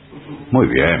 chicas. Muy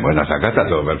bien, bueno, hasta acá está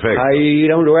todo perfecto. Ahí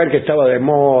era un lugar que estaba de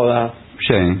moda.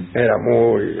 Sí. Era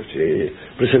sí,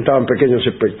 presentaban pequeños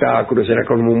espectáculos, era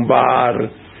como un bar.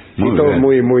 Muy y todo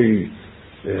bien. muy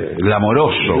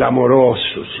glamoroso.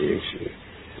 Glamoroso, sí. Sí.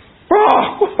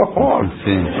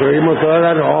 Reímos toda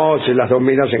la noche, las 2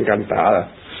 minas encantadas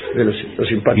de lo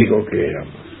simpáticos que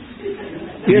éramos.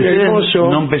 ¿Y el hermoso?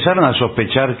 ¿No empezaron a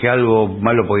sospechar que algo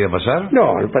malo podía pasar?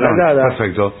 No, para nada.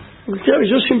 Perfecto.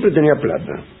 Yo siempre tenía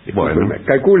plata. Bueno.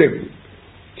 Calcule,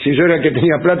 si yo era el que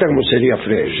tenía plata, ¿cómo sería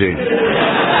Fred? Sí.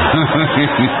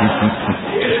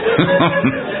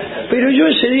 Pero yo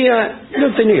ese día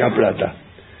no tenía plata.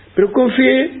 Pero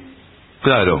confié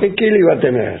en que él iba a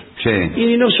tener. Sí.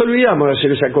 Y nos olvidamos de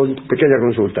hacer esa pequeña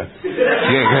consulta.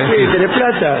 ¿Tenés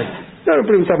plata? No le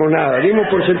preguntamos nada. Dimos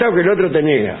por sentado que el otro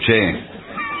tenía. Sí.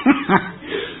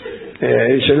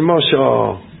 Dice el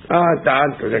mozo,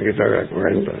 tanto, ya que estaba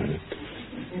cobrando.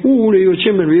 Le digo,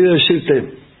 che, me olvidé de decirte,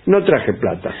 no traje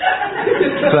plata.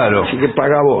 Claro. Así que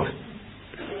paga vos.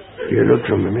 Y el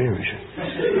otro me mira y me dice,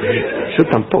 yo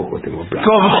tampoco tengo plata.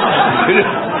 ¿Cómo?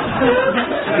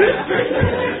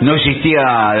 No existía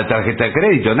la tarjeta de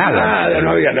crédito, nada.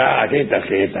 No había nada, qué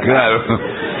tarjeta. Claro. Nada.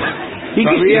 ¿Y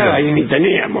no había y ni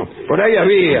teníamos? Por ahí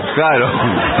había. Claro.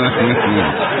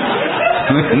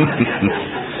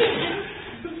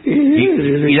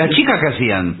 ¿Y las chicas qué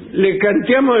hacían? Le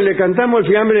cantamos el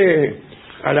fiambre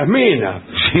a las minas.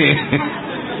 Sí.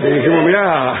 Le dijimos,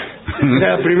 mirá,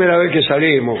 era la primera vez que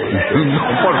salimos.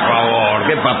 Por favor,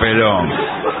 qué papelón.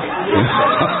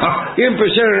 Y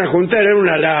empezaron a juntar, era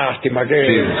una lástima que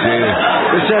Sí.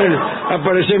 empezaron a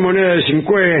aparecer monedas de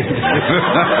 50.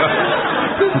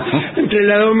 Entre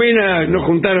las dos minas no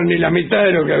juntaron ni la mitad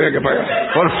de lo que había que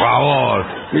pagar. Por favor.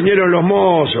 Vinieron los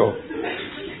mozos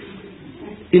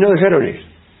y nos dejaron ir.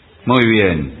 Muy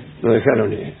bien. Nos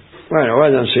dejaron ir. Bueno,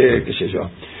 váyanse, qué sé yo.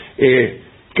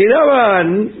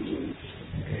 Quedaban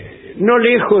no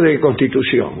lejos de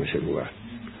Constitución ese lugar.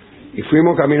 Y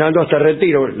fuimos caminando hasta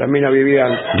Retiro. Las minas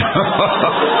vivían,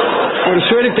 por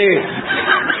suerte,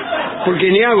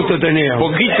 porque ni auto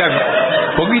teníamos.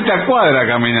 Poquita cuadra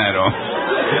caminaron.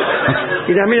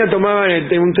 Y las minas tomaban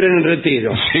un tren en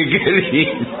Retiro. Sí, qué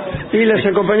lindo. Y las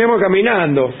acompañamos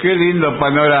caminando. Qué lindo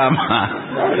panorama.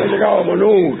 No llegábamos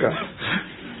nunca.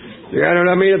 Llegaron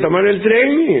las minas a tomar el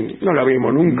tren y no la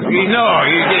vimos nunca. Y no,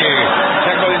 y que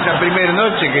ya con esa primera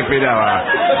noche que esperaba.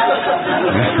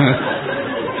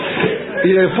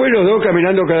 Y después los dos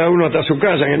caminando cada uno hasta su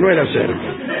casa, que no era cerca.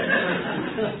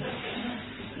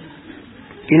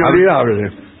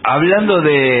 Inolvidable. Hablando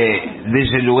de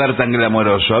ese lugar tan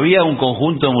glamoroso, ¿había un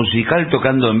conjunto musical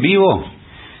tocando en vivo?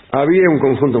 Había un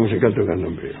conjunto musical tocando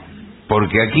en vivo.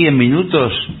 Porque aquí en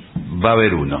minutos va a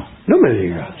haber uno. No me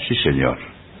digas. Sí, señor.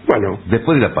 Bueno.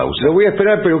 Después de la pausa. Lo voy a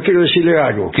esperar, pero quiero decirle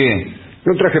algo. ¿Qué?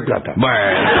 No traje plata.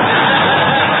 Bueno.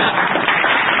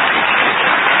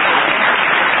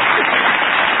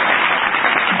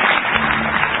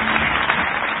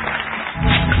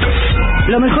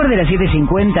 Lo mejor de las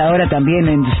 7.50 ahora también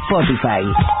en Spotify.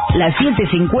 Las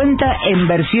 7.50 en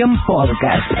versión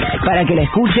podcast. Para que la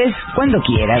escuches cuando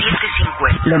quieras.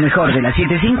 7.50. Lo mejor de las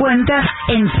 7.50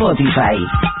 en Spotify.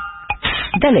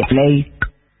 Dale play.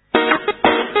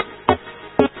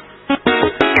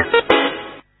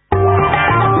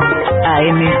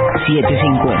 AM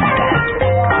 750.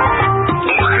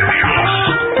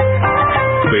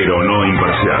 Pero no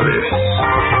imparciales.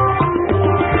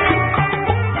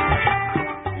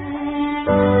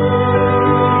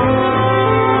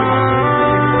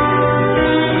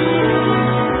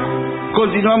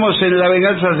 Continuamos en La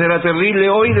Venganza Será Terrible,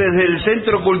 hoy desde el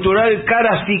Centro Cultural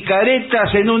Caras y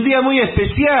Caretas, en un día muy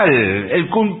especial, el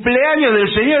cumpleaños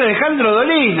del señor Alejandro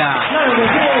Dolina. ¡Claro que sí!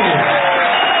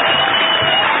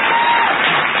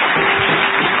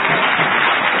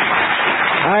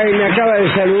 Ay, me acaba de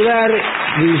saludar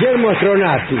Guillermo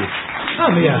Astronati. Ah,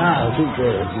 mira.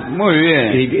 Muy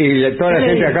bien. Y toda la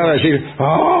gente acaba de decir,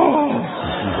 ¡oh!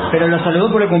 ¿Pero lo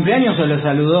saludó por el cumpleaños o lo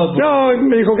saludó por...? No,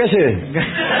 me dijo, ¿qué hace?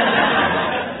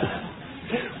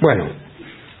 Bueno.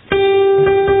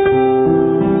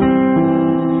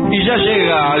 Y ya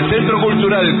llega al Centro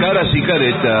Cultural Caras y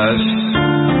Caretas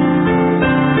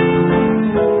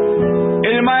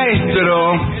el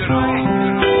maestro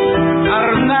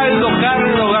Arnaldo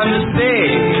Carlos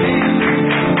Gansé,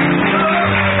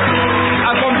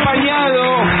 acompañado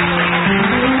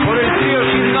por el trío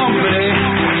sin nombre,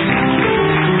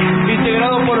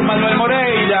 integrado por Manuel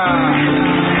Moreira,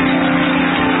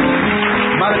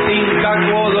 Martín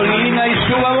Caco Dolina y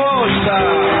su babosa,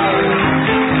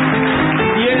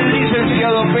 y el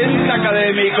licenciado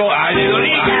pentacadémico Ale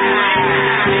Dolina.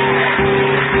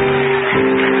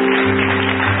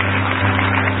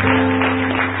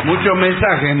 Muchos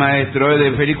mensajes, maestro,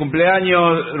 de feliz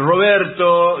cumpleaños.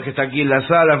 Roberto, que está aquí en la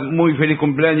sala, muy feliz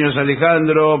cumpleaños,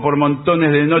 Alejandro, por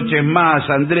montones de noches más.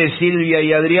 Andrés, Silvia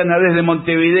y Adriana desde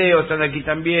Montevideo están aquí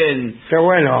también. Qué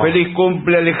bueno. Feliz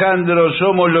cumple, Alejandro.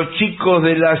 Somos los chicos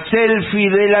de la selfie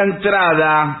de la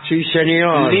entrada. Sí,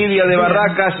 señor. Lidia de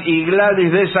Barracas y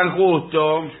Gladys de San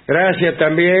Justo. Gracias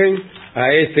también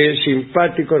a este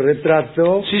simpático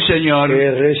retrato. Sí, señor. Que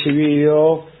he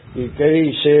recibido y que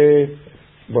dice...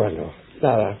 Bueno,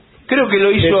 nada. Creo que lo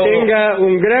hizo... Que tenga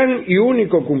un gran y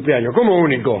único cumpleaños. ¿Cómo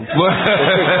único? ¿Cómo?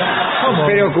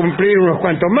 Espero cumplir unos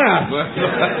cuantos más.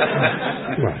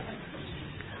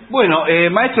 Bueno,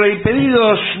 maestro, hay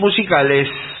pedidos musicales.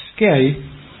 ¿Qué hay?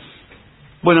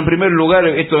 Bueno, en primer lugar,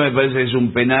 esto me parece que es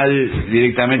un penal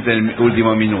directamente en el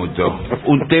último minuto.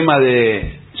 Un tema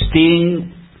de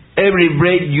Sting, Every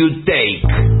Breath You Take.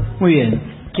 Muy bien.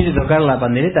 ¿Quiere tocar la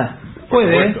pandereta?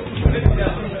 Puede.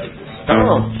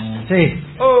 ¿No? Sí.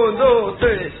 1, 2,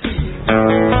 3.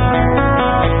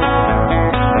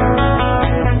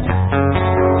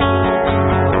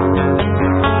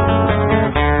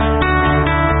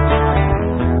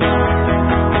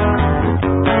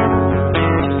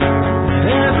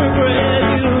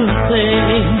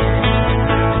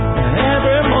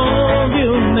 Every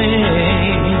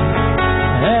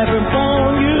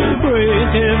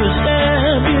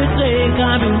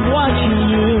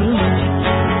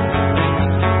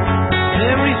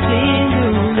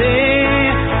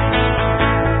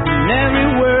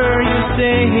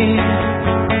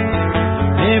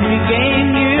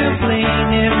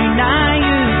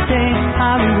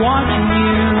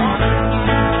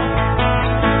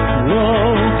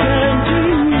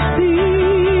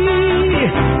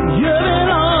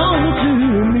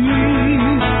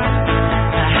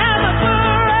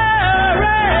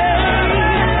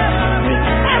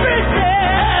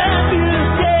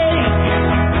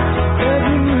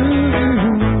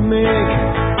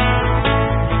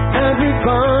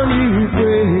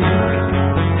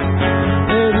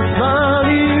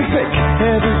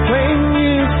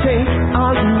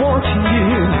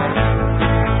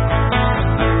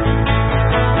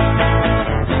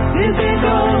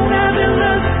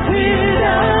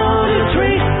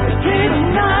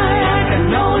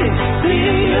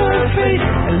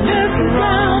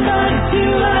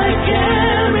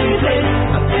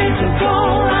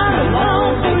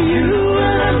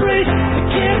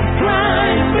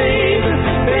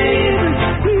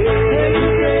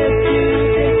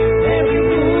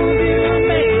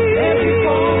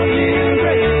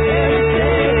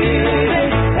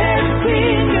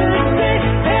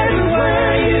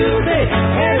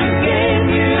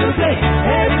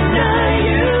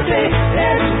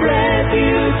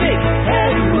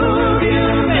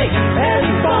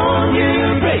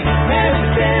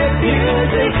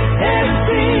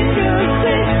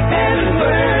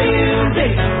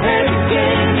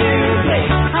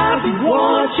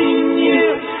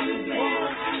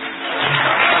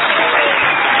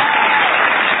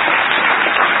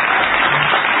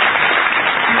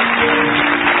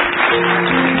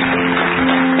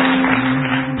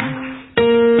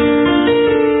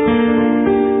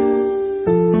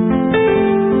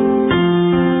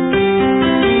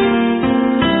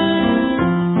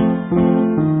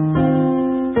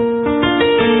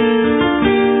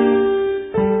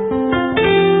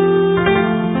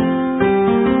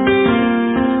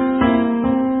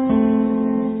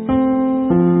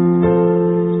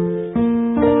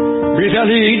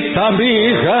Vidalita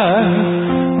amiga,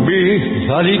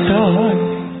 Vidalita,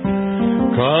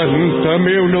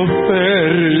 cántame unos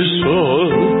versos.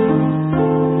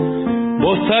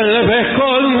 Vos tal vez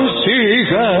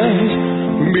consigas,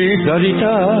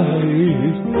 Vidalita,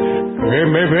 que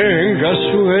me venga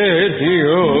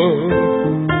sueño.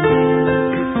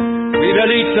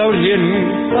 Vidalita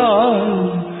oriental,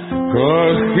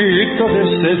 cajito de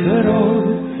cedro,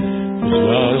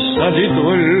 ya ha salido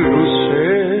el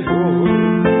lucero.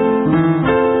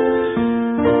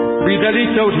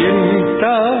 Vidalita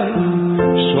oriental,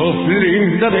 sos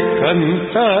linda de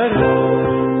cantar,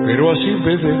 pero así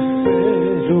me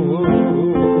desespero.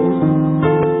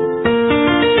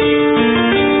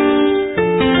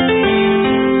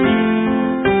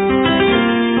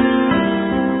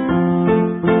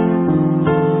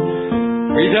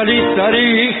 Vidalita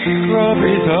hija,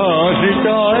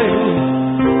 Vidalita,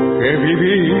 que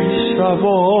vivís a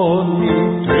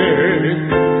monte,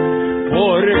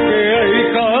 porque hay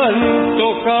canto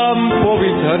campo,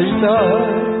 Vidalita,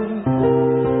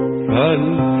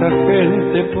 tanta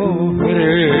gente pobre.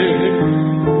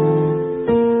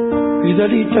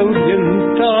 Vidalita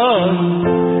oriental,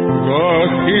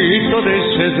 gajito de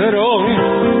cedrón,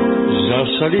 ya ha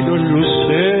salido el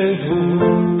lucero.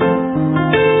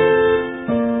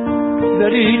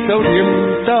 Vidalita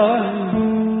oriental,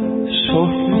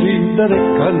 sos linda de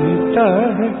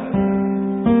cantar,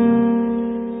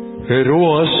 pero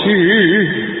así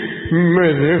me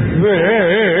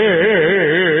desvelo.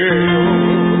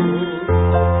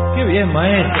 Qué bien,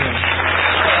 maestro.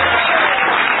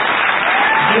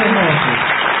 Qué hermoso.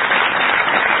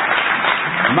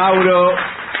 Mauro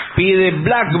pide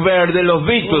Blackbird de los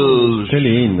Beatles. Qué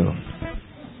lindo.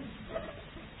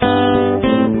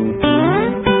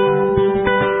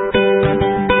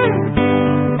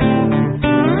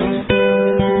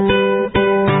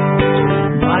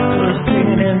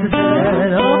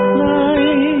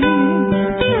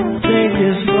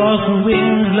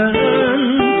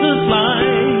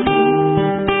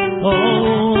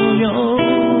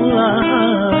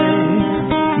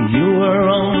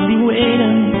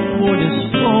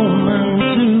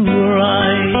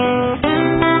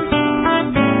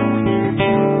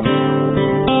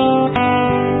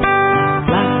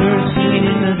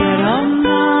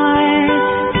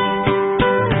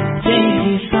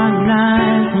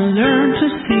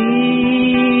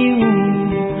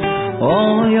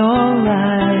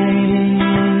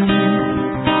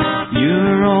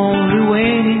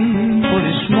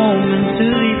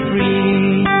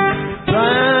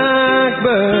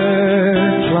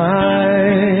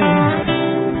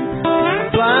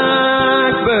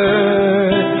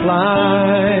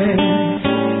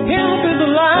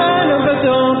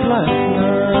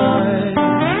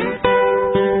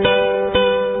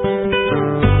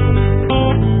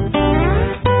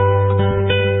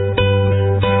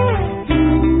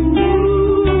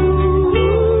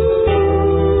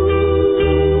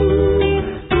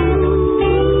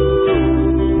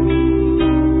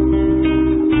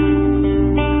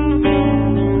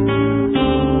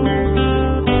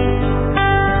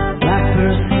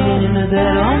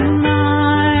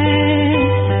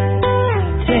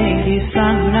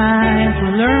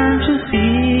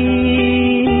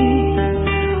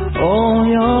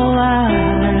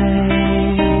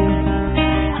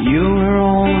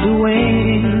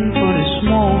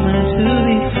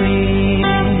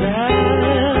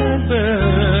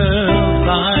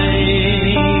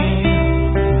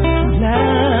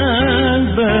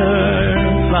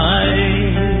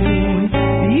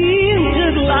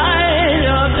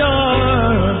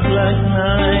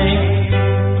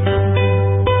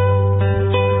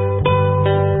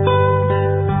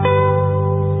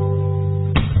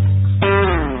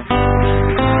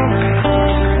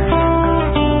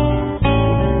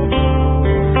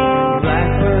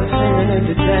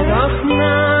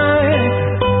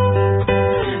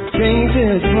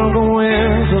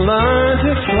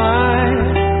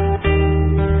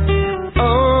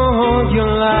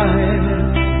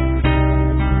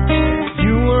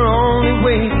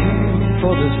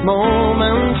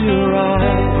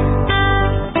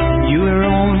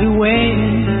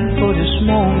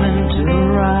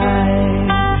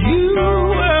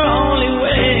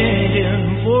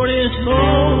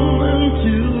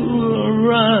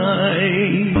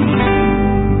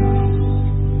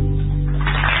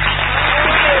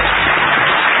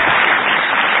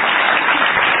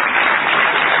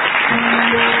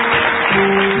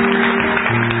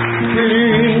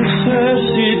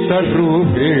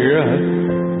 Rubia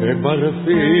de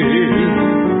marfil,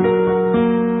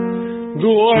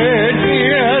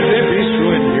 dueña de mi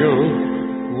sueño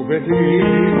juvenil,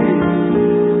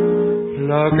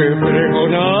 la que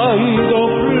pregonando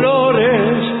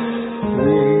flores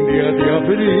un día de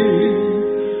abril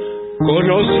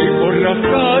conocí por las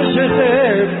calles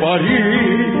de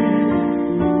París.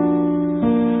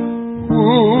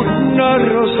 Una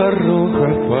rosa roja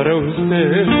para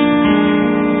usted,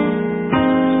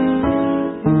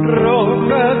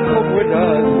 roja como el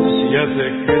ansia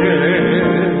de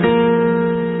querer,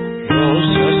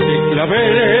 rosas y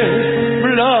claveles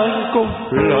blancos,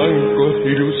 blancos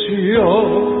de ilusión,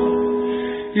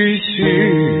 y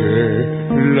sigue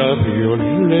la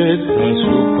violeta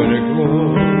su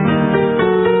pregón.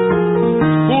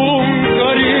 Un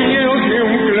cariño y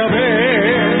un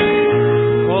clavel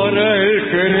para el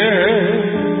querer,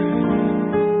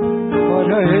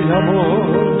 para el amor.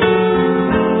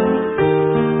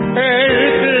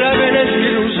 El clavel es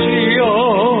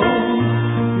ilusión,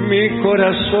 mi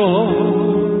corazón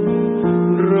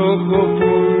rojo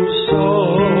pulsó.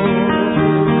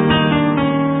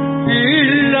 Y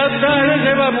la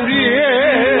tarde va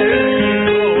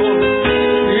muriendo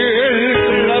y el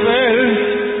clavel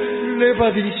le va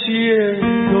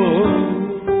diciendo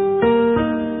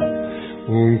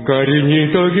un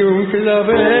cariñito y un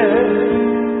clavel,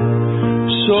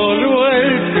 solo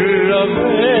el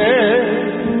clavel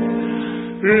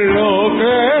lo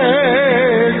que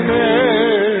quedó.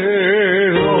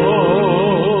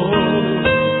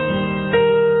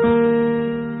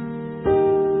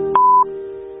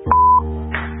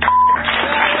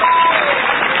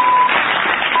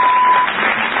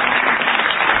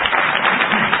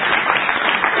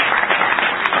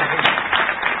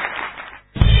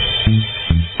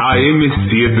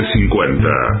 AM750.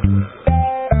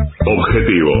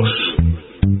 Objetivos,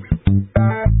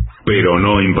 pero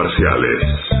no imparciales.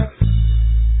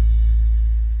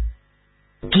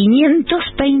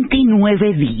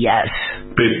 529 días.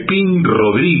 Pepín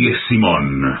Rodríguez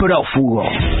Simón. Prófugo.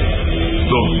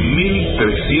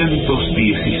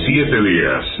 2317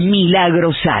 días.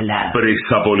 Milagro Sala.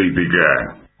 Presa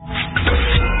política.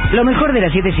 Lo mejor de la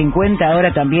 750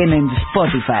 ahora también en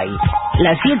Spotify.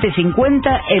 La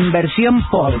 750 en versión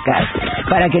podcast,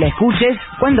 para que la escuches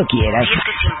cuando quieras.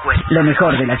 750. Lo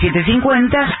mejor de la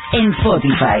 750 en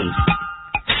Spotify.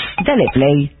 Dale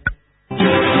play.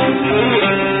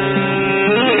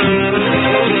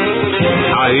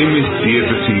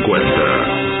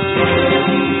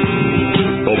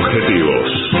 AM750.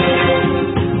 Objetivos,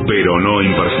 pero no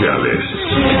imparciales.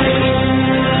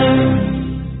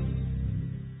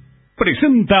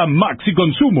 Presenta Maxi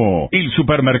Consumo, el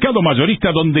supermercado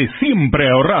mayorista donde siempre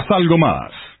ahorrás algo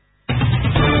más.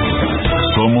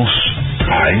 Somos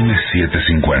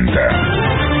AM750.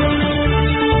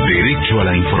 Derecho a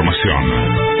la información.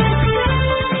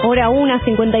 Hora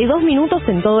 1:52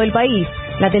 en todo el país.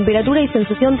 La temperatura y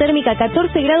sensación térmica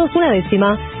 14 grados una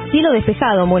décima. Cielo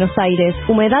despejado en Buenos Aires.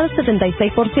 Humedad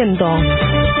 76%.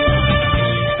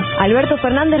 Alberto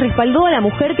Fernández respaldó a la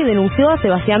mujer que denunció a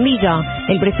Sebastián Villa.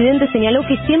 El presidente señaló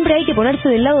que siempre hay que ponerse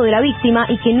del lado de la víctima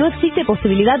y que no existe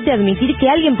posibilidad de admitir que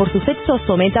alguien por su sexo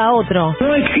someta a otro.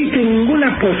 No existe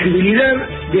ninguna posibilidad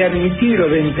de admitir o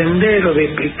de entender o de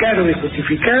explicar o de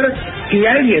justificar que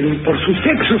alguien por su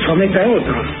sexo someta a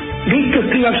otro. De esto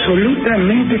estoy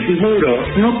absolutamente seguro.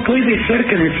 No puede ser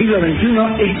que en el siglo XXI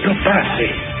esto pase.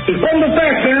 Y cuando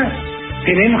pasa,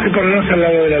 tenemos que ponernos al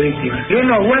lado de la víctima. Yo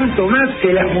no aguanto más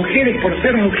que las mujeres por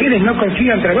ser mujeres no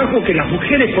consigan trabajo, que las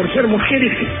mujeres por ser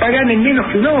mujeres ganen menos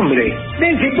que un hombre.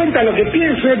 Dense cuenta, lo que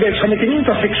pienso es del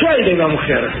sometimiento sexual de una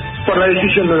mujer por la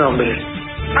decisión de un hombre.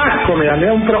 Asco me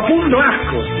da un profundo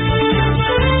asco.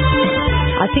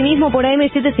 Asimismo, por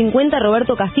AM750,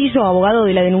 Roberto Castillo, abogado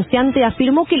de la denunciante,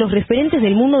 afirmó que los referentes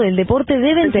del mundo del deporte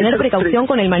deben tener precaución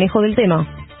con el manejo del tema.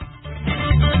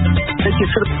 Hay que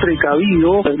ser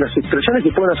precavido en las expresiones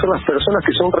que pueden hacer las personas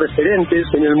que son referentes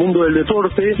en el mundo del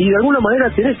deporte, y de alguna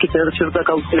manera tenés que tener cierta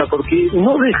cautela, porque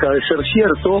no deja de ser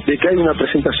cierto de que hay una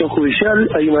presentación judicial,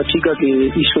 hay una chica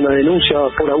que hizo una denuncia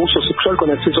por abuso sexual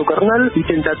con acceso carnal y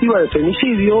tentativa de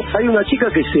femicidio, hay una chica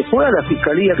que se fue a la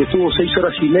fiscalía, que estuvo 6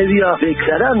 horas y media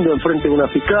declarando enfrente de una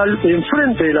fiscal,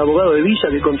 enfrente del abogado de Villa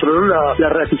que controló la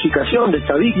ratificación de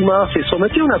esta víctima, se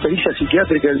sometió a una pericia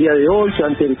psiquiátrica el día de hoy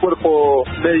ante el cuerpo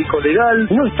médico legal,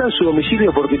 no está en su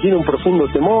domicilio porque tiene un profundo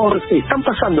temor, están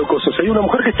pasando cosas, hay una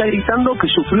mujer que está gritando que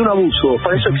sufrió un abuso,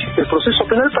 para eso existe el proceso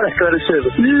penal para esclarecer.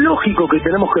 Lógico que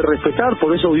tenemos que respetar,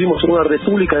 por eso vivimos en una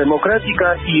república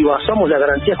democrática y basamos las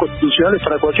garantías constitucionales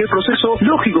para cualquier proceso,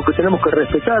 lógico que tenemos que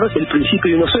respetar el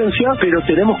principio de inocencia, pero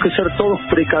tenemos que ser todos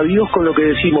precavidos con lo que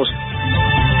decimos.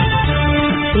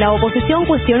 La oposición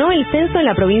cuestionó el censo en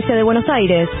la provincia de Buenos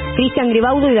Aires. Cristian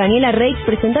Gribaudo y Daniela Reich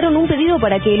presentaron un pedido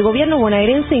para que el gobierno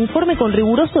bonaerense informe con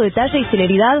riguroso detalle y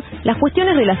celeridad las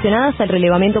cuestiones relacionadas al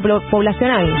relevamiento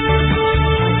poblacional.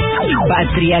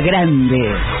 Patria Grande.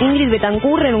 Ingrid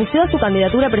Betancourt renunció a su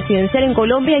candidatura presidencial en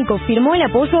Colombia y confirmó el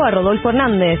apoyo a Rodolfo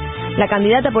Hernández. La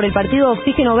candidata por el partido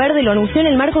Oxígeno Verde lo anunció en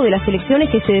el marco de las elecciones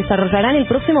que se desarrollarán el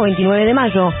próximo 29 de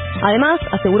mayo. Además,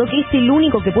 aseguró que es el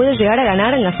único que puede llegar a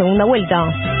ganar en la segunda vuelta.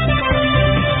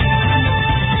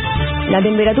 La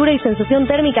temperatura y sensación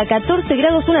térmica 14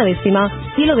 grados una décima.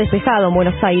 Cielo despejado en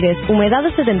Buenos Aires. Humedad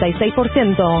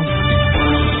 76%.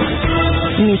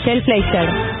 Michelle Fleischer.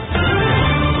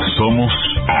 Somos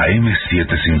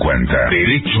AM750.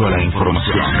 Derecho a la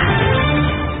información.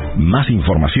 Más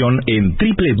información en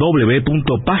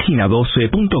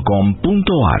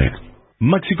www.pagina12.com.ar.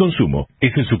 Maxi Consumo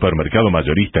es el supermercado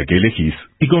mayorista que elegís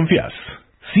y confías.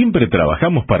 Siempre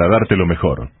trabajamos para darte lo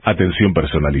mejor. Atención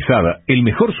personalizada, el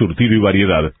mejor surtido y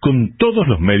variedad con todos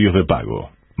los medios de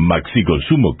pago. Maxi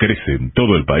Consumo crece en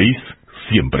todo el país,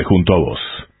 siempre junto a vos.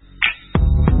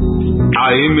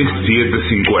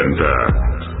 AM750.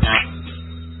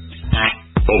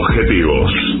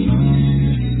 Objetivos,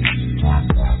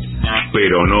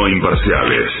 pero no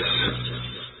imparciales.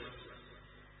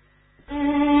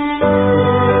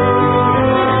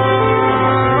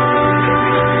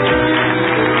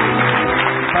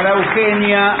 Para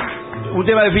Eugenia, un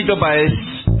tema de Fito Páez.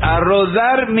 A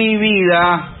rodar mi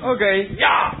vida. Ok.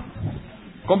 ¡Ya!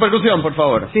 Con percusión, por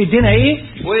favor. Sí, ¿tiene ahí?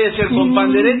 Puede ser con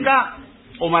pandereta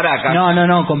o maraca.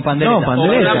 No, con pandereta. No,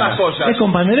 pandereta. O ambas cosas. ¿Es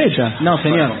con pandereta? No,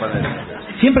 señor. Bueno, con pandereta.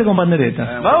 Siempre con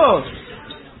pandereta. Vamos.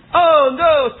 1,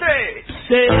 2, 3.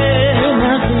 Se me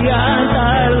hacía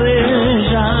tarde,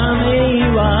 ya me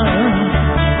iba.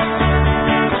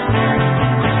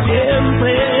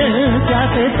 Siempre se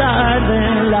hace tarde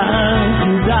en la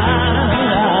ciudad.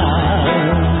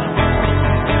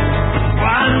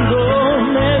 Cuando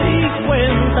me di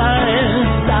cuenta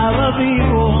estaba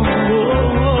vivo.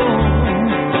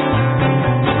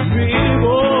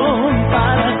 Vivo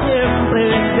para siempre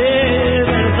de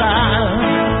verdad.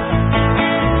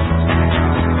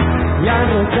 Y a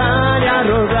rodar, y a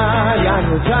rodar, y a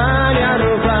rodar, y a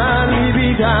rodar mi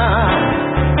vida.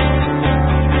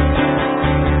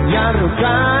 Y a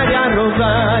rodar, y a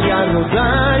rodar, y a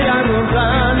rodar, y a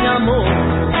rodar mi amor.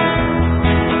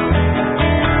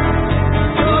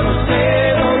 Yo no sé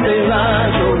dónde va,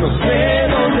 yo no sé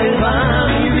dónde va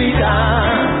mi vida.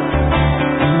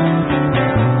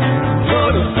 Yo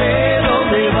no sé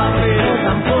dónde va, pero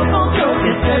tampoco creo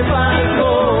que sepa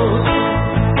algo.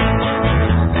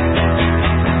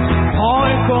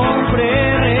 Hoy compré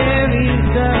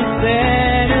revistas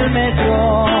en el metro.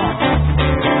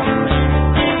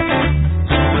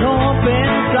 No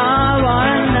pensaba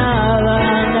en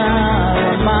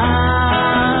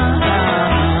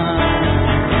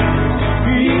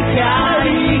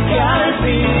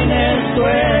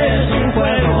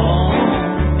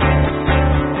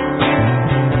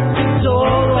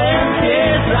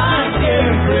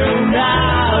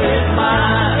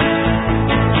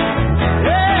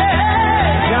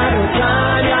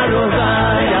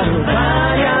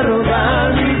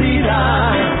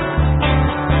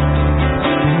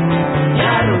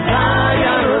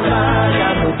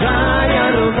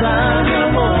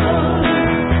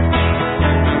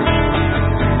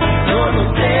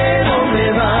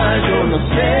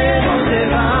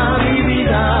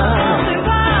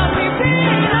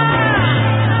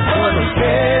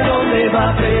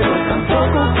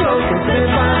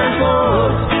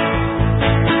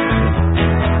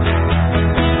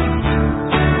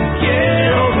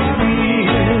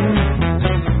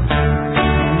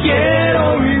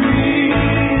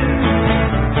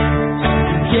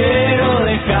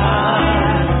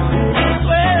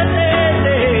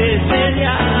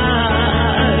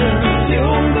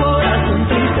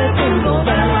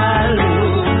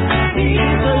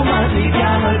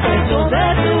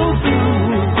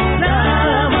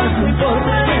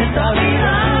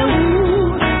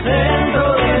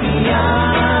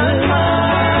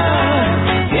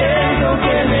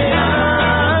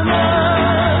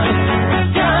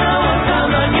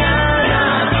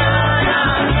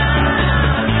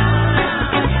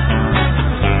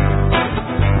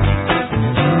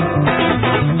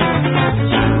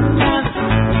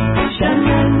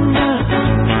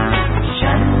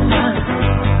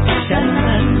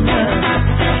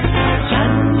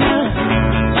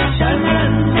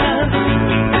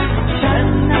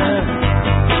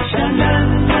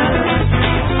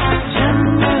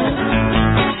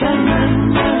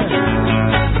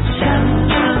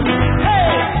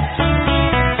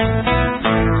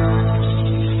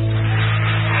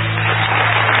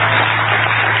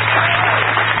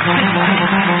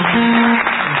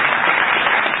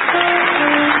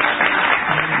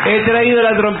He traído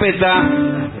la trompeta.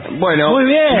 Bueno. Muy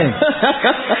bien.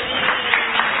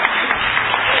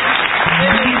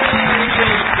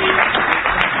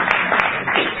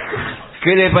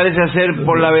 ¿Qué le parece hacer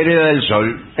por la vereda del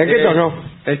sol? ¿En qué tono?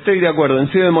 Estoy de acuerdo, en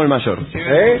si bemol mayor.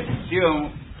 ¿Eh?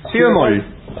 Si bemol.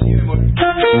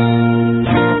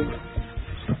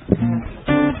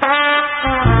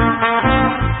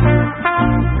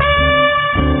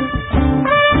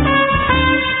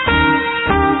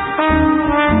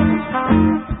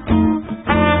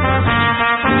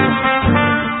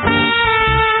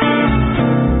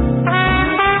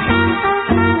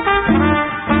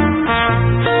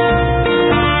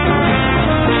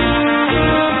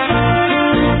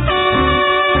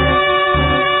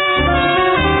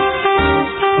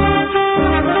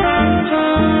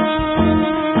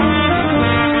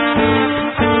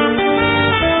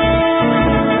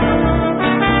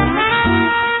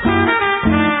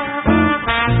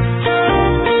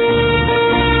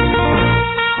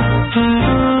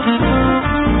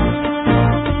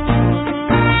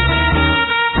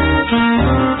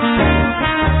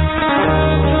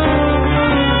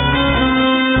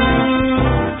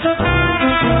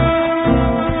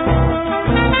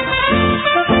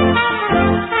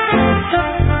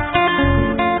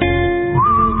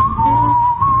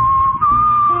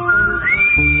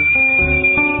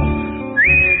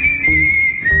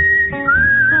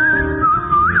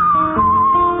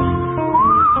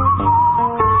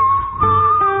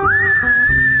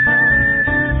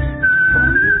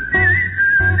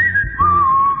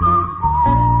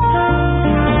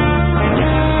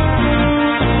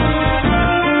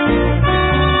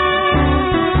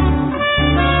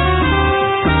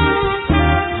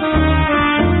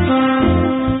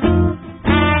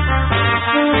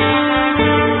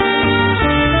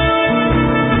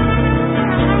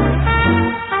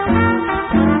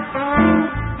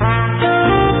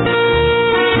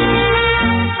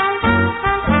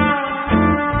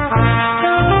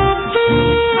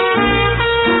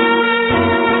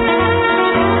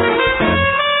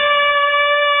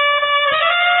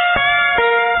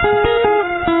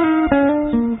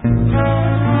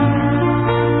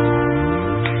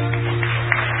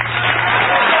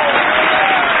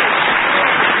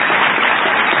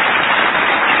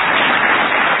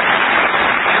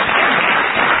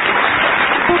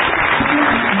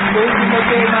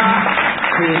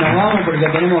 Nos vamos porque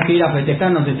tenemos que ir a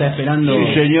festejar, nos está esperando.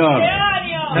 Sí, señor.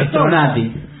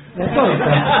 Nati.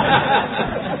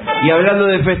 Y hablando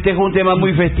de festejo, un tema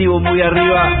muy festivo, muy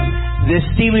arriba, de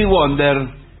Stevie Wonder.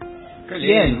 Qué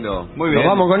lindo. Muy bien. ¿Nos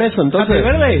vamos con eso entonces?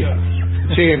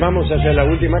 Sí, vamos a hacer la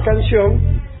última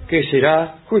canción, que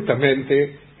será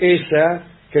justamente esa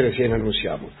que recién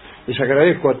anunciamos. Les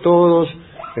agradezco a todos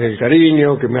el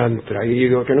cariño que me han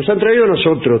traído, que nos han traído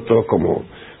nosotros todos como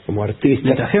artistas.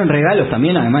 Le trajeron regalos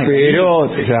también, además. Pero,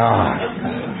 claro,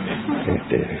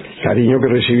 cariño que he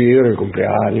recibido en el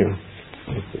cumpleaños.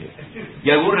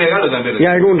 Y algún regalo también. Y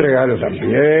algún regalo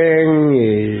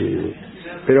también.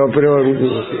 Pero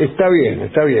está bien.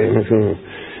 Es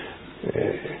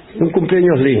un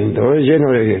cumpleaños lindo,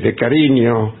 lleno de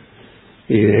cariño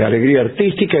y de alegría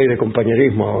artística y de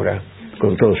compañerismo ahora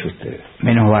con todos ustedes.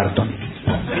 Menos Barton.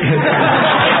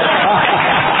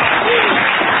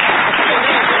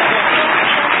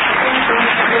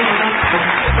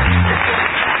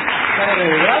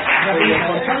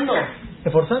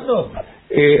 ¿Esforzando?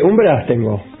 Un brazo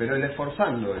tengo. Pero el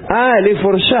esforzando. Ah, el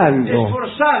esforzando.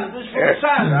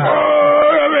 Esforzando.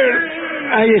 A ver,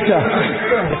 ahí está.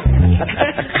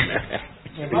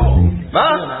 ¿Va?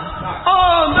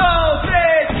 1, 2, 3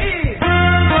 y...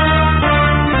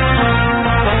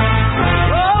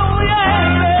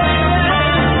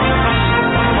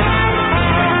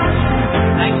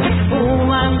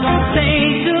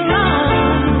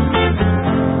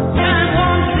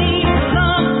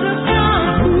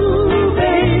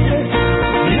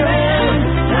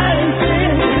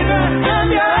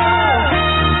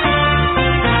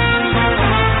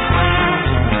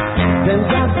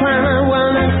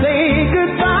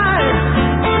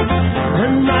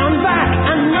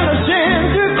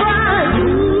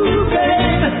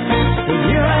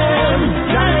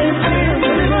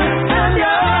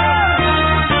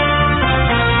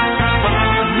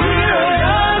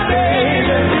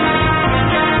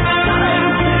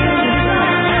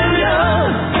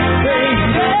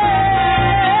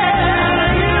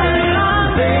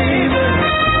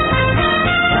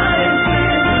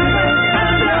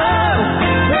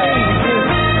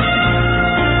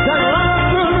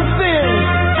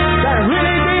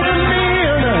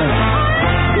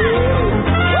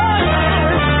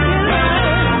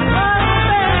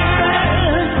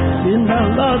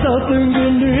 'cause nothing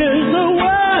good is the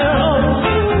world.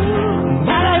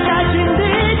 But I got you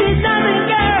did is nothing,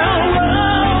 girl.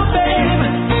 Oh, babe,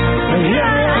 here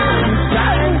I am,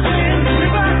 starting to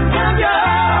river of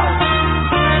your.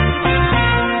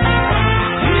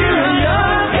 Here I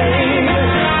am, babe,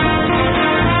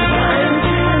 starting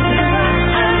to river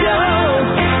of your,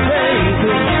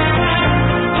 baby.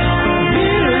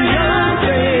 Here I am,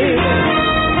 babe.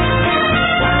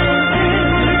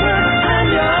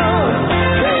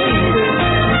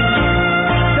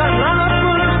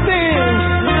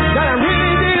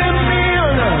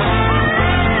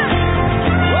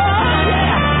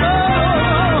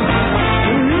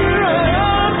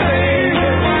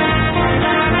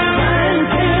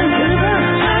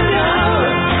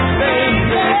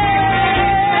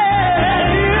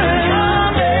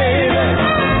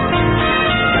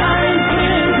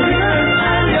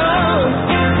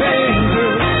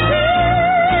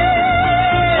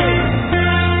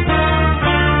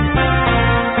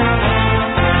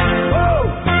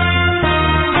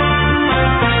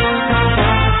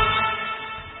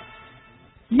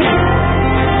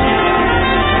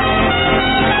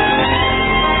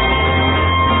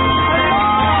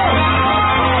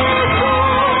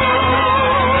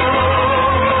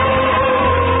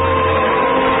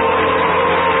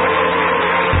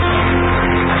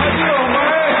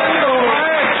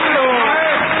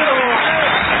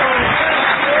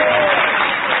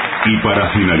 Y para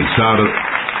finalizar,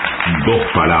 2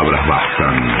 palabras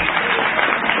bastan.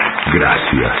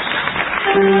 Gracias.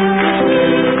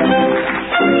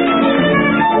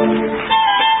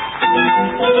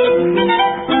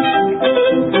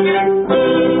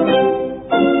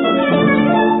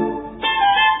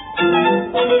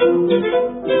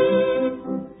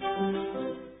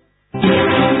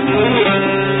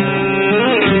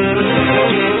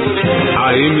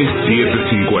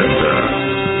 AM750.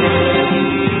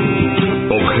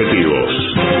 Objetivos,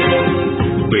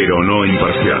 pero no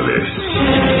imparciales.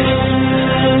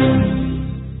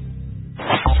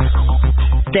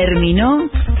 ¿Terminó?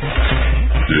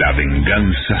 La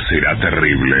venganza será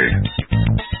terrible.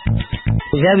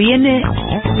 Ya viene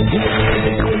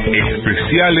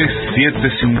Especiales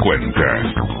 750.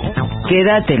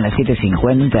 Quédate en la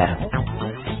 750.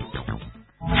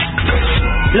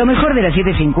 Lo mejor de la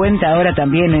 750 ahora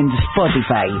también en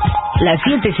Spotify. La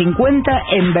 750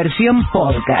 en versión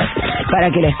podcast,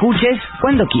 para que la escuches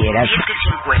cuando quieras.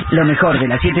 Lo mejor de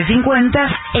la 750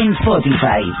 en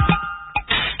Spotify.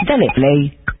 Dale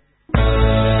play.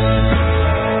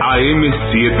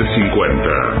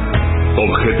 AM750.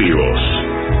 Objetivos,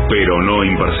 pero no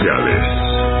imparciales.